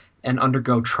skin and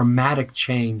undergo traumatic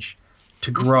change to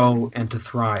grow and to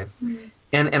thrive. Mm-hmm.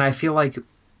 And I feel like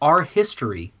our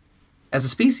history as a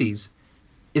species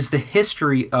is the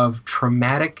history of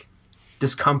traumatic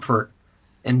discomfort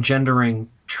engendering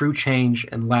true change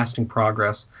and lasting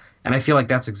progress. And I feel like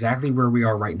that's exactly where we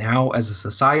are right now as a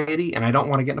society. And I don't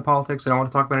want to get into politics. I don't want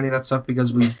to talk about any of that stuff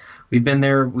because we've been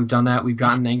there, we've done that, we've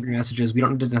gotten angry messages. We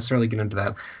don't need to necessarily get into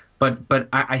that. But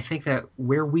I think that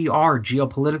where we are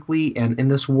geopolitically and in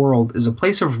this world is a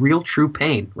place of real, true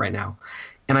pain right now.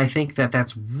 And I think that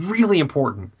that's really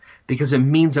important because it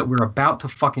means that we're about to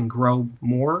fucking grow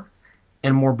more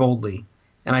and more boldly.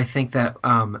 And I think that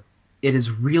it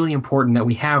is really important that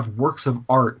we have works of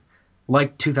art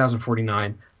like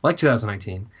 2049, like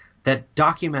 2019, that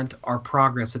document our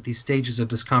progress at these stages of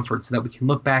discomfort so that we can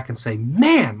look back and say,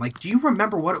 man, like, do you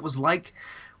remember what it was like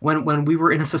when we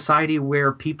were in a society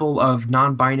where people of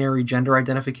non-binary gender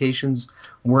identifications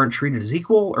weren't treated as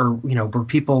equal, or, you know, where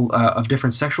people of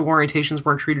different sexual orientations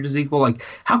weren't treated as equal? Like,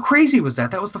 how crazy was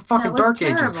that? That was the fucking Dark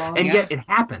Ages. And yet it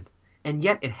happened. And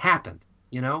yet it happened,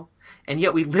 you know? And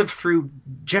yet we lived through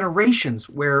generations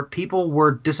where people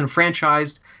were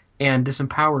disenfranchised and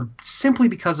disempowered simply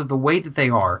because of the way that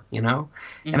they are, you know?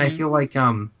 Mm-hmm. And I feel like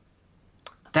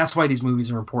that's why these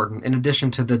movies are important. In addition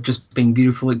to the just being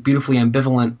beautifully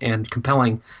ambivalent and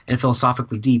compelling and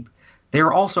philosophically deep, they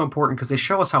are also important because they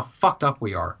show us how fucked up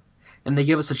we are, and they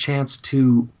give us a chance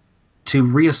to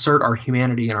reassert our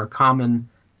humanity and our common,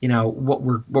 you know, what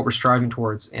we're striving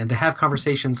towards, and to have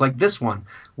conversations like this one,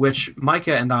 which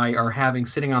Micah and I are having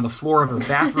sitting on the floor of a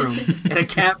bathroom in a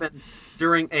cabin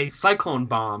during a cyclone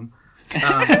bomb. This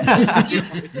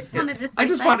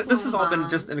has all been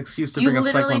just an excuse to bring up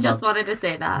cyclone bomb. You literally just wanted to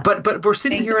say that. But we're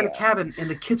sitting here in a cabin and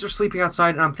the kids are sleeping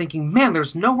outside, and I'm thinking, man,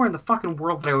 there's nowhere in the fucking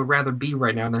world that I would rather be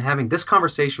right now than having this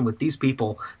conversation with these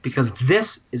people, because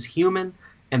this is human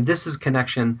and this is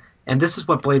connection and this is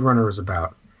what Blade Runner is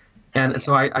about. And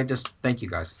so I just thank you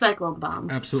guys. Cyclone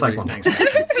bomb. Absolutely. Cyclone.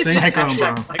 Thanks. Cyclone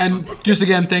bomb. And just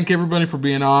again, thank everybody for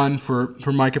being on, for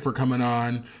Micah for coming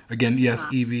on. Again, yes,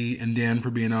 Evie and Dan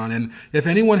for being on. And if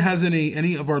anyone has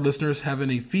any of our listeners have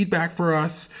any feedback for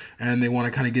us and they want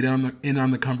to kind of get in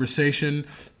on the conversation,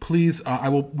 please,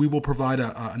 we will provide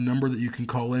a number that you can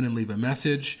call in and leave a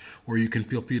message, or you can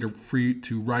feel free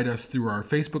to write us through our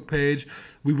Facebook page.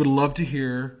 We would love to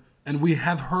hear. And we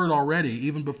have heard already,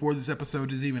 even before this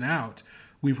episode is even out,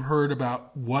 we've heard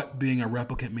about what being a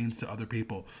replicant means to other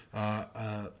people.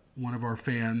 One of our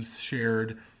fans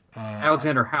shared...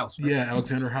 Alexander House. Right? Yeah,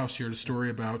 Alexander House shared a story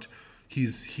about he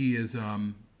is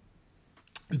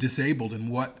disabled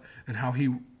and how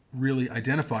he really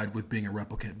identified with being a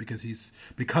replicant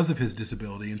because of his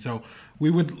disability. And so we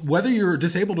would, whether you're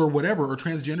disabled or whatever, or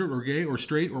transgendered or gay or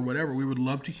straight or whatever, we would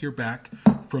love to hear back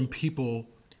from people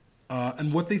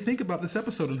and what they think about this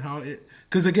episode and how it...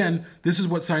 Because again, this is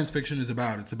what science fiction is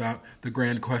about. It's about the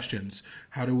grand questions.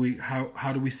 How do we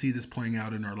see this playing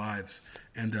out in our lives?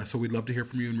 And so we'd love to hear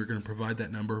from you, and we're going to provide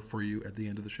that number for you at the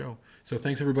end of the show. So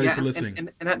thanks everybody for listening.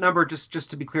 And that number, just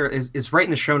to be clear, is right in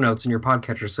the show notes in your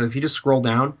podcatcher. So if you just scroll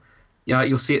down,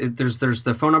 you'll see it. There's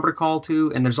the phone number to call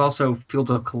to, and there's also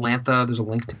Fields of Calantha. There's a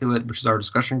link to it, which is our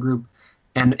discussion group,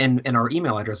 and our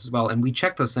email address as well. And we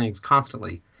check those things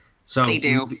constantly. So they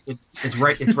do. It's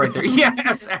right there.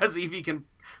 Yeah, as Evie can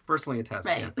personally attest.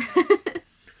 Right. Yeah.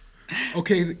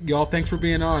 Okay, y'all, thanks for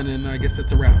being on, and I guess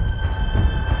that's a wrap.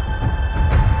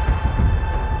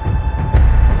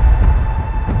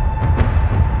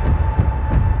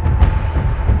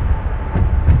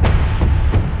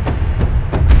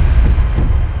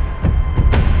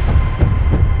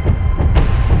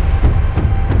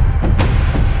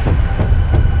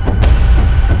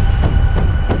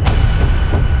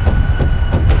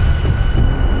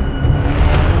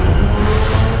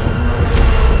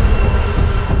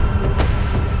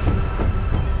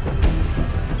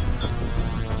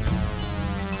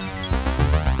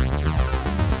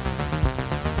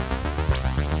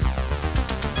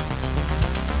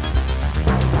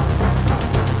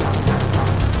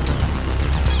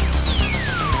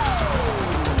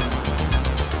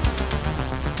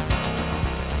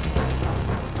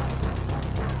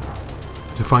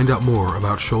 To find out more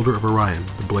about Shoulder of Orion,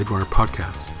 the Blade Runner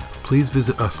podcast, please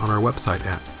visit us on our website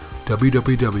at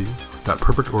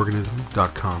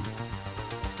www.perfectorganism.com.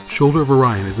 Shoulder of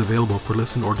Orion is available for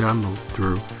listen or download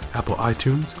through Apple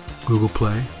iTunes, Google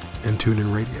Play, and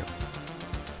TuneIn Radio.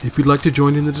 If you'd like to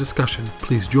join in the discussion,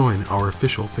 please join our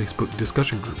official Facebook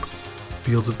discussion group,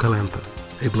 Fields of Calantha,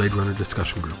 a Blade Runner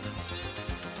discussion group.